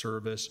of a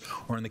service,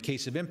 or in the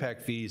case of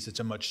impact fees,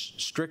 it's a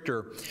much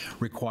stricter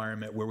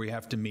requirement where we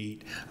have to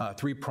meet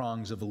 3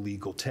 prongs of a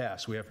legal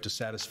test. We have to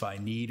satisfy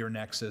need or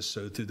nexus,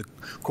 so through the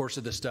course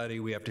of the study,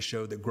 we have to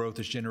show that growth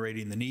is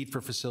generating the need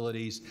for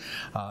facilities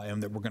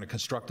and that we're going to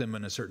construct them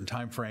in a certain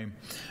time frame.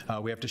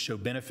 We have to show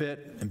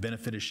benefit, and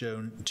benefit is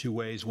shown 2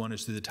 ways. One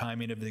is through the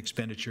timing of the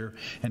expenditure,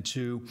 and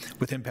 2,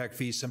 with impact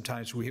fees,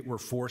 sometimes we're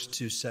forced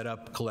to set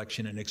up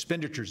collection and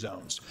expenditure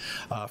zones.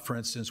 For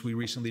instance, we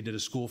recently did a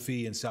school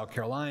fee in South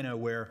Carolina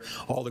where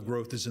all the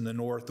growth is in the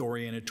north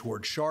oriented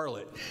toward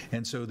Charlotte,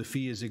 and so the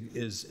fee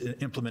is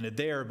implemented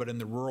there, but in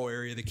the rural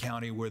area of the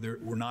county where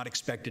we're not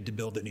expected to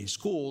build any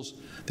schools,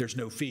 there's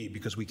no fee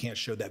because we can't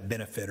show that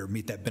benefit or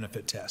meet that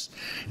benefit test.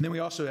 And then we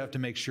also have to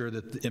make sure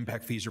that the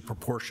impact fees are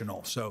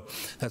proportional. So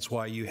that's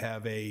why you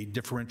have a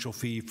differential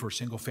fee for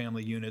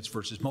single-family units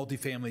versus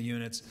multifamily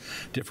units,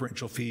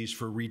 differential fees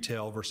for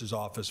retail versus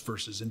office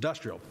versus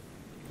industrial.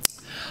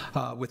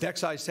 With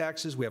excise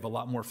taxes, we have a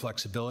lot more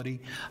flexibility.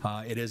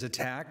 It is a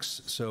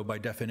tax, so by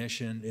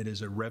definition, it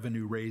is a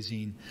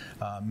revenue-raising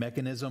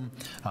mechanism.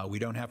 We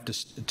don't have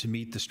to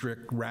meet the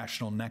strict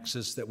rational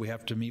nexus that we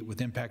have to meet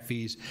with impact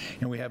fees,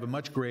 and we have a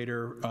much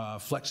greater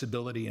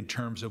flexibility in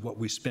terms of what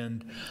we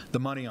spend the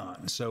money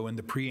on. So in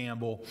the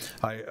preamble,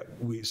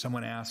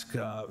 someone asked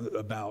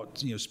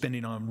about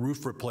spending on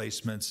roof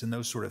replacements and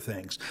those sort of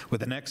things.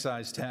 With an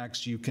excise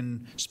tax, you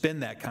can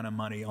spend that kind of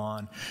money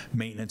on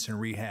maintenance and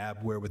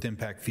rehab, where with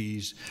impact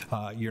fees,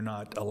 you're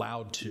not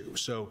allowed to.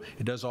 So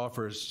it does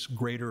offer us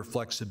greater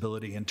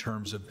flexibility in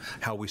terms of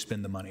how we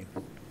spend the money.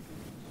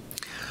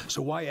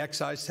 So why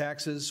excise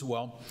taxes?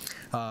 Well,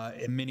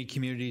 in many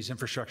communities,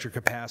 infrastructure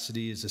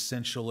capacity is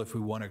essential if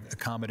we want to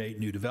accommodate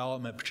new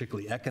development,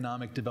 particularly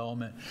economic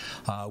development,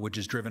 which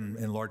is driven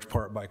in large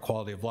part by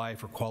quality of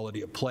life or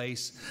quality of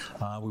place.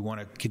 We want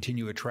to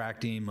continue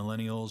attracting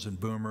millennials and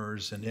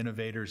boomers and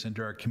innovators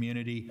into our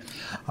community.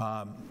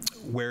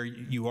 where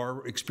you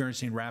are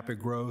experiencing rapid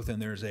growth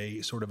and there's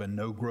a sort of a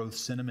no-growth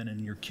sentiment in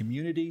your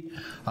community,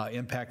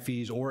 impact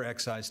fees or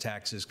excise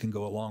taxes can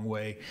go a long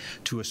way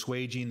to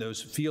assuaging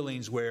those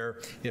feelings where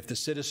if the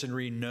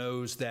citizenry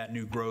knows that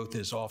new growth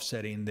is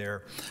offsetting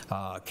their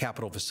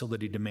capital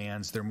facility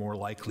demands, they're more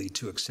likely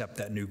to accept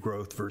that new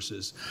growth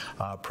versus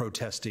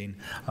protesting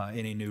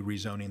any new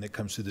rezoning that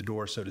comes through the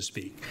door, so to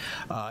speak.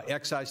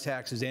 Excise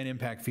taxes and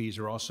impact fees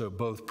are also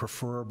both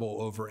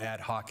preferable over ad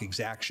hoc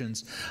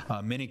exactions.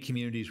 Many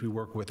communities we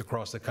work with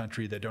across the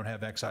country that don't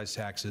have excise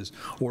taxes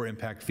or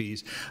impact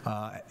fees,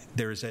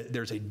 there's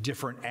a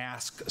different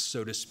ask,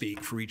 so to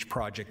speak, for each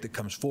project that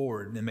comes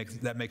forward, and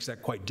that makes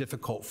that quite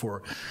difficult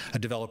for a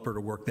developer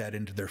to work that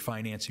into their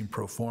financing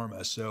pro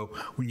forma. So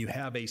when you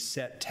have a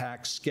set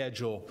tax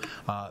schedule,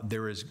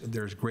 there's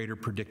greater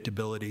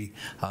predictability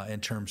in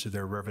terms of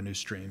their revenue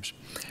streams.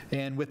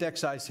 And with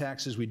excise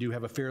taxes, we do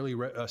have a fairly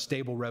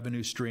stable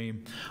revenue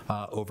stream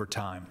over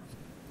time.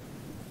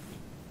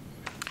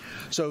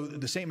 So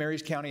the St.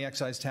 Mary's County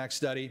Excise Tax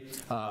Study,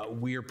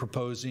 we are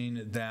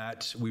proposing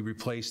that we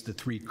replace the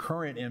 3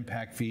 current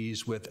impact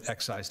fees with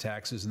excise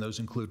taxes, and those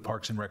include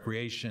parks and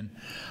recreation,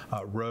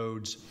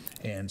 roads,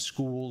 and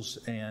schools,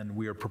 and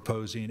we are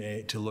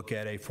proposing to look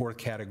at a 4th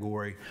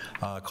category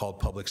called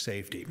public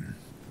safety.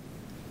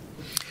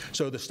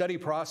 So the study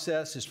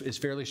process is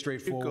fairly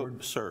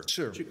straightforward. Sir,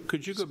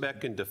 could you go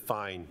back and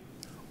define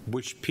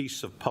which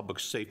piece of public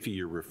safety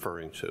you're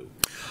referring to?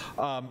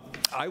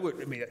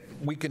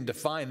 We can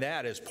define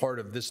that as part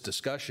of this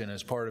discussion,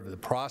 as part of the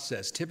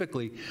process.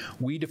 Typically,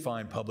 we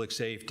define public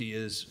safety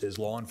as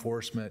law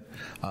enforcement,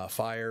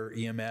 fire,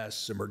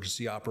 EMS,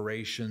 emergency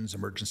operations,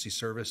 emergency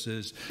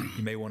services.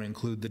 You may want to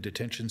include the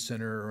detention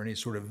center or any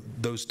sort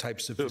of those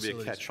types of facilities. It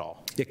would be a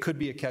catch-all. It could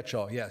be a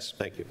catch-all, yes.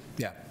 Thank you.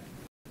 Yeah.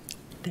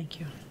 Thank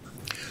you.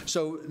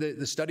 So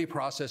the study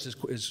process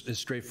is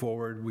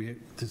straightforward.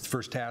 The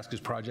first task is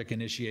project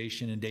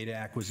initiation and data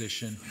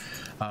acquisition.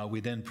 We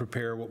then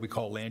prepare what we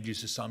call land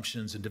use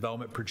assumptions and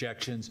development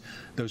projections.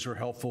 Those are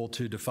helpful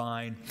to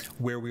define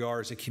where we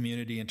are as a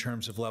community in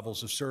terms of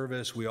levels of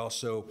service. We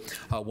also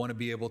want to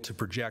be able to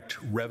project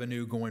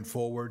revenue going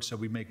forward, so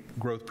we make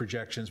growth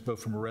projections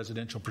both from a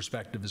residential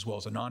perspective as well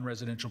as a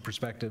non-residential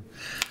perspective.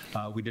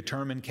 We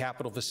determine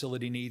capital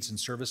facility needs and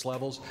service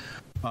levels.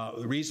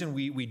 The reason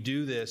we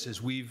do this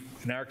is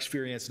in our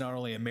experience, not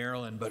only in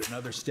Maryland, but in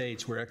other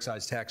states where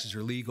excise taxes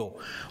are legal,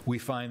 we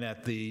find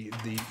that the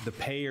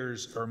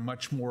payers are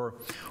much more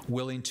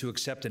willing to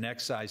accept an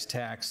excise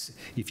tax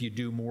if you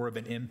do more of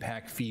an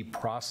impact fee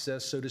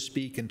process, so to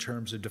speak, in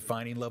terms of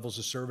defining levels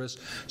of service,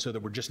 so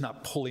that we're just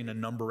not pulling a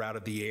number out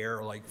of the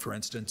air. Like, for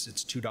instance,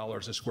 it's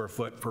 $2 a square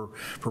foot for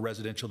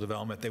residential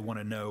development. They want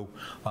to know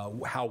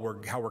how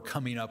we're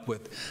coming up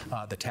with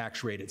the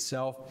tax rate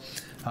itself.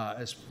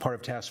 As part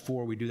of Task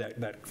 4, we do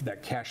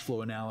that cash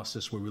flow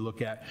analysis where we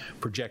look at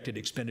projected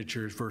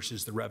expenditures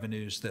versus the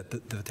revenues that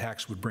the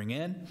tax would bring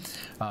in.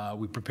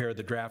 We prepare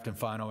the draft and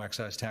final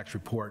excise tax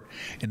report,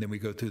 and then we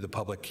go through the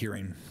public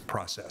hearing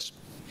process.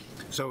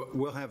 So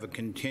we'll have a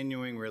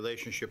continuing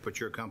relationship with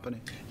your company?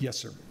 Yes,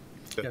 sir.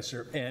 Yes,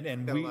 sir.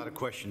 And got a lot of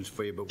questions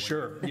for you, but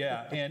sure,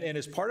 yeah. And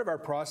as part of our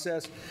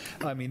process,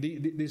 I mean,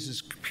 this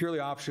is purely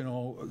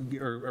optional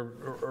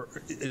or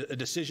a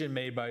decision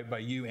made by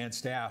you and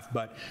staff.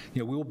 But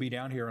we will be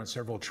down here on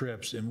several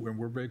trips, and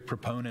we're big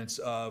proponents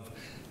of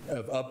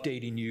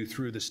updating you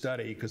through the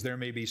study, because there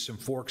may be some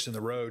forks in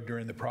the road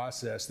during the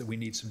process that we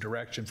need some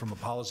direction from a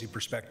policy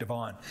perspective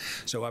on.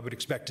 So I would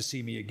expect to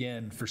see me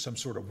again for some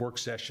sort of work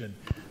session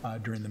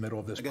during the middle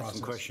of this process. I got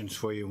some questions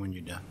for you when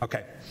you're done.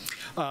 Okay.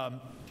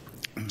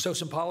 So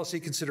some policy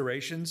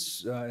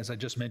considerations, as I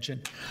just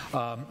mentioned,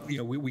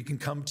 we can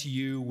come to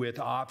you with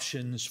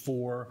options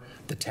for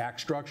the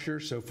tax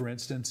structure. So for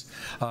instance,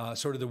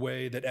 sort of the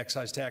way that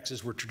excise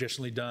taxes were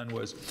traditionally done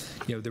was,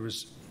 there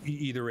was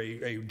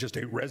either just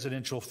a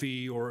residential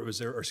fee, or it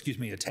was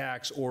a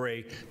tax, or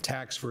a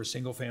tax for a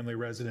single family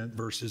resident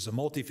versus a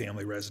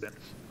multifamily resident.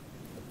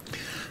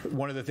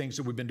 One of the things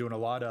that we've been doing a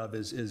lot of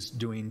is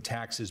doing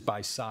taxes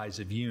by size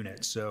of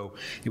unit. So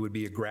it would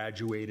be a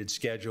graduated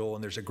schedule,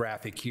 and there's a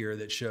graphic here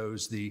that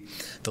shows the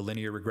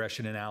linear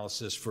regression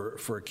analysis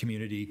for a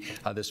community.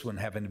 This one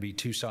happened to be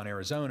Tucson,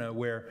 Arizona,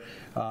 where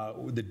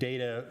the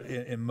data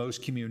in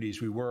most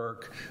communities we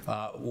work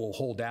will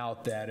hold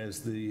out that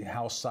as the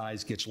house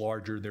size gets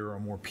larger, there are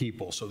more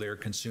people, so they're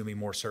consuming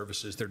more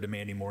services, they're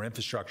demanding more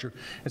infrastructure.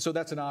 And so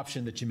that's an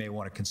option that you may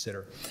want to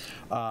consider.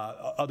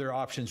 Other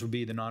options would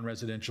be the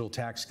non-residential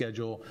tax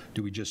schedule.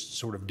 Do we just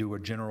sort of do a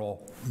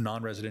general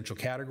non-residential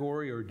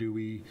category, or do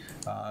we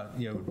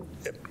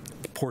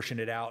portion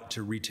it out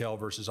to retail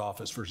versus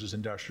office versus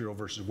industrial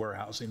versus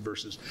warehousing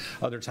versus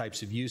other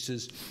types of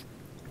uses?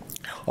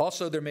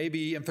 Also, there may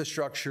be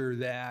infrastructure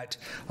that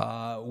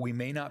we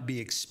may not be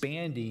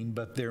expanding,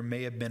 but there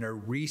may have been a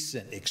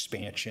recent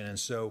expansion, and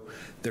so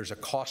there's a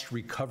cost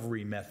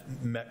recovery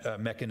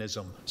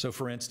mechanism. So,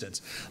 for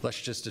instance,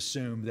 let's just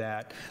assume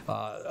that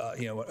a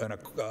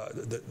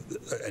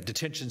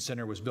detention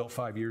center was built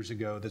 5 years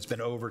ago that's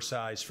been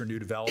oversized for new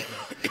development,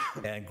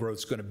 and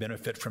growth's going to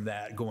benefit from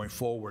that going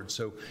forward.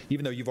 So,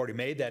 even though you've already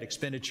made that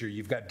expenditure,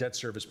 you've got debt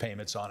service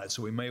payments on it.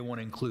 So, we may want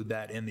to include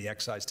that in the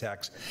excise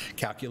tax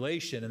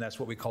calculation, and that's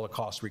what we call a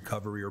cost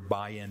recovery or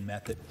buy-in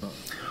method.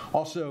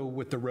 Also,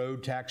 with the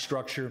road tax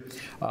structure,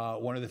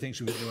 one of the things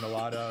we've been doing a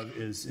lot of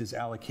is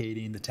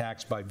allocating the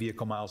tax by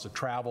vehicle miles of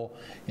travel.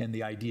 And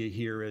the idea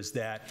here is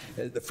that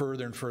the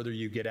further and further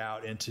you get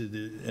out into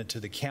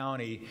the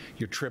county,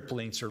 your trip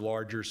lengths are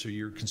larger, so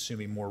you're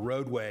consuming more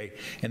roadway.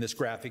 And this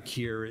graphic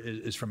here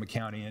is from a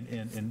county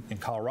in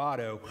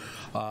Colorado,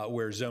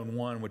 where Zone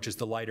 1, which is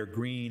the lighter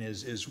green,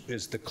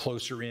 is the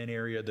closer in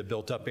area, the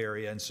built-up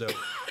area. And so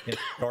in the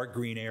dark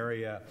green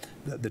area,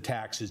 the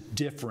tax is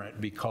different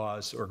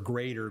or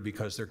greater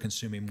because they're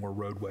consuming more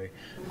roadway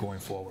going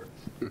forward.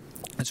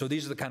 And so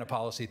these are the kind of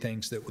policy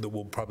things that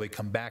we'll probably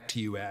come back to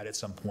you at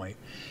some point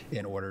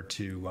in order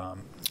to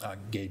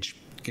gauge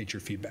your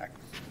feedback.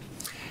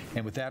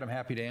 And with that, I'm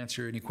happy to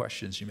answer any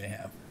questions you may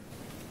have.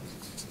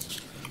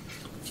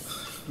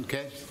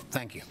 Okay,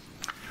 thank you.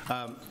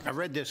 I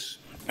read this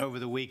over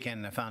the weekend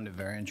and I found it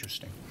very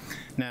interesting.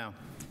 Now,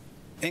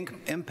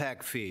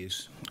 impact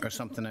fees are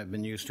something I've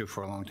been used to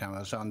for a long time. I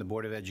was on the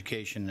Board of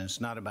Education, and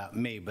it's not about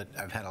me, but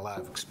I've had a lot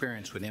of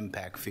experience with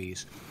impact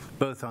fees,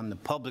 both on the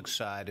public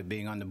side of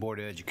being on the Board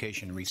of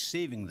Education and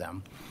receiving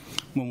them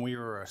when we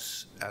were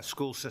a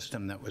school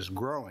system that was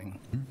growing,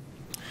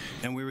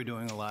 and we were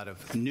doing a lot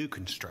of new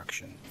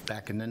construction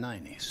back in the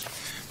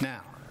 90s.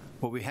 Now,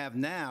 what we have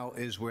now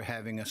is we're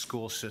having a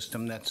school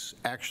system that's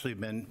actually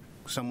been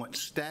somewhat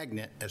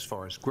stagnant as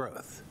far as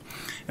growth.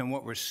 And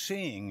what we're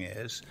seeing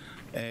is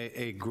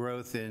a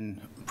growth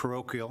in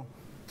parochial.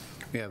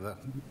 We have a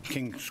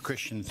King's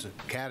Christian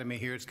Academy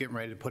here. It's getting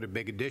ready to put a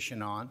big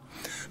addition on.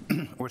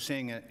 We're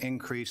seeing an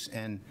increase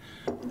in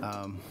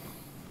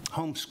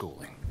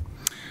homeschooling.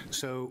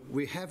 So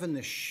we're having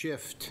this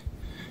shift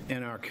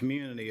in our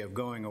community of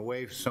going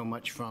away so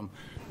much from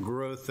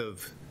growth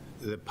of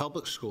the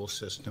public school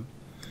system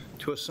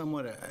to a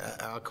somewhat,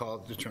 I'll call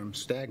it the term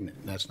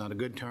stagnant. That's not a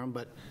good term,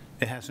 but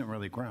it hasn't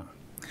really grown.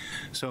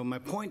 So my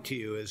point to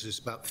you is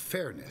about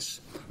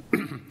fairness.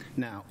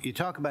 Now, you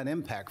talk about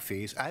impact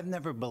fees. I've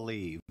never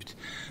believed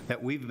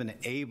that we've been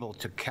able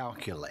to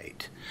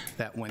calculate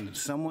that when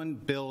someone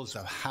builds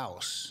a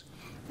house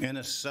in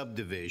a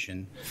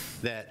subdivision,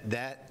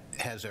 that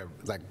has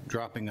like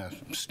dropping a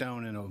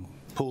stone in a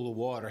pool of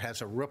water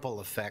has a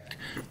ripple effect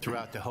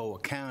throughout the whole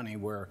county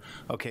where,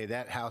 okay,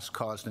 that house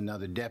caused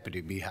another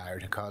deputy to be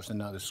hired, it caused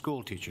another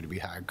school teacher to be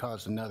hired,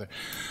 caused another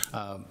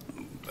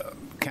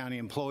county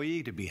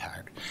employee to be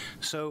hired.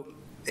 So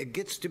it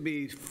gets to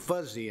be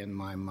fuzzy in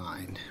my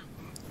mind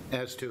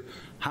as to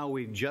how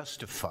we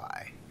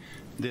justify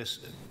this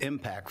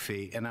impact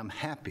fee, and I'm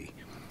happy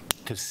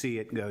to see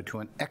it go to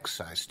an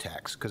excise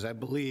tax, because I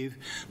believe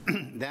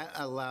that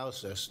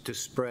allows us to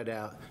spread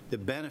out the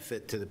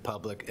benefit to the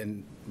public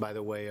and by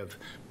the way of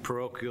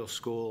parochial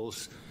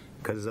schools,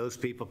 because those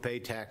people pay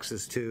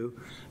taxes too,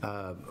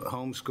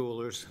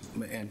 homeschoolers.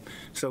 And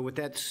so with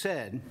that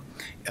said,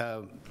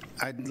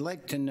 I'd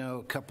like to know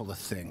a couple of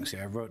things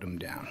here. I wrote them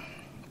down.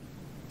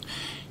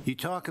 You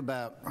talk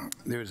about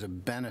there's a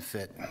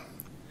benefit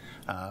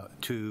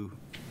to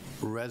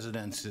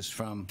residences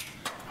from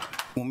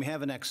when we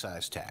have an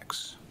excise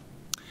tax.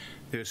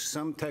 There's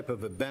some type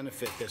of a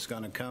benefit that's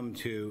going to come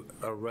to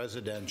a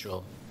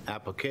residential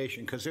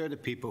application because they're the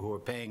people who are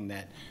paying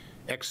that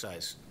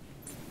excise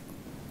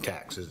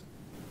taxes.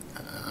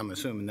 I'm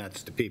assuming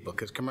that's the people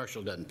because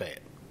commercial doesn't pay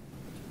it.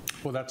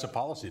 Well, that's a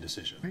policy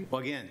decision. Right.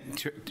 Well, again,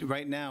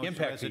 right now it's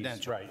residential.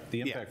 Fees, right.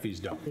 The impact fees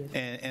don't.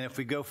 And if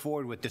we go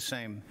forward with the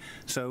same,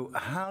 so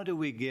how do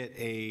we get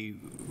a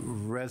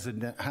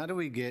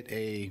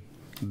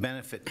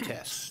benefit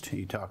test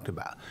you talked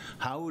about?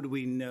 How would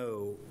we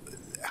know,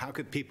 how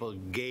could people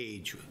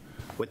gauge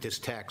what this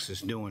tax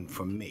is doing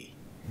for me?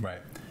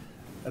 Right.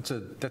 That's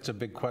a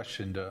big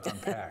question to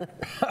unpack.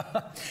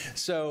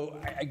 So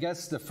I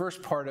guess the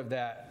first part of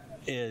that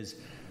is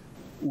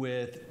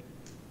with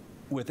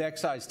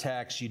excise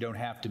tax, you don't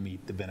have to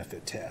meet the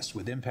benefit test.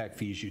 With impact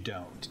fees, you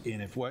don't. And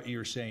if what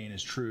you're saying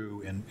is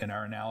true, and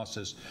our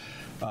analysis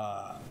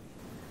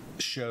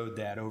showed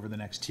that over the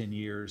next 10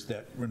 years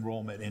that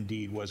enrollment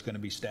indeed was going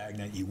to be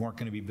stagnant, you weren't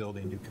going to be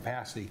building new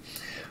capacity,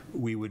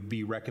 we would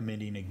be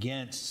recommending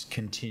against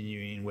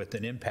continuing with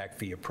an impact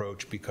fee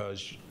approach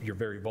because you're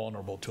very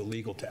vulnerable to a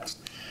legal test.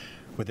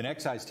 With an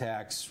excise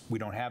tax, we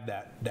don't have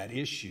that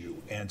issue.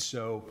 And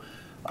so,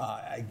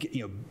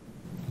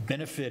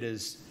 benefit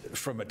is,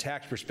 from a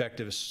tax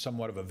perspective, is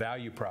somewhat of a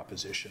value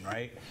proposition,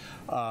 right?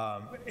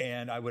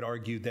 And I would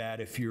argue that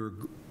if you're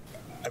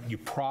you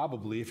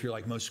probably, if you're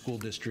like most school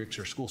districts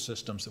or school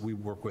systems that we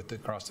work with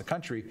across the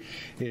country,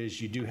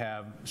 is you do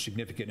have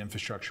significant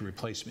infrastructure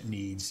replacement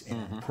needs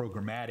and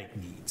programmatic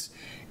needs.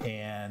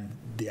 And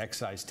the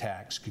excise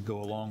tax could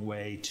go a long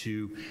way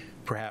to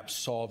perhaps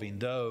solving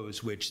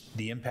those, which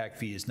the impact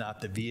fee is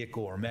not the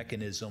vehicle or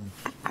mechanism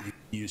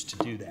used to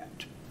do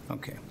that.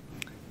 Okay.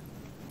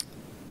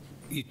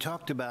 You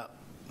talked about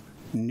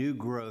new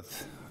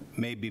growth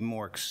may be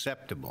more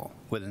acceptable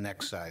with an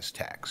excise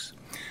tax.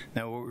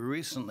 Now, what we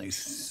recently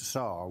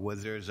saw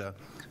was there's a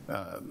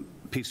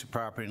piece of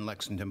property in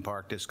Lexington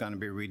Park that's going to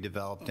be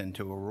redeveloped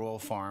into a rural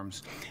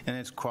farms, and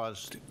it's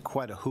caused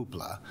quite a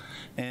hoopla.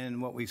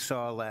 And what we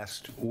saw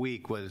last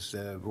week was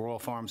rural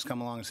farms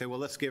come along and say, well,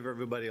 let's give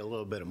everybody a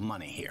little bit of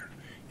money here.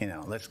 You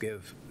know, let's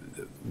give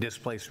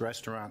displaced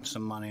restaurants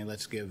some money.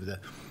 Let's give the...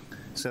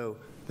 So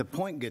the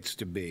point gets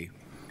to be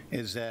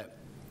is that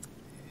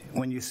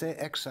when you say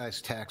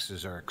excise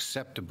taxes are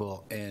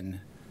acceptable in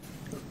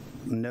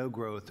no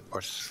growth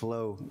or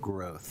slow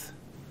growth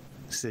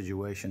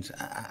situations,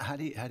 how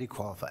do you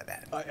qualify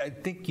that? I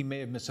think you may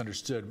have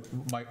misunderstood.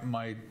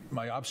 My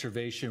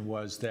observation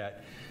was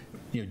that,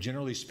 you know,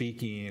 generally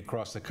speaking,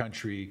 across the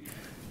country,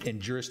 in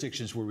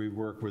jurisdictions where we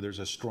work where there's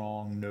a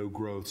strong no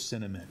growth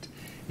sentiment,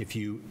 if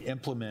you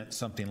implement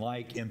something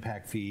like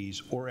impact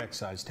fees or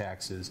excise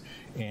taxes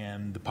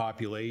and the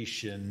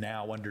population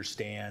now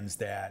understands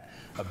that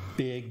a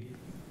big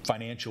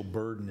financial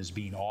burden is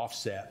being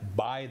offset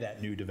by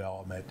that new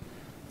development,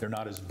 they're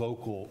not as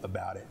vocal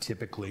about it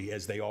typically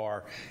as they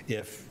are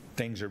if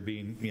things are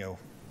being, you know,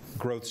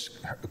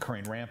 growth's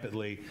occurring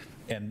rampantly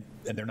and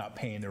they're not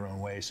paying their own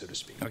way, so to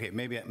speak. Okay,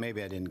 maybe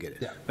I didn't get it.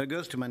 Yeah. But it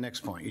goes to my next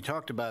point. You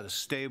talked about a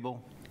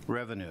stable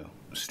revenue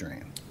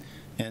stream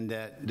and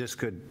that this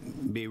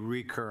could be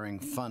recurring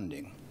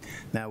funding.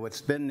 Now,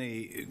 what's been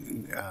the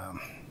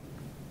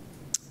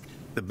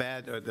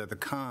bad or the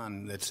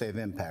con, let's say, of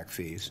impact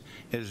fees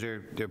is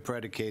they're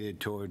predicated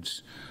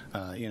towards,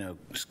 you know,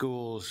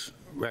 schools,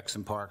 recs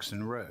and parks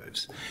and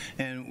roads.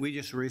 And we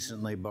just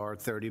recently borrowed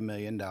 $30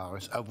 million,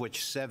 of which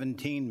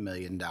 $17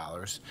 million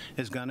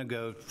is going to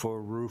go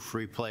for roof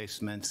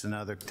replacements and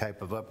other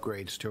type of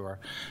upgrades to our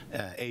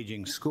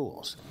aging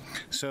schools.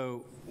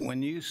 So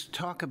when you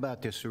talk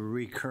about this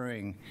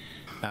recurring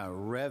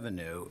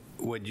revenue,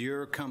 would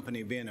your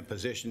company be in a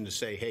position to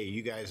say, hey,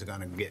 you guys are going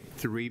to get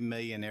 $3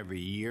 million every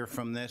year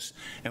from this,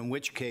 in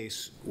which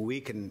case we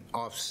can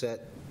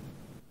offset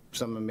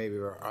some of maybe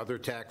our other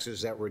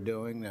taxes that we're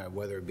doing,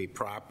 whether it be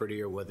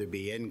property or whether it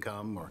be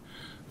income or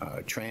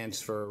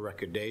transfer,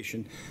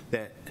 recordation,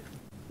 that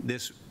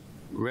this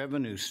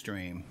revenue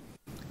stream,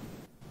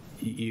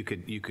 you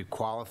could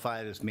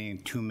qualify it as being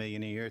 $2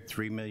 million a year,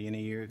 $3 million a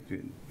year?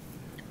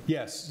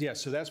 Yes.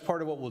 So that's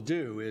part of what we'll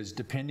do is,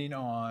 depending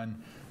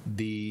on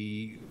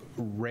the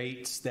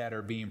rates that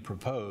are being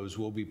proposed,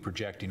 we'll be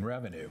projecting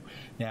revenue.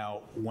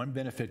 Now, one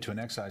benefit to an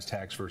excise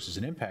tax versus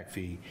an impact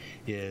fee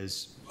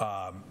is,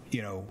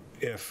 you know,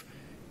 if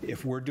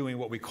we're doing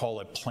what we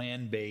call a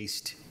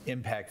plan-based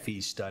impact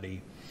fee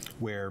study,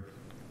 where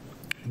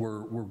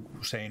we're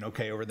saying,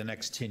 okay, over the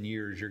next 10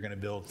 years, you're going to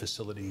build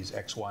facilities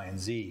X, Y, and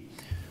Z.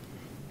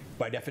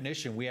 By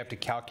definition, we have to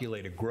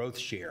calculate a growth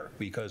share,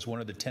 because one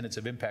of the tenets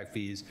of impact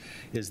fees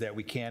is that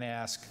we can't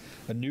ask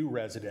a new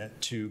resident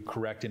to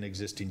correct an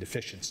existing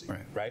deficiency,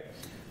 right?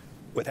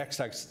 With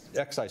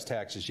excise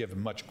taxes, you have a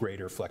much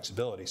greater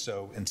flexibility.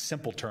 So in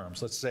simple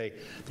terms, let's say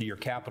that your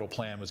capital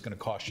plan was going to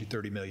cost you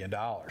 $30 million.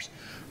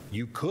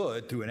 You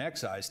could, through an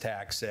excise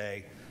tax,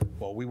 say,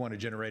 well, we want to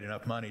generate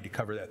enough money to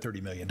cover that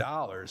 $30 million,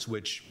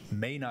 which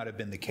may not have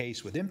been the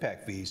case with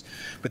impact fees.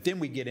 But then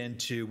we get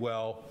into,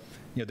 well,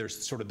 you know,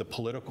 there's sort of the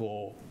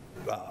political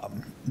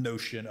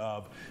notion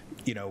of,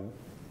 you know,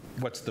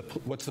 what's the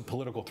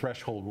political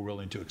threshold we're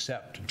willing to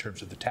accept in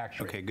terms of the tax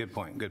rate. Okay, good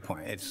point.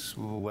 It's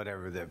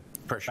whatever the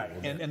pressure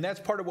will be. And that's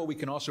part of what we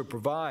can also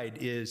provide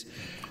is, you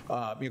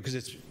know, because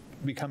it's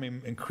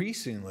becoming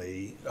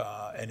increasingly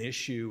an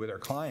issue with our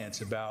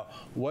clients about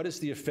what is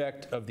the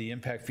effect of the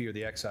impact fee or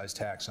the excise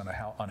tax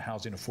on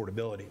housing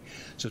affordability.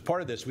 So as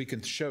part of this, we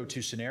can show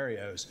two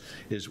scenarios.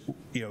 Is,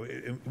 you know,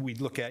 we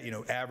look at, you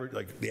know, average,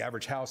 like the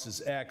average house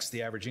is X,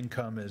 the average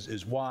income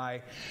is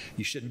Y.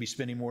 You shouldn't be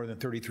spending more than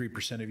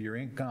 33% of your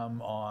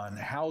income on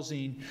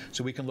housing.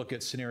 So we can look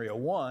at scenario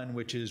one,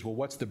 which is, well,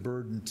 what's the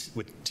burden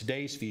with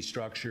today's fee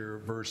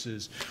structure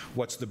versus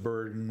what's the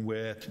burden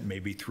with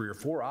maybe 3 or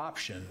 4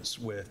 options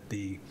with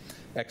the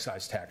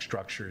excise tax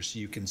structure, so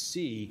you can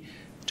see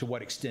to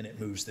what extent it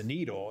moves the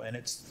needle. And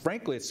it's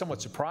frankly, it's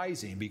somewhat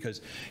surprising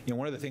because, you know,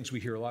 one of the things we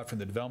hear a lot from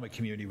the development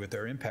community with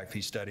their impact fee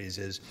studies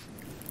is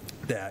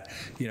that,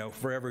 you know,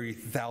 for every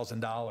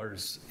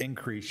 $1,000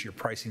 increase, you're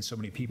pricing so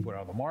many people out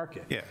of the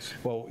market. Yes.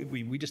 Well,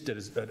 we just did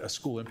a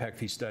school impact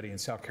fee study in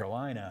South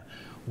Carolina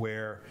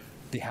where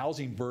the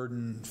housing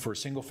burden for a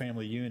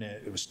single-family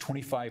unit, it was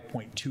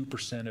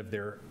 25.2% of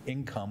their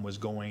income was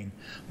going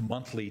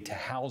monthly to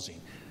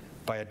housing.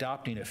 By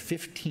adopting a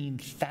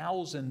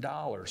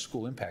 $15,000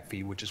 school impact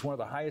fee, which is one of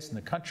the highest in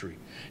the country,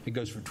 it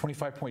goes from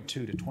 25.2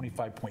 to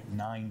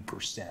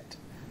 25.9%.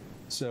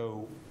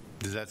 So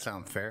Does that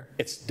sound fair?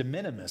 It's de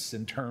minimis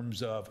in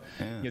terms of,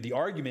 the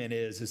argument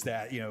is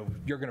that, you're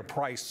going to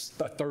price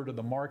a third of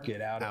the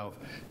market out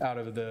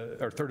of the,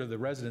 or a third of the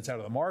residents out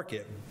of the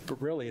market,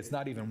 but really it's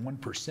not even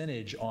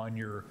 1% on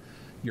your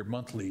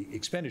monthly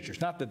expenditures.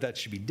 Not that that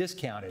should be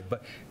discounted,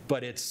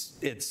 but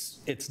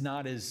it's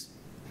not as,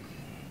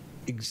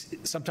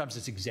 sometimes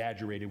it's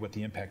exaggerated what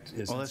the impact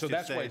is. Well, let's so just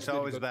that's say why it's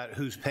always about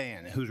who's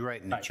paying, who's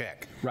writing the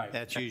check. Right.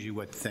 That's usually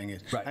what the thing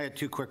is. Right. I got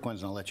two quick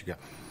ones and I'll let you go.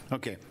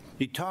 Okay.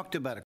 You talked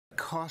about a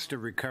cost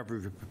of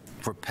recovery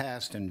for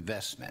past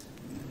investment,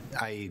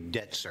 i.e.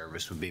 debt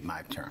service would be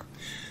my term.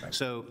 Right.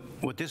 So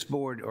what this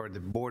board, or the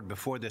board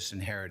before this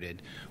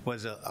inherited,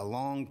 was a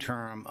long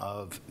term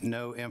of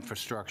no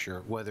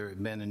infrastructure, whether it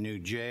had been a new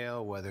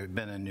jail, whether it had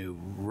been a new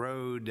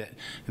road that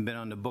had been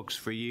on the books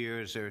for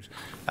years. There's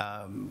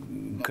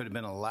could have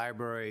been a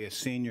library, a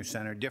senior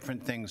center,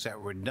 different things that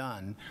were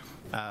done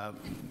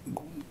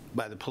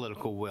by the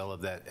political will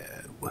of that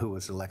who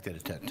was elected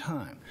at that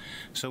time.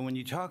 So when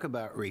you talk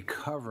about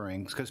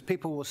recovering, because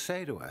people will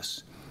say to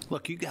us,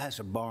 look, you guys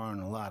are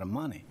borrowing a lot of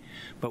money,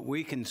 but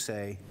we can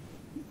say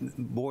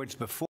boards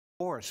before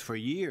us for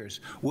years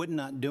would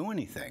not do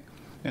anything,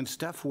 and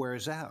stuff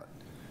wears out.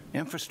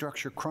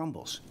 Infrastructure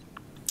crumbles.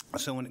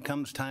 So when it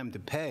comes time to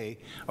pay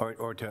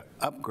or to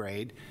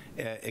upgrade,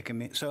 it can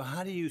be. So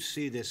how do you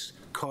see this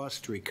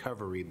cost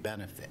recovery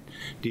benefit?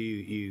 Do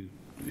you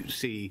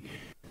see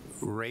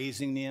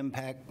raising the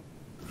impact,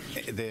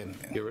 the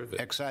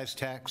excise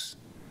tax,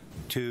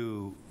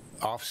 to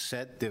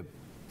offset the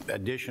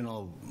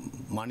additional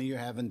money you're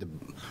having to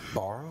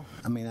borrow?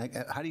 I mean,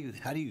 how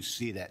do you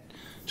see that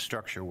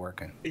structure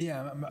working?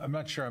 Yeah, I'm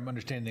not sure I'm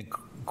understanding the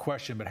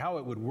question, but how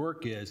it would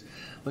work is,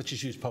 let's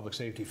just use public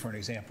safety for an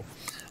example.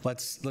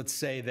 Let's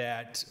say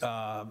that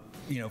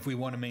if we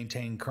want to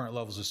maintain current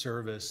levels of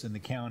service in the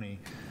county,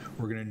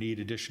 we're going to need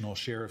additional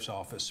sheriff's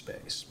office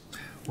space.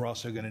 We're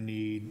also going to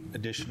need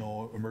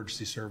additional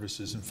emergency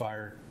services and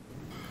fire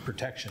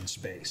protection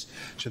space.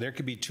 So there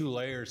could be two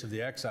layers of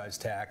the excise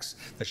tax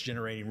that's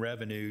generating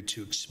revenue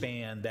to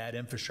expand that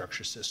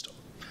infrastructure system.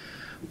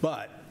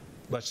 But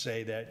let's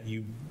say that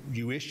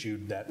you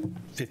issued that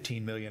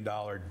 $15 million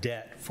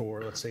debt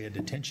for, let's say, a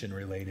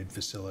detention-related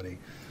facility.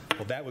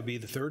 Well, that would be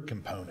the third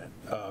component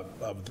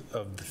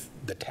of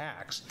the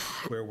tax,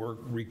 where we're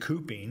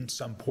recouping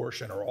some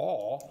portion or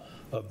all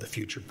of the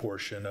future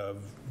portion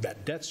of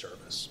that debt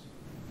service.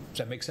 Does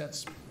that make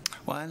sense?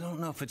 Well, I don't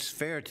know if it's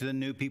fair to the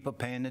new people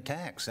paying the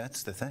tax.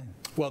 That's the thing.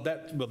 Well,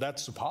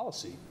 that's the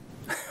policy.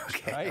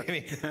 Okay. Right? I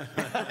mean,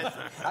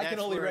 I can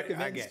only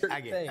recommend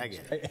certain things. I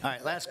get it. All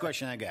right, last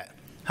question I got.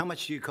 How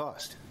much do you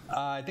cost?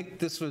 I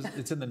think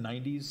it's in the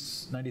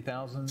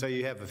 90,000. So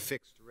you have a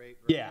fixed rate?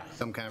 Yeah.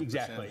 Some kind of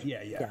exactly.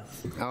 percentage? Yeah.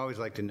 I always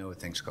like to know what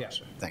things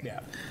cost. Thank you.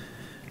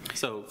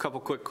 So a couple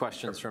quick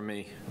questions from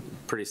me.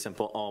 Pretty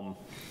simple.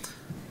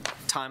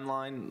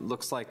 Timeline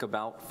looks like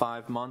about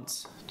 5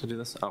 months to do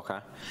this? Okay.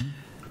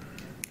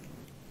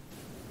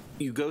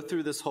 You go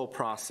through this whole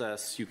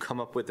process, you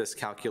come up with this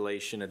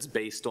calculation, it's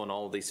based on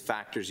all these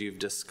factors you've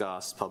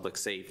discussed, public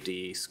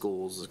safety,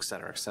 schools, et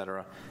cetera, et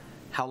cetera.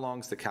 How long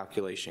is the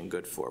calculation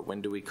good for?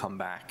 When do we come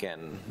back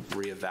and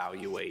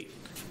reevaluate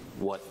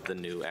what the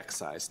new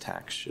excise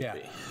tax should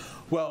be?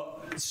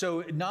 Well,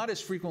 so not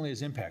as frequently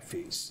as impact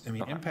fees. I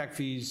mean, impact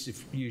fees,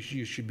 if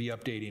you should be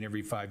updating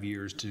every 5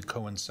 years to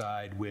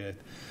coincide with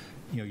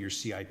your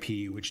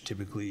CIP, which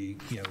typically,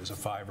 is a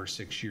 5 or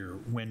 6 year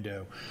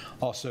window.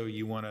 Also,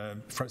 you want to,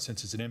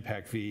 since it's an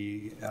impact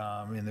fee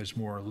and there's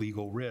more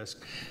legal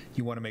risk,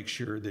 you want to make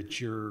sure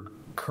that you're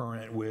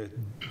current with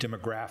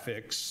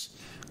demographics,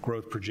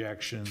 growth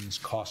projections,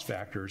 cost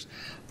factors.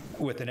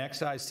 With an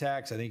excise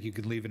tax, I think you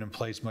could leave it in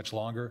place much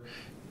longer.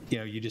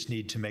 You just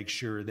need to make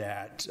sure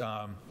that,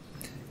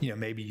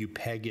 maybe you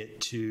peg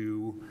it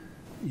to,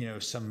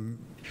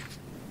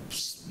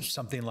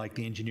 something like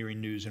the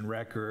Engineering News and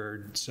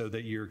Record, so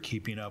that you're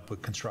keeping up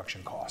with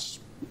construction costs.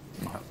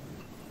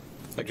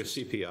 Like a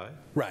CPI?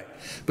 Right.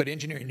 But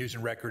Engineering News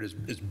and Record is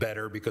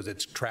better because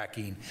it's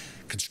tracking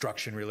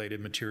construction-related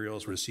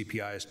materials, whereas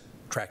CPI is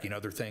tracking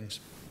other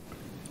things.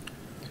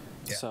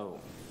 Yeah.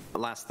 So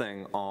last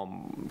thing,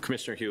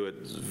 Commissioner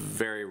Hewitt's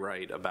very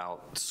right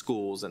about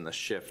schools and the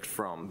shift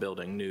from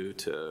building new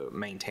to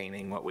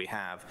maintaining what we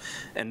have.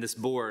 And this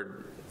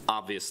board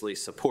obviously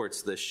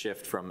supports this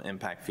shift from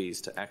impact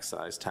fees to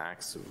excise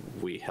tax.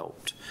 We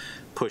helped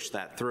push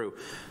that through.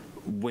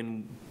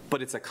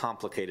 But it's a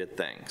complicated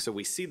thing. So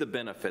we see the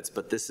benefits,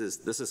 but this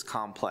is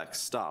complex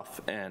stuff.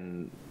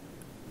 And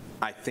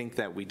I think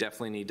that we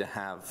definitely need to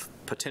have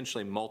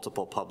potentially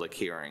multiple public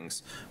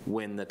hearings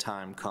when the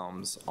time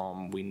comes.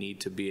 We need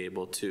to be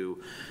able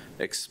to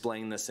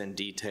explain this in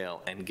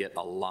detail and get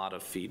a lot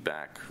of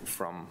feedback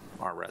from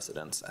our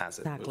residents as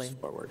it moves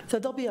forward. So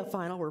there'll be a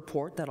final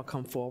report that'll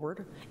come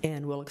forward,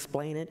 and we'll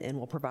explain it, and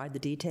we'll provide the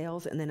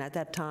details. And then at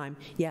that time,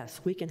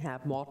 yes, we can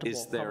have multiple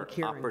public hearings. Is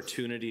there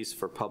opportunities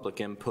for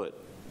public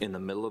input in the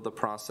middle of the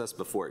process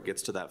before it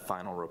gets to that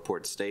final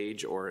report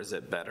stage, or is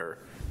it better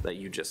that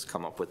you just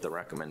come up with the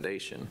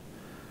recommendation?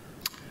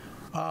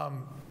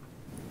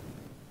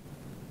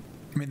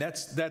 I mean,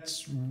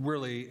 that's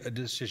really a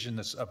decision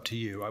that's up to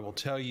you. I will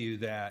tell you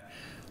that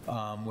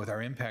with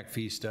our impact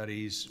fee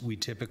studies, we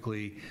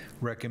typically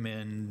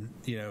recommend,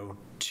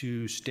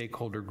 2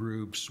 stakeholder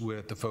groups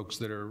with the folks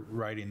that are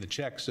writing the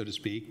check, so to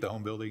speak, the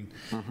home building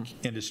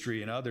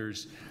industry and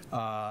others,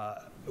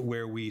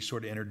 where we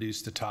sort of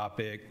introduce the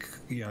topic,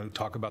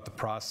 talk about the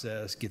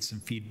process, get some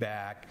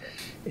feedback,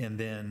 and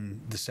then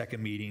the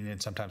second meeting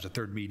and sometimes a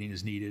third meeting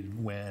is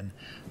needed when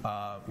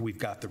we've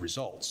got the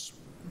results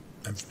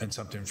and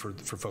something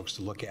for folks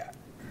to look at.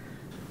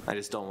 I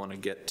just don't want to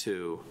get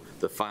to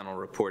the final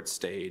report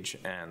stage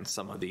and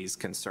some of these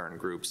concerned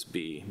groups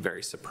be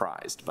very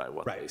surprised by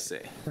what they see.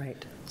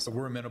 Right. So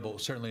we're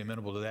certainly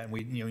amenable to that, and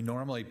we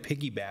normally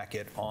piggyback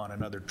it on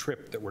another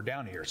trip that we're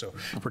down here. So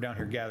if we're down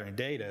here gathering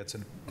data, it's a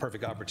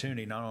perfect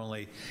opportunity. Not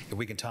only if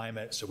we can time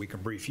it so we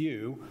can brief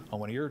you on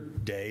one of your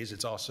days,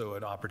 it's also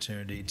an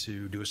opportunity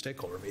to do a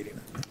stakeholder meeting.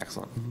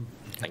 Excellent.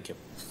 Thank you.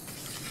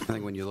 I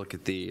think when you look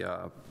at the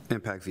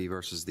impact fee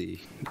versus the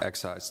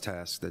excise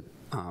tax, that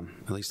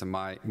at least in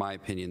my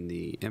opinion,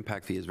 the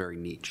impact fee is very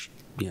niche.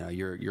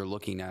 You're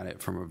looking at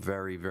it from a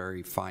very,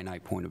 very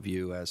finite point of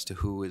view as to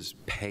who is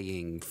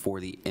paying for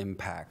the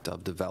impact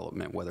of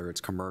development, whether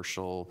it's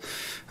commercial,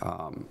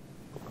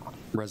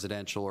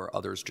 residential, or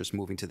others just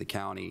moving to the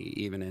county,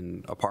 even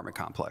in apartment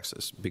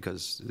complexes,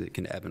 because it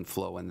can ebb and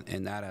flow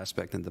in that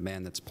aspect and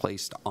demand that's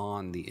placed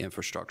on the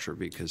infrastructure.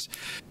 Because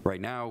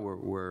right now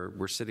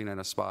we're sitting in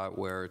a spot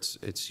where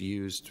it's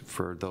used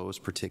for those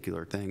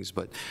particular things.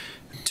 But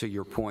to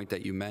your point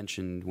that you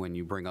mentioned when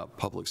you bring up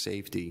public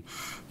safety,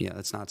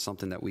 that's not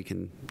something that we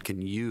can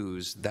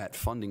use that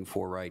funding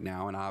for right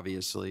now. And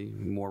obviously,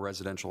 more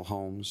residential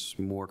homes,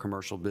 more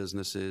commercial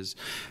businesses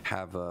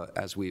have,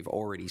 as we've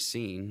already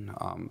seen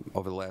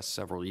over the last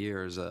several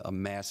years, a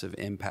massive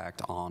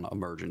impact on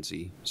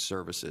emergency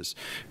services,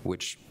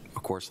 which,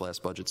 of course,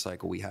 last budget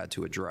cycle we had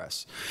to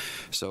address.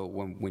 So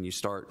when you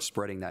start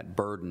spreading that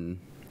burden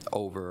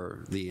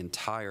over the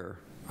entire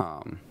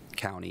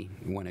county,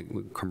 when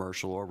it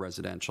commercial or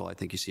residential, I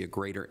think you see a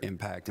greater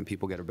impact and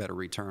people get a better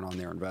return on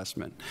their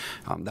investment.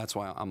 That's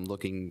why I'm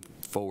looking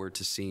forward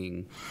to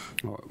seeing,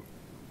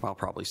 I'll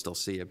probably still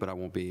see it, but I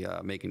won't be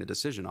making a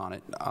decision on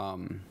it,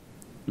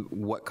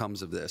 what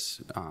comes of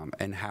this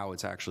and how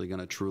it's actually going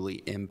to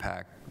truly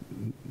impact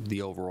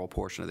the overall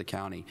portion of the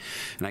county.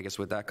 And I guess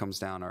what that comes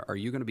down, are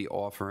you going to be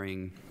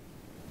offering,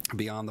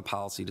 beyond the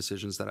policy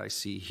decisions that I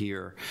see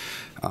here,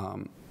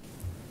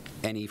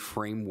 any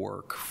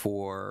framework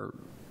for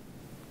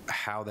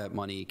how that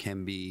money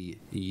can be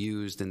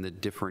used in the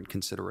different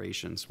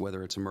considerations,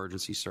 whether it's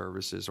emergency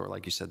services or,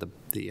 like you said,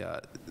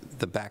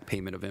 the back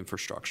payment of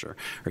infrastructure?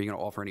 Are you going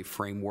to offer any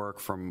framework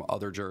from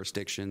other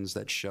jurisdictions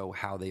that show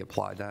how they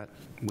apply that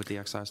with the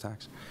excise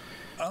tax?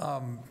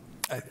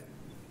 I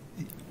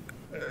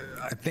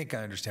think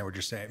I understand what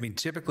you're saying. I mean,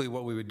 typically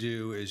what we would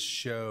do is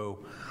show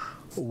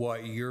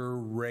what your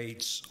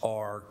rates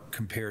are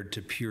compared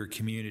to peer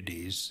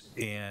communities,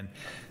 and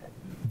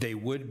they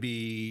would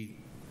be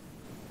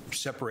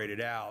separated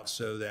out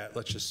so that,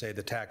 let's just say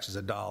the tax is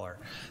 $1,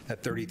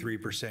 that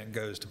 33%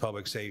 goes to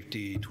public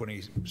safety,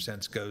 20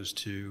 cents goes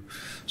to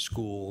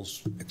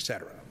schools, et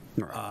cetera.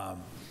 Right.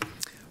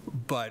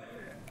 But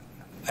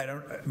I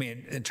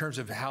mean, in terms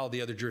of how the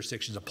other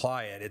jurisdictions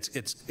apply it,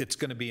 it's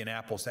going to be an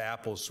apples to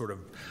apples sort of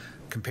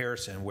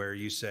comparison where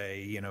you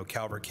say,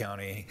 Calvert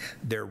County,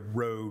 their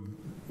road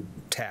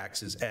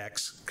tax is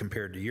X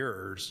compared to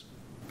yours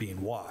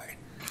being Y.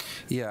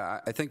 Yeah,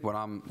 I think what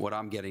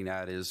I'm getting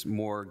at is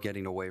more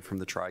getting away from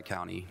the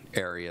Tri-County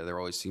area. There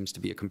always seems to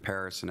be a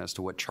comparison as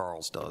to what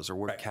Charles does or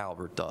what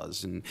Calvert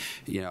does, and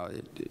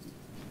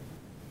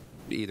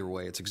either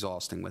way, it's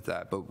exhausting with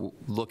that. But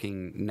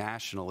looking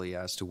nationally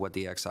as to what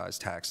the excise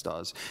tax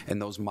does and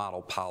those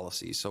model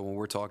policies. So when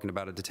we're talking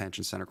about a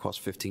detention center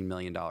costs $15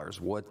 million,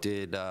 what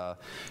did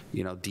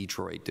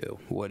Detroit do?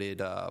 What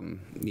did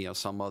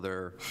some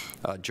other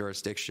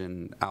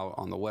jurisdiction out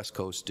on the West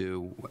Coast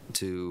do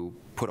to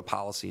put a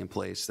policy in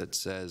place that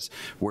says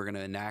we're going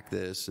to enact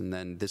this, and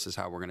then this is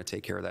how we're going to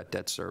take care of that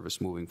debt service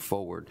moving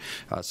forward?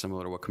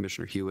 Similar to what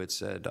Commissioner Hewitt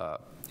said,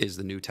 is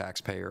the new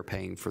taxpayer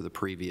paying for the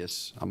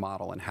previous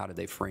model, and how did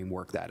they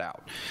framework that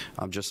out?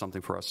 Just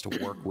something for us to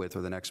work with,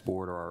 or the next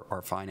board or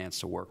our finance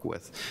to work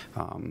with,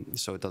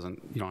 so you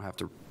don't have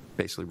to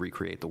basically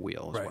recreate the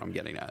wheel, is what I'm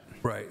getting at.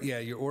 Right. Yeah,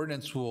 your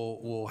ordinance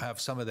will have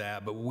some of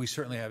that, but we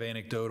certainly have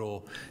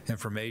anecdotal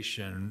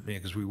information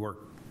because we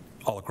work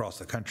all across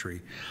the country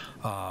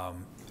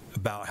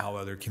about how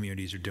other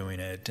communities are doing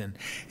it, and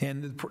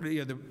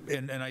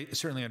I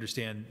certainly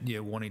understand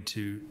wanting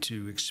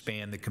to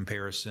expand the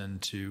comparison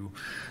to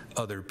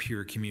other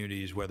peer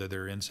communities, whether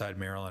they're inside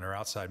Maryland or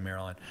outside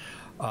Maryland.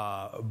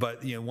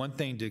 But one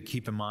thing to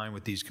keep in mind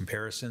with these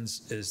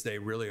comparisons is they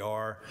really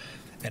are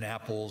an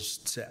apples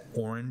to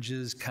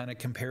oranges kind of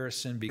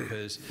comparison,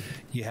 because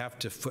you have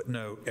to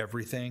footnote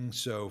everything.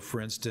 So,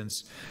 for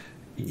instance,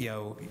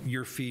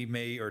 your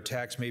fee or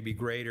tax may be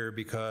greater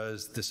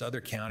because this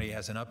other county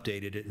hasn't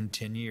updated it in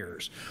 10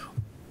 years.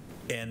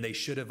 and they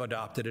should have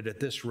adopted it at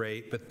this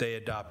rate, but they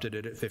adopted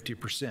it at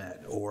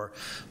 50%. Or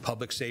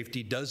public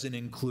safety doesn't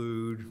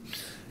include,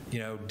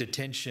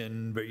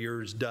 detention, but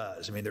yours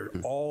does. I mean, there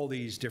are all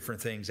these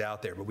different things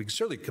out there, but we can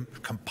certainly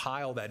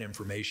compile that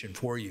information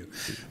for you.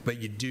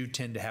 But you do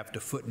tend to have to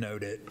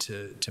footnote it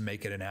to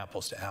make it an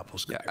apples to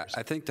apples comparison. Yeah,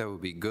 I think that would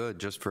be good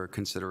just for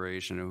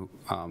consideration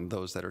of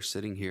those that are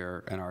sitting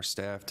here and our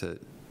staff to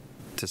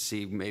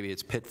see maybe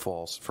its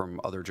pitfalls from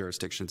other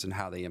jurisdictions and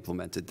how they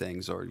implemented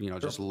things, or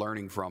just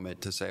learning from it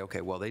to say,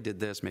 okay, well, they did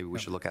this, maybe we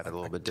should look at it a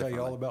little bit differently.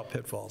 Tell you all about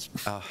pitfalls.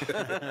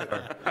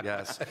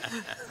 Yes,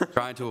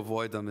 trying to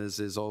avoid them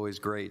is always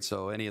great.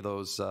 So any of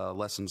those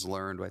lessons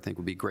learned, I think,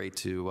 would be great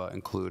to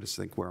include. I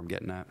think where I'm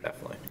getting at.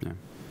 Definitely. Yeah.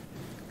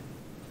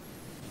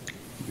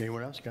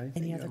 Anyone else got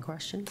anything? Any other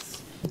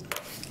questions?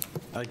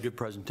 Good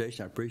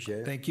presentation. I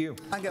appreciate it. Thank you.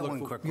 I got one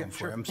quick one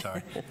for you. I'm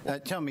sorry.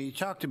 Tell me, you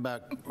talked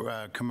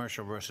about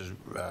commercial versus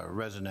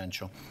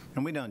residential,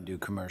 and we don't do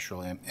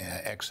commercial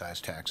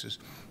excise taxes.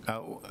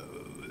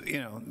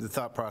 The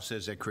thought process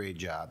is they create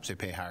jobs. They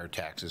pay higher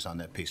taxes on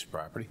that piece of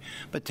property.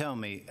 But tell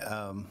me,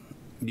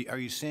 are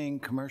you seeing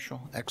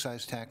commercial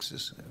excise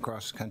taxes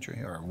across the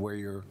country, or where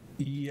you're?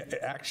 Yeah,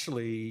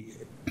 actually,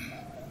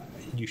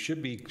 you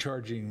should be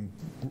charging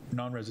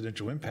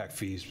non-residential impact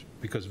fees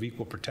because of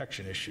equal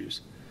protection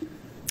issues.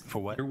 For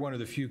what? You're one of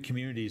the few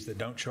communities that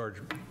don't charge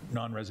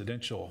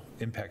non-residential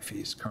impact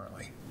fees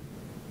currently.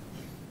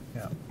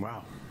 Yeah.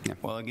 Wow. Yeah.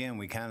 Well, again,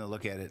 we kind of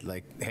look at it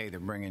like, hey,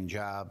 they're bringing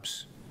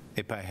jobs.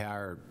 They pay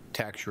higher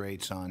tax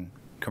rates on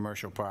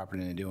commercial property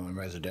than they do on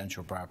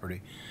residential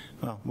property.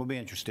 Well, we'll be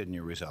interested in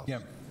your results. Yeah.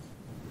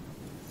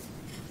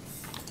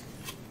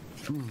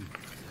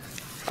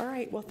 All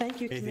right. Well, thank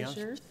you, Anything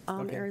Commissioners.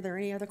 Okay. Are there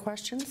any other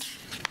questions?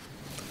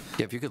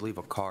 Yeah, if you could leave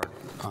a card,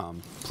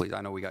 please.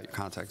 I know we got your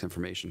contact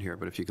information here,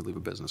 but if you could leave a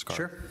business card.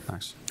 Sure.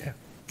 Nice.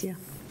 Yeah.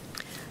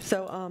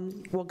 So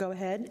we'll go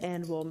ahead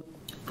and we'll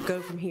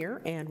go from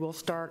here, and we'll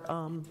start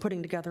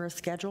putting together a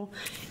schedule.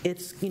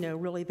 It's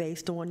really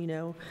based on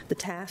the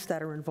tasks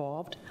that are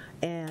involved,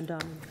 and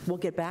we'll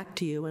get back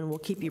to you and we'll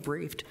keep you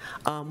briefed.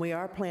 We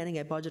are planning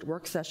a budget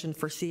work session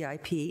for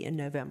CIP in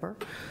November,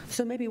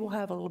 so maybe we'll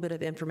have a little bit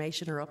of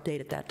information or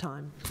update at that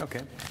time.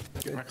 Okay.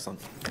 Good.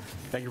 Excellent.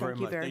 Thank you very much.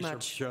 Thank you very Thanks for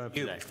much. showing up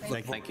today.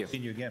 Thank you. See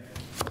you again.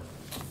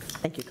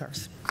 Thank you,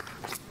 Cars.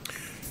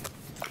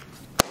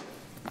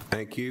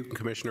 Thank you,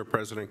 Commissioner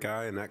President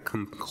Guy, and that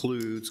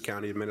concludes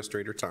County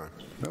Administrator time.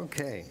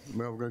 Okay.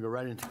 Well, we're going to go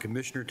right into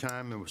Commissioner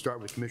time, and we'll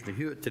start with Commissioner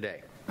Hewitt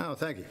today. Oh,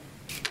 thank you.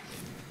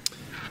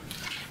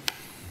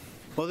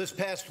 Well, this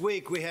past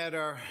week we had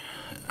our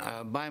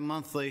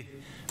bi-monthly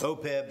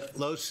OPEB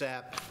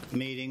LoSAP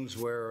meetings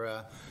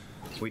where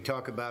we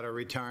talk about our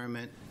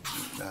retirement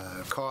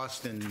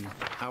cost and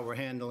how we're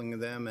handling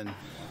them. And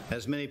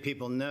as many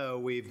people know,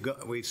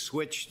 we've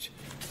switched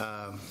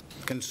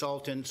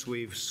consultants,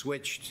 we've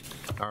switched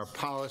our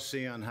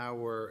policy on how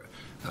we're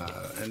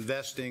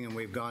investing, and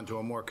we've gone to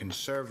a more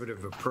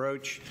conservative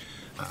approach.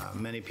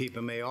 Many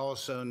people may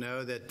also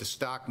know that the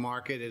stock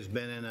market has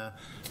been in a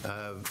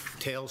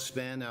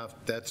tailspin. If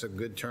that's a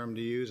good term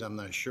to use, I'm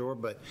not sure,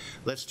 but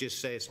let's just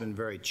say it's been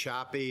very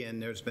choppy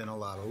and there's been a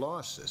lot of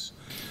losses.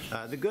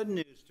 The good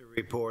news to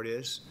report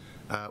is,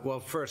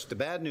 first, the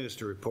bad news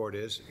to report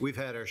is we've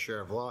had our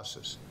share of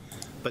losses.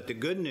 But the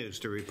good news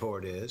to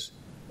report is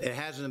it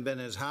hasn't been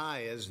as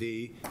high as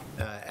the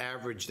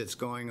average that's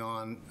going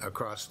on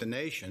across the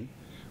nation.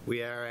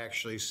 We are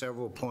actually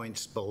several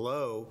points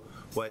below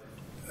what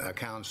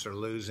accounts are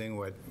losing,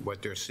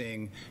 what they're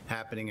seeing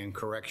happening in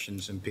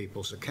corrections in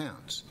people's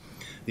accounts.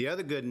 The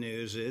other good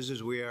news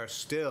is we are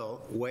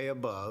still way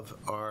above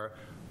our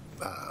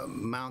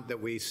amount that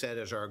we set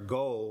as our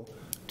goal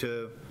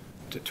to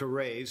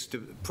raise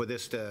for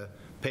this to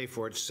pay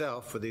for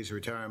itself, for these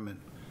retirement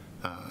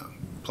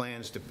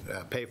plans to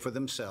pay for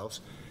themselves.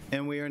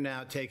 And we are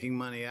now taking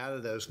money out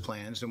of those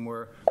plans, and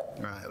we're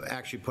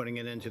actually putting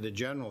it into the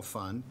general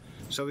fund.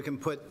 So we can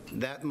put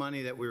that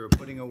money that we were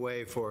putting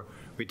away for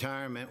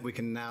retirement, we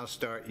can now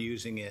start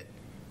using it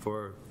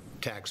for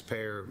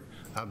taxpayer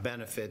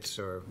benefits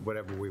or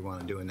whatever we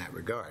want to do in that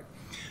regard.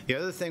 The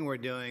other thing we're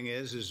doing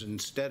is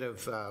instead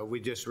of,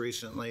 we just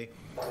recently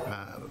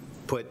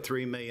put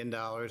 $3 million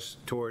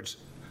towards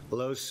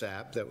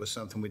LoSAP. That was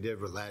something we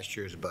did with last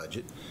year's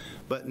budget.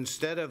 But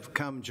instead of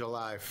come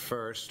July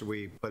 1st,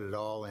 we put it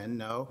all in.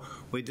 No,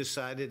 we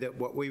decided that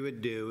what we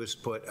would do is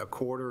put a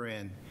quarter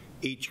in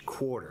each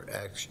quarter,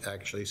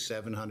 actually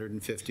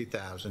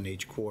 $750,000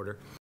 each quarter,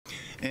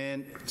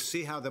 and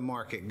see how the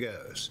market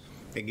goes.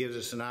 It gives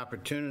us an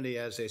opportunity,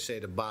 as they say,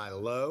 to buy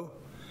low,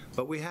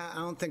 but I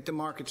don't think the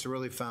market's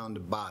really found a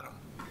bottom.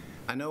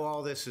 I know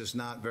all this is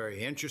not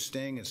very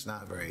interesting, it's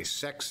not very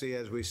sexy,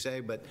 as we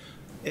say, but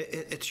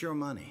it's your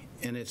money,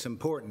 and it's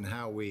important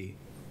how we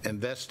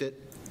invest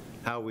it,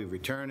 how we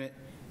return it,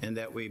 and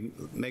that we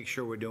make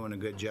sure we're doing a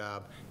good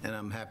job, and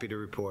I'm happy to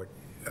report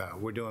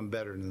we're doing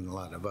better than a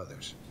lot of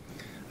others.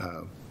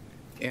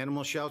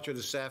 Animal shelter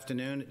this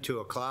afternoon at 2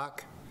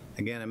 o'clock.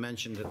 Again, I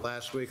mentioned it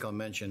last week, I'll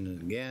mention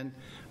it again.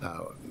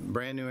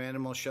 Brand new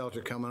animal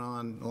shelter coming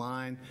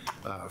online.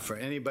 For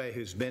anybody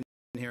who's been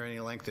here any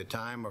length of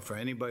time, or for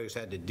anybody who's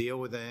had to deal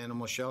with the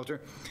animal shelter,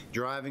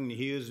 driving to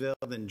Hughesville,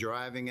 then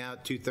driving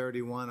out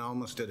 231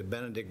 almost to the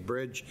Benedict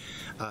Bridge,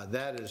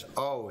 that has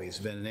always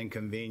been an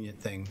inconvenient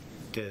thing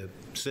to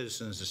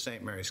citizens of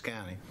St. Mary's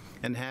County.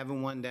 And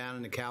having one down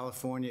in the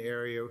California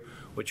area,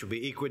 which will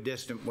be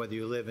equidistant whether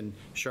you live in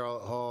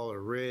Charlotte Hall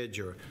or Ridge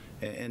or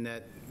in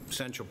that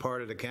central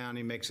part of the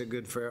county, makes it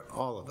good for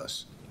all of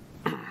us.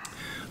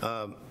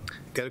 Got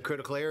a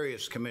Critical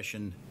Areas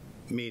Commission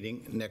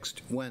meeting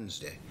next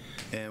Wednesday.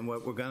 And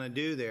what we're going to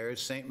do there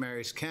is St.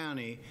 Mary's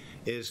County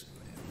is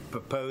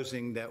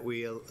proposing that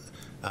we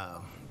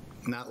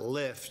not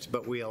lift,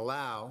 but we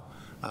allow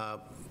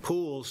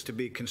pools to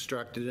be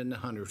constructed in the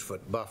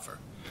 100-foot buffer.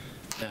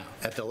 Now,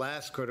 at the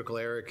last Critical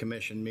Area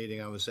Commission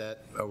meeting I was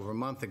at over a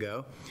month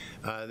ago,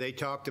 they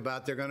talked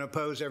about they're going to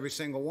oppose every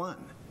single one.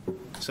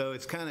 So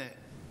it's kind of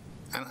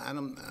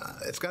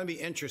it's going to be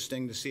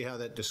interesting to see how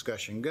that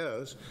discussion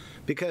goes,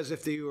 because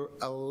if you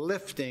are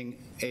lifting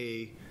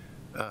a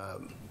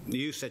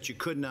use that you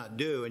could not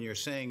do and you're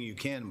saying you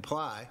can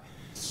apply,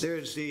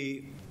 there's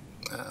the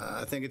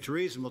I think it's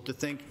reasonable to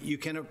think you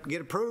can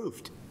get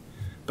approved.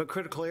 But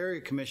Critical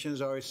Area Commission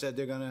has always said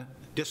they're going to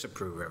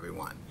disapprove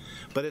everyone.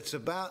 But it's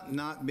about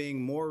not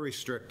being more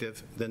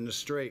restrictive than the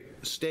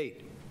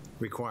state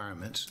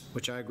requirements,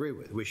 which I agree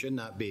with. We should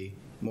not be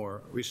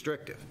more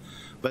restrictive.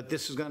 But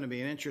this is going to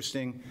be an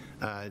interesting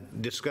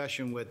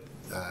discussion with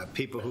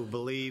people who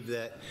believe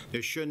that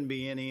there shouldn't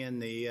be any in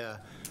the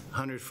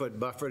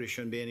 100-foot buffer, there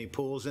shouldn't be any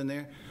pools in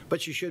there,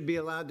 but you should be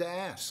allowed to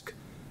ask.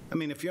 I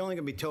mean, if you're only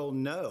going to be told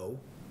no,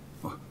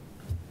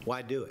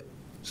 why do it?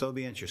 So it'll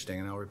be interesting,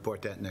 and I'll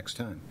report that next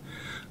time.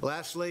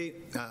 Lastly,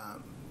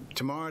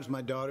 tomorrow's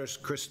my daughter's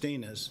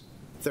Christina's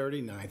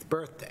 39th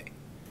birthday.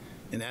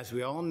 And as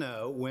we all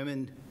know,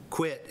 women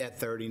quit at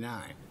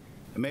 39.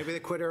 And maybe they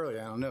quit early,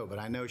 I don't know, but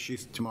I know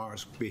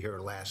tomorrow's be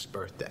her last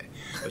birthday.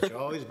 But she'll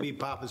always be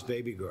Papa's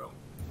baby girl.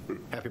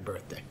 Happy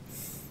birthday.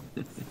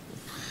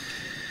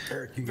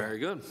 Eric, you Very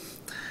good.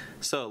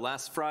 So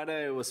last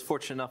Friday, I was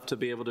fortunate enough to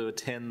be able to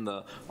attend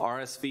the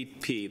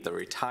RSVP, the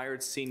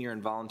Retired Senior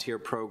and Volunteer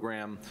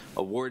Program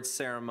Awards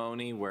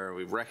Ceremony, where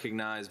we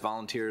recognize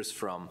volunteers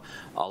from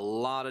a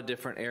lot of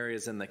different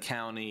areas in the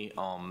county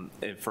and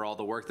for all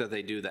the work that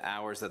they do, the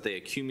hours that they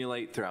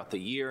accumulate throughout the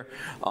year.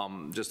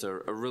 Just a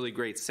really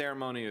great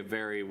ceremony,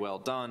 very well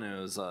done. It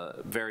was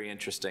very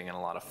interesting and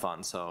a lot of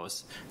fun, so I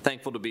was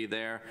thankful to be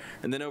there.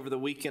 And then over the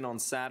weekend on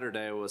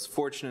Saturday, I was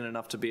fortunate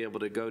enough to be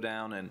able to go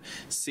down and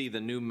see the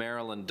new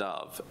Maryland Dove.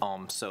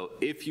 So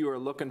if you are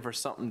looking for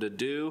something to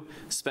do,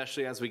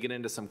 especially as we get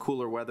into some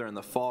cooler weather in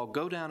the fall,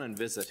 go down and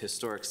visit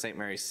historic St.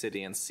 Mary's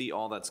City and see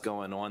all that's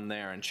going on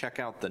there and check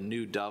out the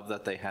new Dove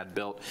that they had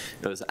built.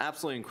 It was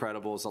absolutely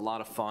incredible. It was a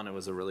lot of fun. It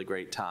was a really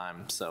great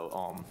time.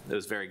 So it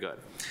was very good.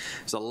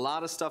 There's a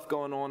lot of stuff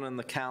going on in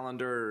the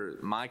calendar.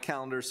 My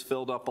calendar's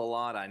filled up a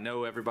lot. I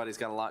know everybody's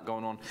got a lot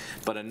going on,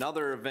 but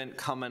another event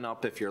coming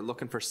up if you're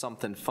looking for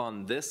something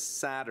fun. This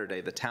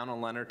Saturday, the town of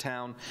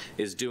Leonardtown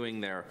is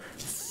doing their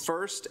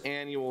first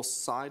annual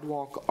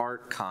sidewalk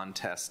art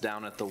contest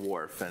down at the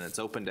wharf, and it's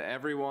open to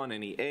everyone,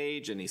 any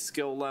age, any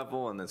skill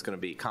level, and there's going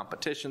to be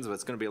competitions, but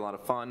it's going to be a lot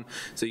of fun.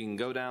 So you can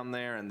go down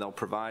there and they'll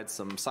provide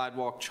some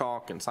sidewalk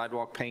chalk and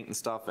sidewalk paint and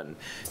stuff and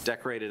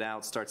decorate it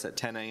out. Starts at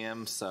 10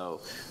 a.m. So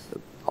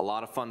a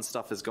lot of fun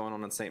stuff is going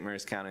on in St.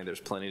 Mary's County.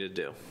 There's plenty to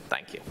do.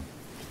 Thank you.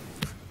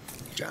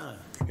 John,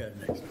 you got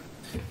it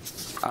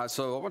next.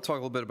 So I want to talk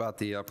a little bit about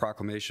the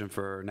proclamation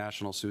for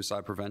National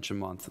Suicide Prevention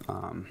Month.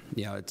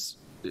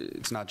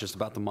 It's not just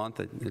about the month,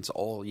 it's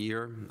all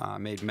year. I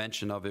made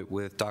mention of it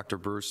with Dr.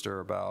 Brewster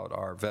about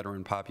our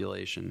veteran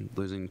population,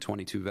 losing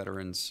 22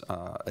 veterans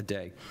a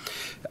day.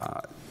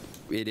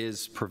 It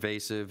is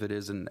pervasive, it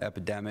is an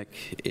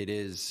epidemic, it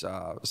is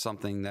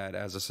something that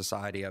as a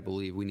society I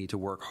believe we need to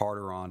work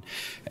harder on.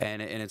 And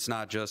it's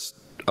not just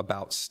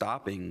about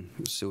stopping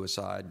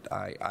suicide.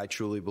 I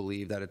truly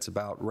believe that it's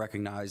about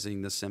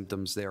recognizing the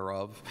symptoms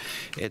thereof.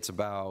 It's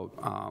about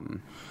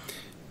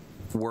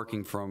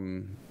working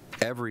from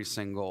every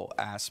single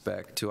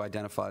aspect to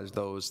identify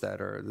those that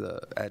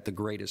are at the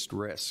greatest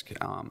risk.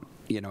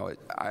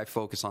 I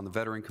focus on the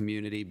veteran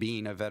community,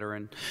 being a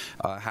veteran,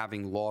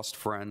 having lost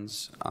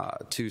friends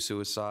to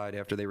suicide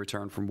after they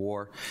return from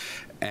war,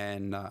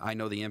 and I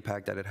know the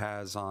impact that it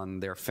has on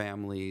their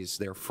families,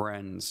 their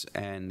friends,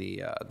 and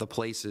the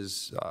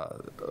places.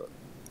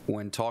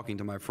 When talking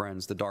to my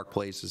friends, the dark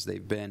places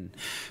they've been.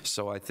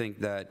 So I think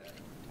that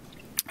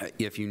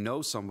if you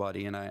know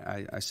somebody, and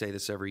I say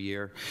this every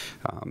year,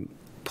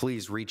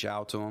 please reach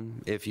out to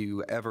them. If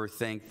you ever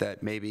think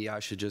that maybe I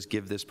should just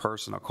give this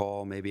person a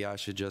call, maybe I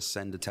should just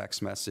send a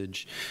text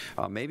message,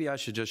 maybe I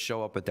should just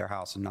show up at their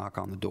house and knock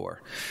on the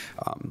door.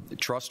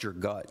 Trust your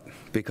gut,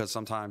 because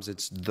sometimes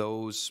it's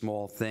those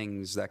small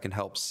things that can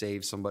help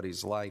save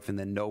somebody's life, and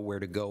then know where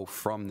to go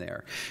from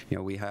there.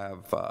 We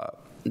have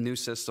new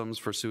systems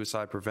for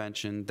suicide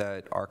prevention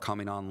that are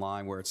coming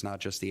online where it's not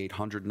just the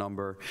 800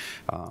 number.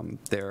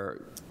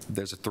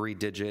 There's a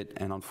 3-digit,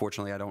 and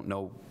unfortunately I don't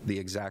know the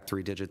exact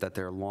 3-digit that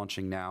they're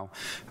launching now.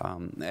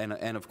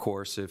 And of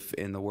course, if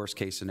in the worst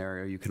case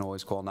scenario, you can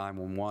always call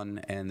 911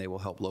 and they will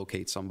help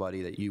locate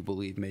somebody that you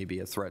believe may be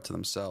a threat to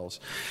themselves.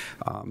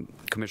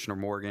 Commissioner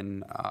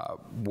Morgan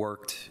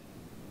worked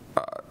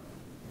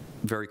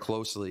very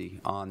closely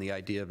on the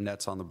idea of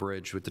Nets on the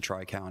Bridge with the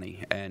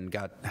Tri-County and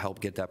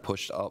helped get that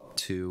pushed up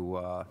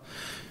to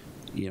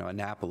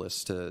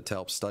Annapolis to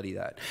help study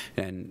that.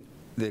 And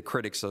the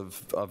critics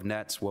of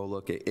Nets will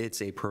look at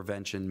it's a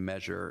prevention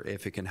measure.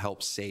 If it can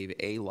help save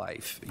a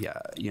life,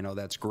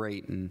 that's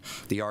great. And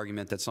the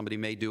argument that somebody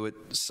may do it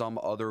some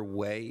other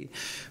way,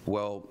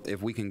 well,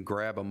 if we can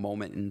grab a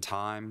moment in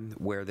time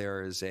where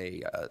there is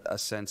a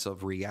sense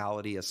of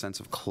reality, a sense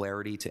of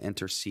clarity to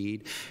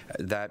intercede,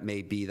 that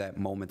may be that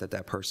moment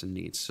that person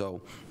needs.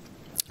 So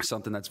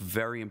something that's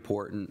very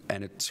important,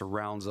 and it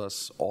surrounds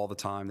us all the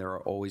time. There are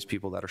always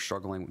people that are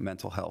struggling with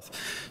mental health.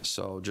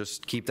 So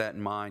just keep that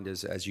in mind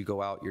as you go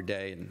out your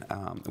day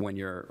and when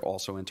you're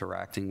also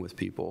interacting with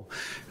people.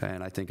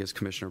 And I think as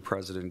Commissioner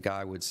President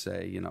Guy would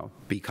say,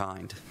 be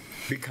kind.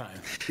 Be kind.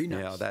 Be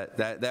nice.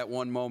 That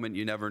one moment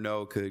you never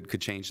know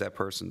could change that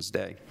person's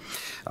day.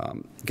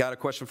 Got a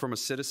question from a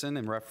citizen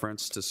in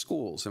reference to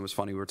schools. It was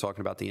funny, we were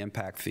talking about the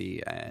impact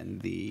fee, and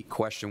the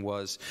question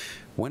was,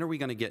 when are we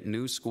going to get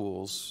new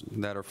schools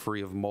that are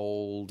free of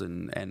mold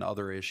and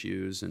other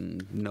issues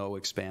and no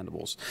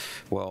expandables?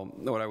 Well,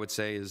 what I would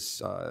say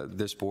is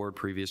this board,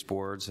 previous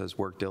boards, has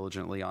worked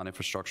diligently on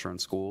infrastructure in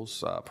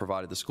schools,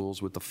 provided the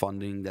schools with the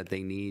funding that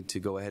they need to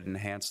go ahead and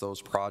enhance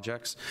those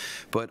projects.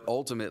 But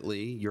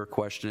ultimately, your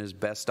question is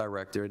best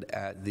directed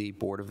at the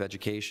Board of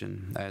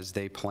Education as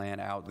they plan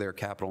out their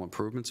capital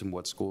improvements and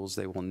what schools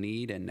they will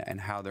need and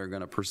how they're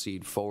going to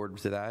proceed forward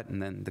to that.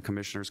 And then the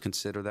commissioners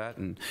consider that.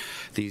 And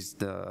at least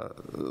the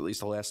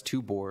last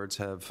 2 boards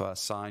have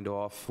signed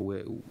off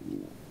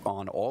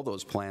on all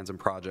those plans and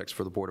projects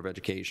for the Board of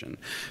Education.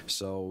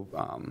 So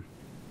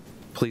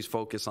please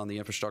focus on the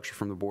infrastructure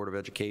from the Board of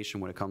Education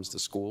when it comes to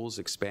schools,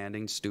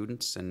 expanding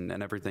students and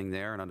everything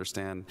there, and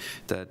understand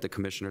that the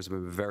commissioners have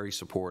been very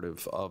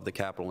supportive of the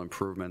capital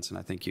improvements. And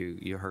I think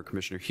you heard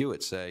Commissioner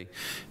Hewitt say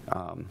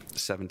roughly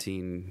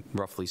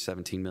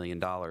 $17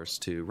 million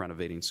to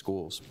renovating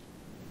schools.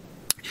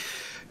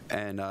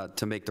 And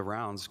to make the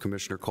rounds,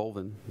 Commissioner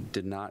Colvin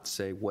did not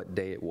say what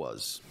day it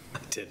was.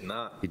 Did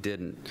not. He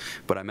didn't.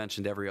 But I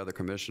mentioned every other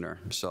commissioner,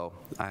 so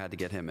I had to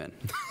get him in.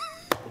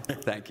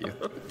 Thank you.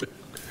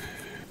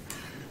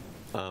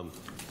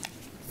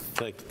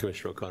 Thank you,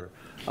 Commissioner O'Connor.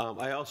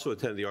 I also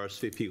attended the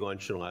RSVP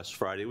luncheon last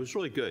Friday. It was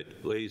really good.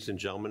 Ladies and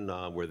gentlemen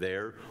were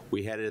there.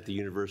 We had it at the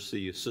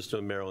University System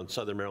of Maryland,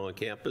 Southern Maryland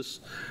campus.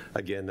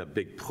 Again, a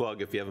big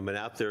plug. If you haven't been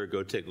out there,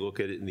 go take a look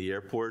at it in the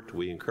airport.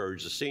 We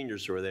encourage the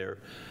seniors who are there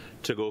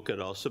to go look at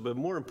it also. But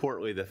more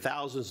importantly, the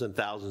thousands and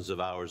thousands of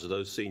hours that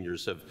those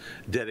seniors have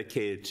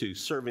dedicated to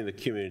serving the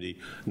community,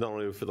 not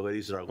only for the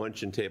ladies at our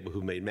luncheon table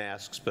who made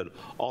masks, but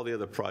all the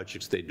other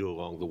projects they do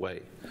along the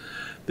way.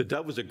 The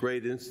Dove was a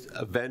great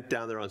event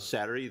down there on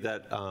Saturday.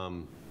 That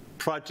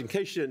project, in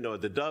case you didn't know,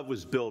 the Dove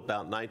was built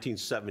about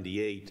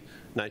 1978,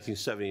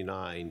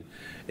 1979,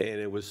 and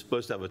it was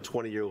supposed to have a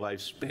 20-year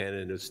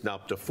lifespan, and it's now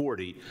up to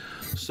 40.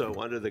 So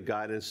under the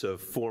guidance of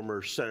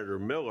former Senator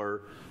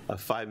Miller, a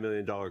 $5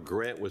 million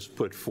grant was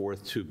put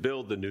forth to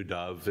build the new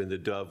Dove, and the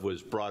Dove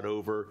was brought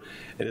over.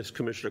 And as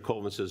Commissioner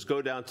Coleman says,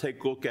 go down,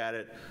 take a look at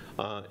it.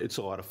 It's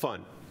a lot of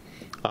fun.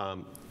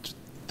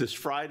 This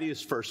Friday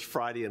is First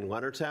Friday in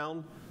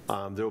Leonardtown.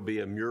 There will be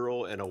a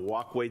mural and a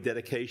walkway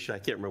dedication. I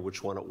can't remember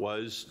which one it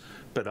was,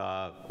 but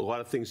a lot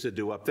of things to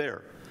do up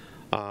there.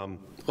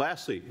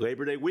 Lastly,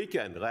 Labor Day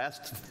weekend,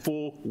 last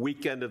full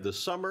weekend of the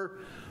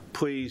summer.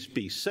 Please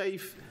be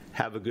safe,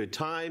 have a good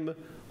time.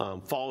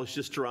 Fall is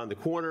just around the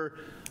corner.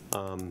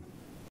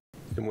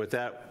 And with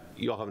that,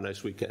 you all have a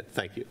nice weekend.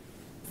 Thank you.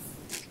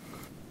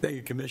 Thank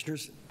you,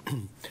 Commissioners.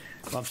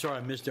 Well, I'm sorry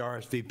I missed the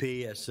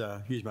RSVP. It's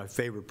usually my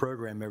favorite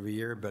program every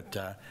year,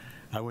 but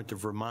I went to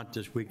Vermont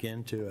this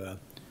weekend to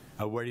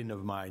a wedding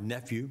of my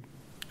nephew,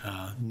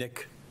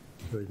 Nick,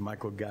 who is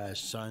Michael Guy's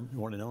son,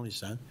 one and only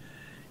son.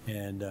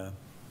 And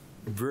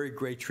very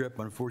great trip.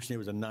 Unfortunately, it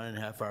was a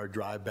 9.5-hour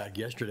drive back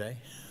yesterday.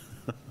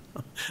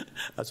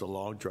 That's a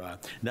long drive.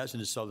 And that's in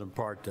the southern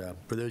part.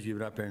 For those of you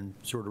who have been up and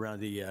sort of around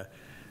the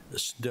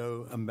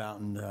Snow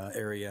Mountain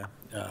area,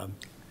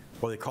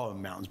 well, they call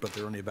them mountains, but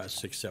they're only about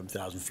 6,000 to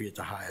 7,000 feet at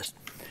the highest.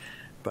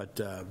 But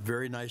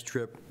very nice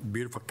trip,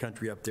 beautiful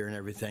country up there and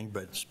everything,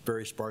 but it's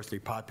very sparsely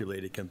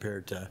populated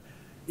compared to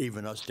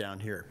even us down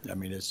here. I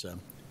mean, it's a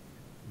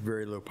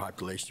very low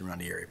population around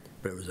the area,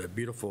 but it was a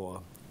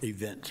beautiful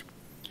event.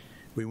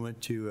 We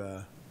went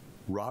to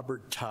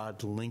Robert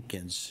Todd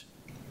Lincoln's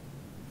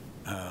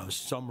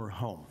summer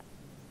home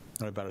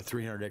on about a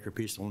 300-acre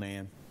piece of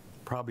land,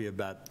 probably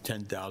about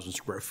 10,000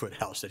 square foot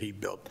house that he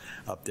built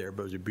up there,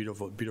 but it was a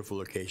beautiful, beautiful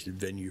location,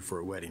 venue for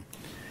a wedding.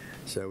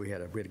 So we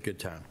had a good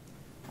time.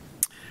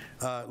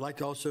 I'd like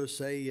to also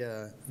say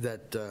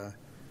that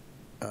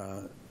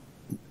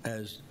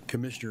as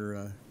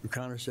Commissioner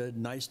O'Connor said,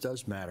 nice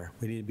does matter.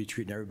 We need to be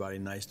treating everybody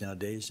nice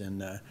nowadays.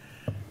 And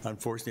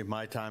unfortunately,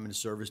 my time in the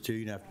service,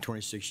 too, after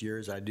 26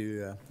 years, I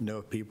do know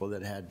of people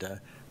that had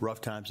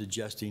rough times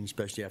adjusting,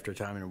 especially after a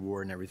time in a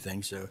war and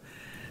everything. So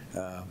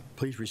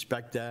please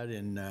respect that.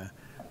 And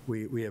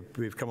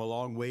we've come a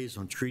long ways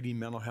on treating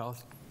mental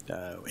health.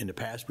 In the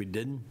past, we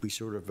didn't. We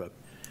sort of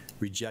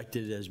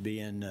rejected it as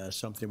being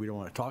something we don't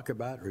want to talk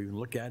about or even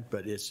look at,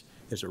 but it's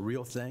a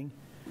real thing.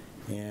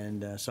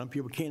 And some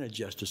people can't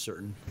adjust to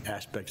certain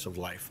aspects of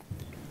life.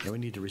 And we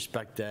need to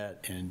respect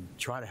that and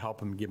try to help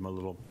them, give them a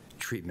little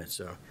treatment.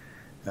 So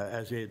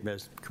as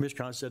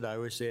Commissioner Conn said, I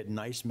always say it,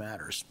 nice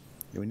matters.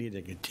 And we need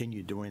to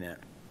continue doing that.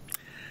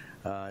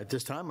 At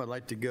this time, I'd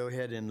like to go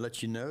ahead and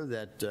let you know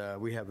that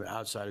we have an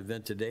outside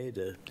event today,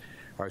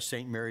 our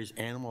St. Mary's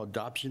Animal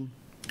Adoption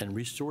and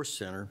Resource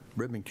Center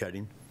ribbon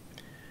cutting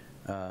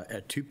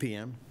at 2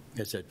 p.m.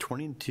 It's at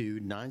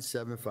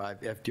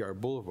 22975 FDR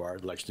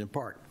Boulevard, Lexington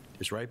Park.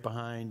 It's right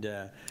behind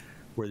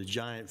where the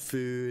Giant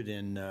Food,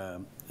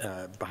 and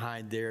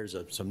behind there's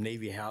some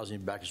Navy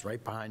housing back. It's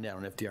right behind that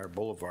on FDR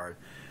Boulevard,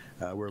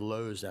 where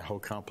Lowe's, that whole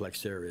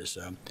complex there is.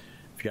 If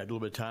you got a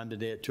little bit of time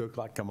today at 2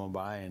 o'clock, come on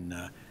by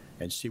and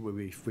see what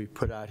we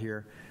put out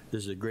here.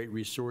 This is a great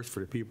resource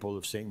for the people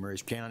of St.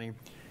 Mary's County.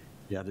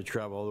 You have to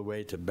travel all the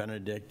way to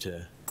Benedict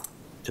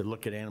to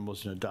look at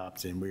animals and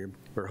adopt, and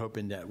we're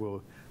hoping that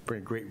will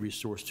bring a great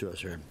resource to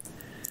us here.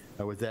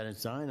 With that in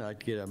mind, I'd like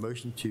to get a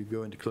motion to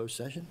go into closed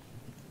session.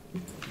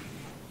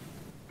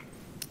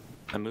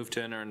 I move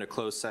to enter into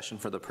closed session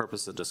for the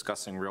purpose of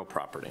discussing real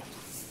property.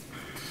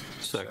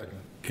 Second.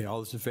 Okay, all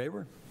those in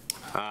favor?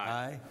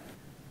 Aye.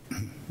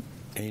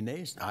 Any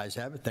nays? Ayes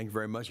have it. Thank you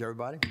very much,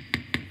 everybody.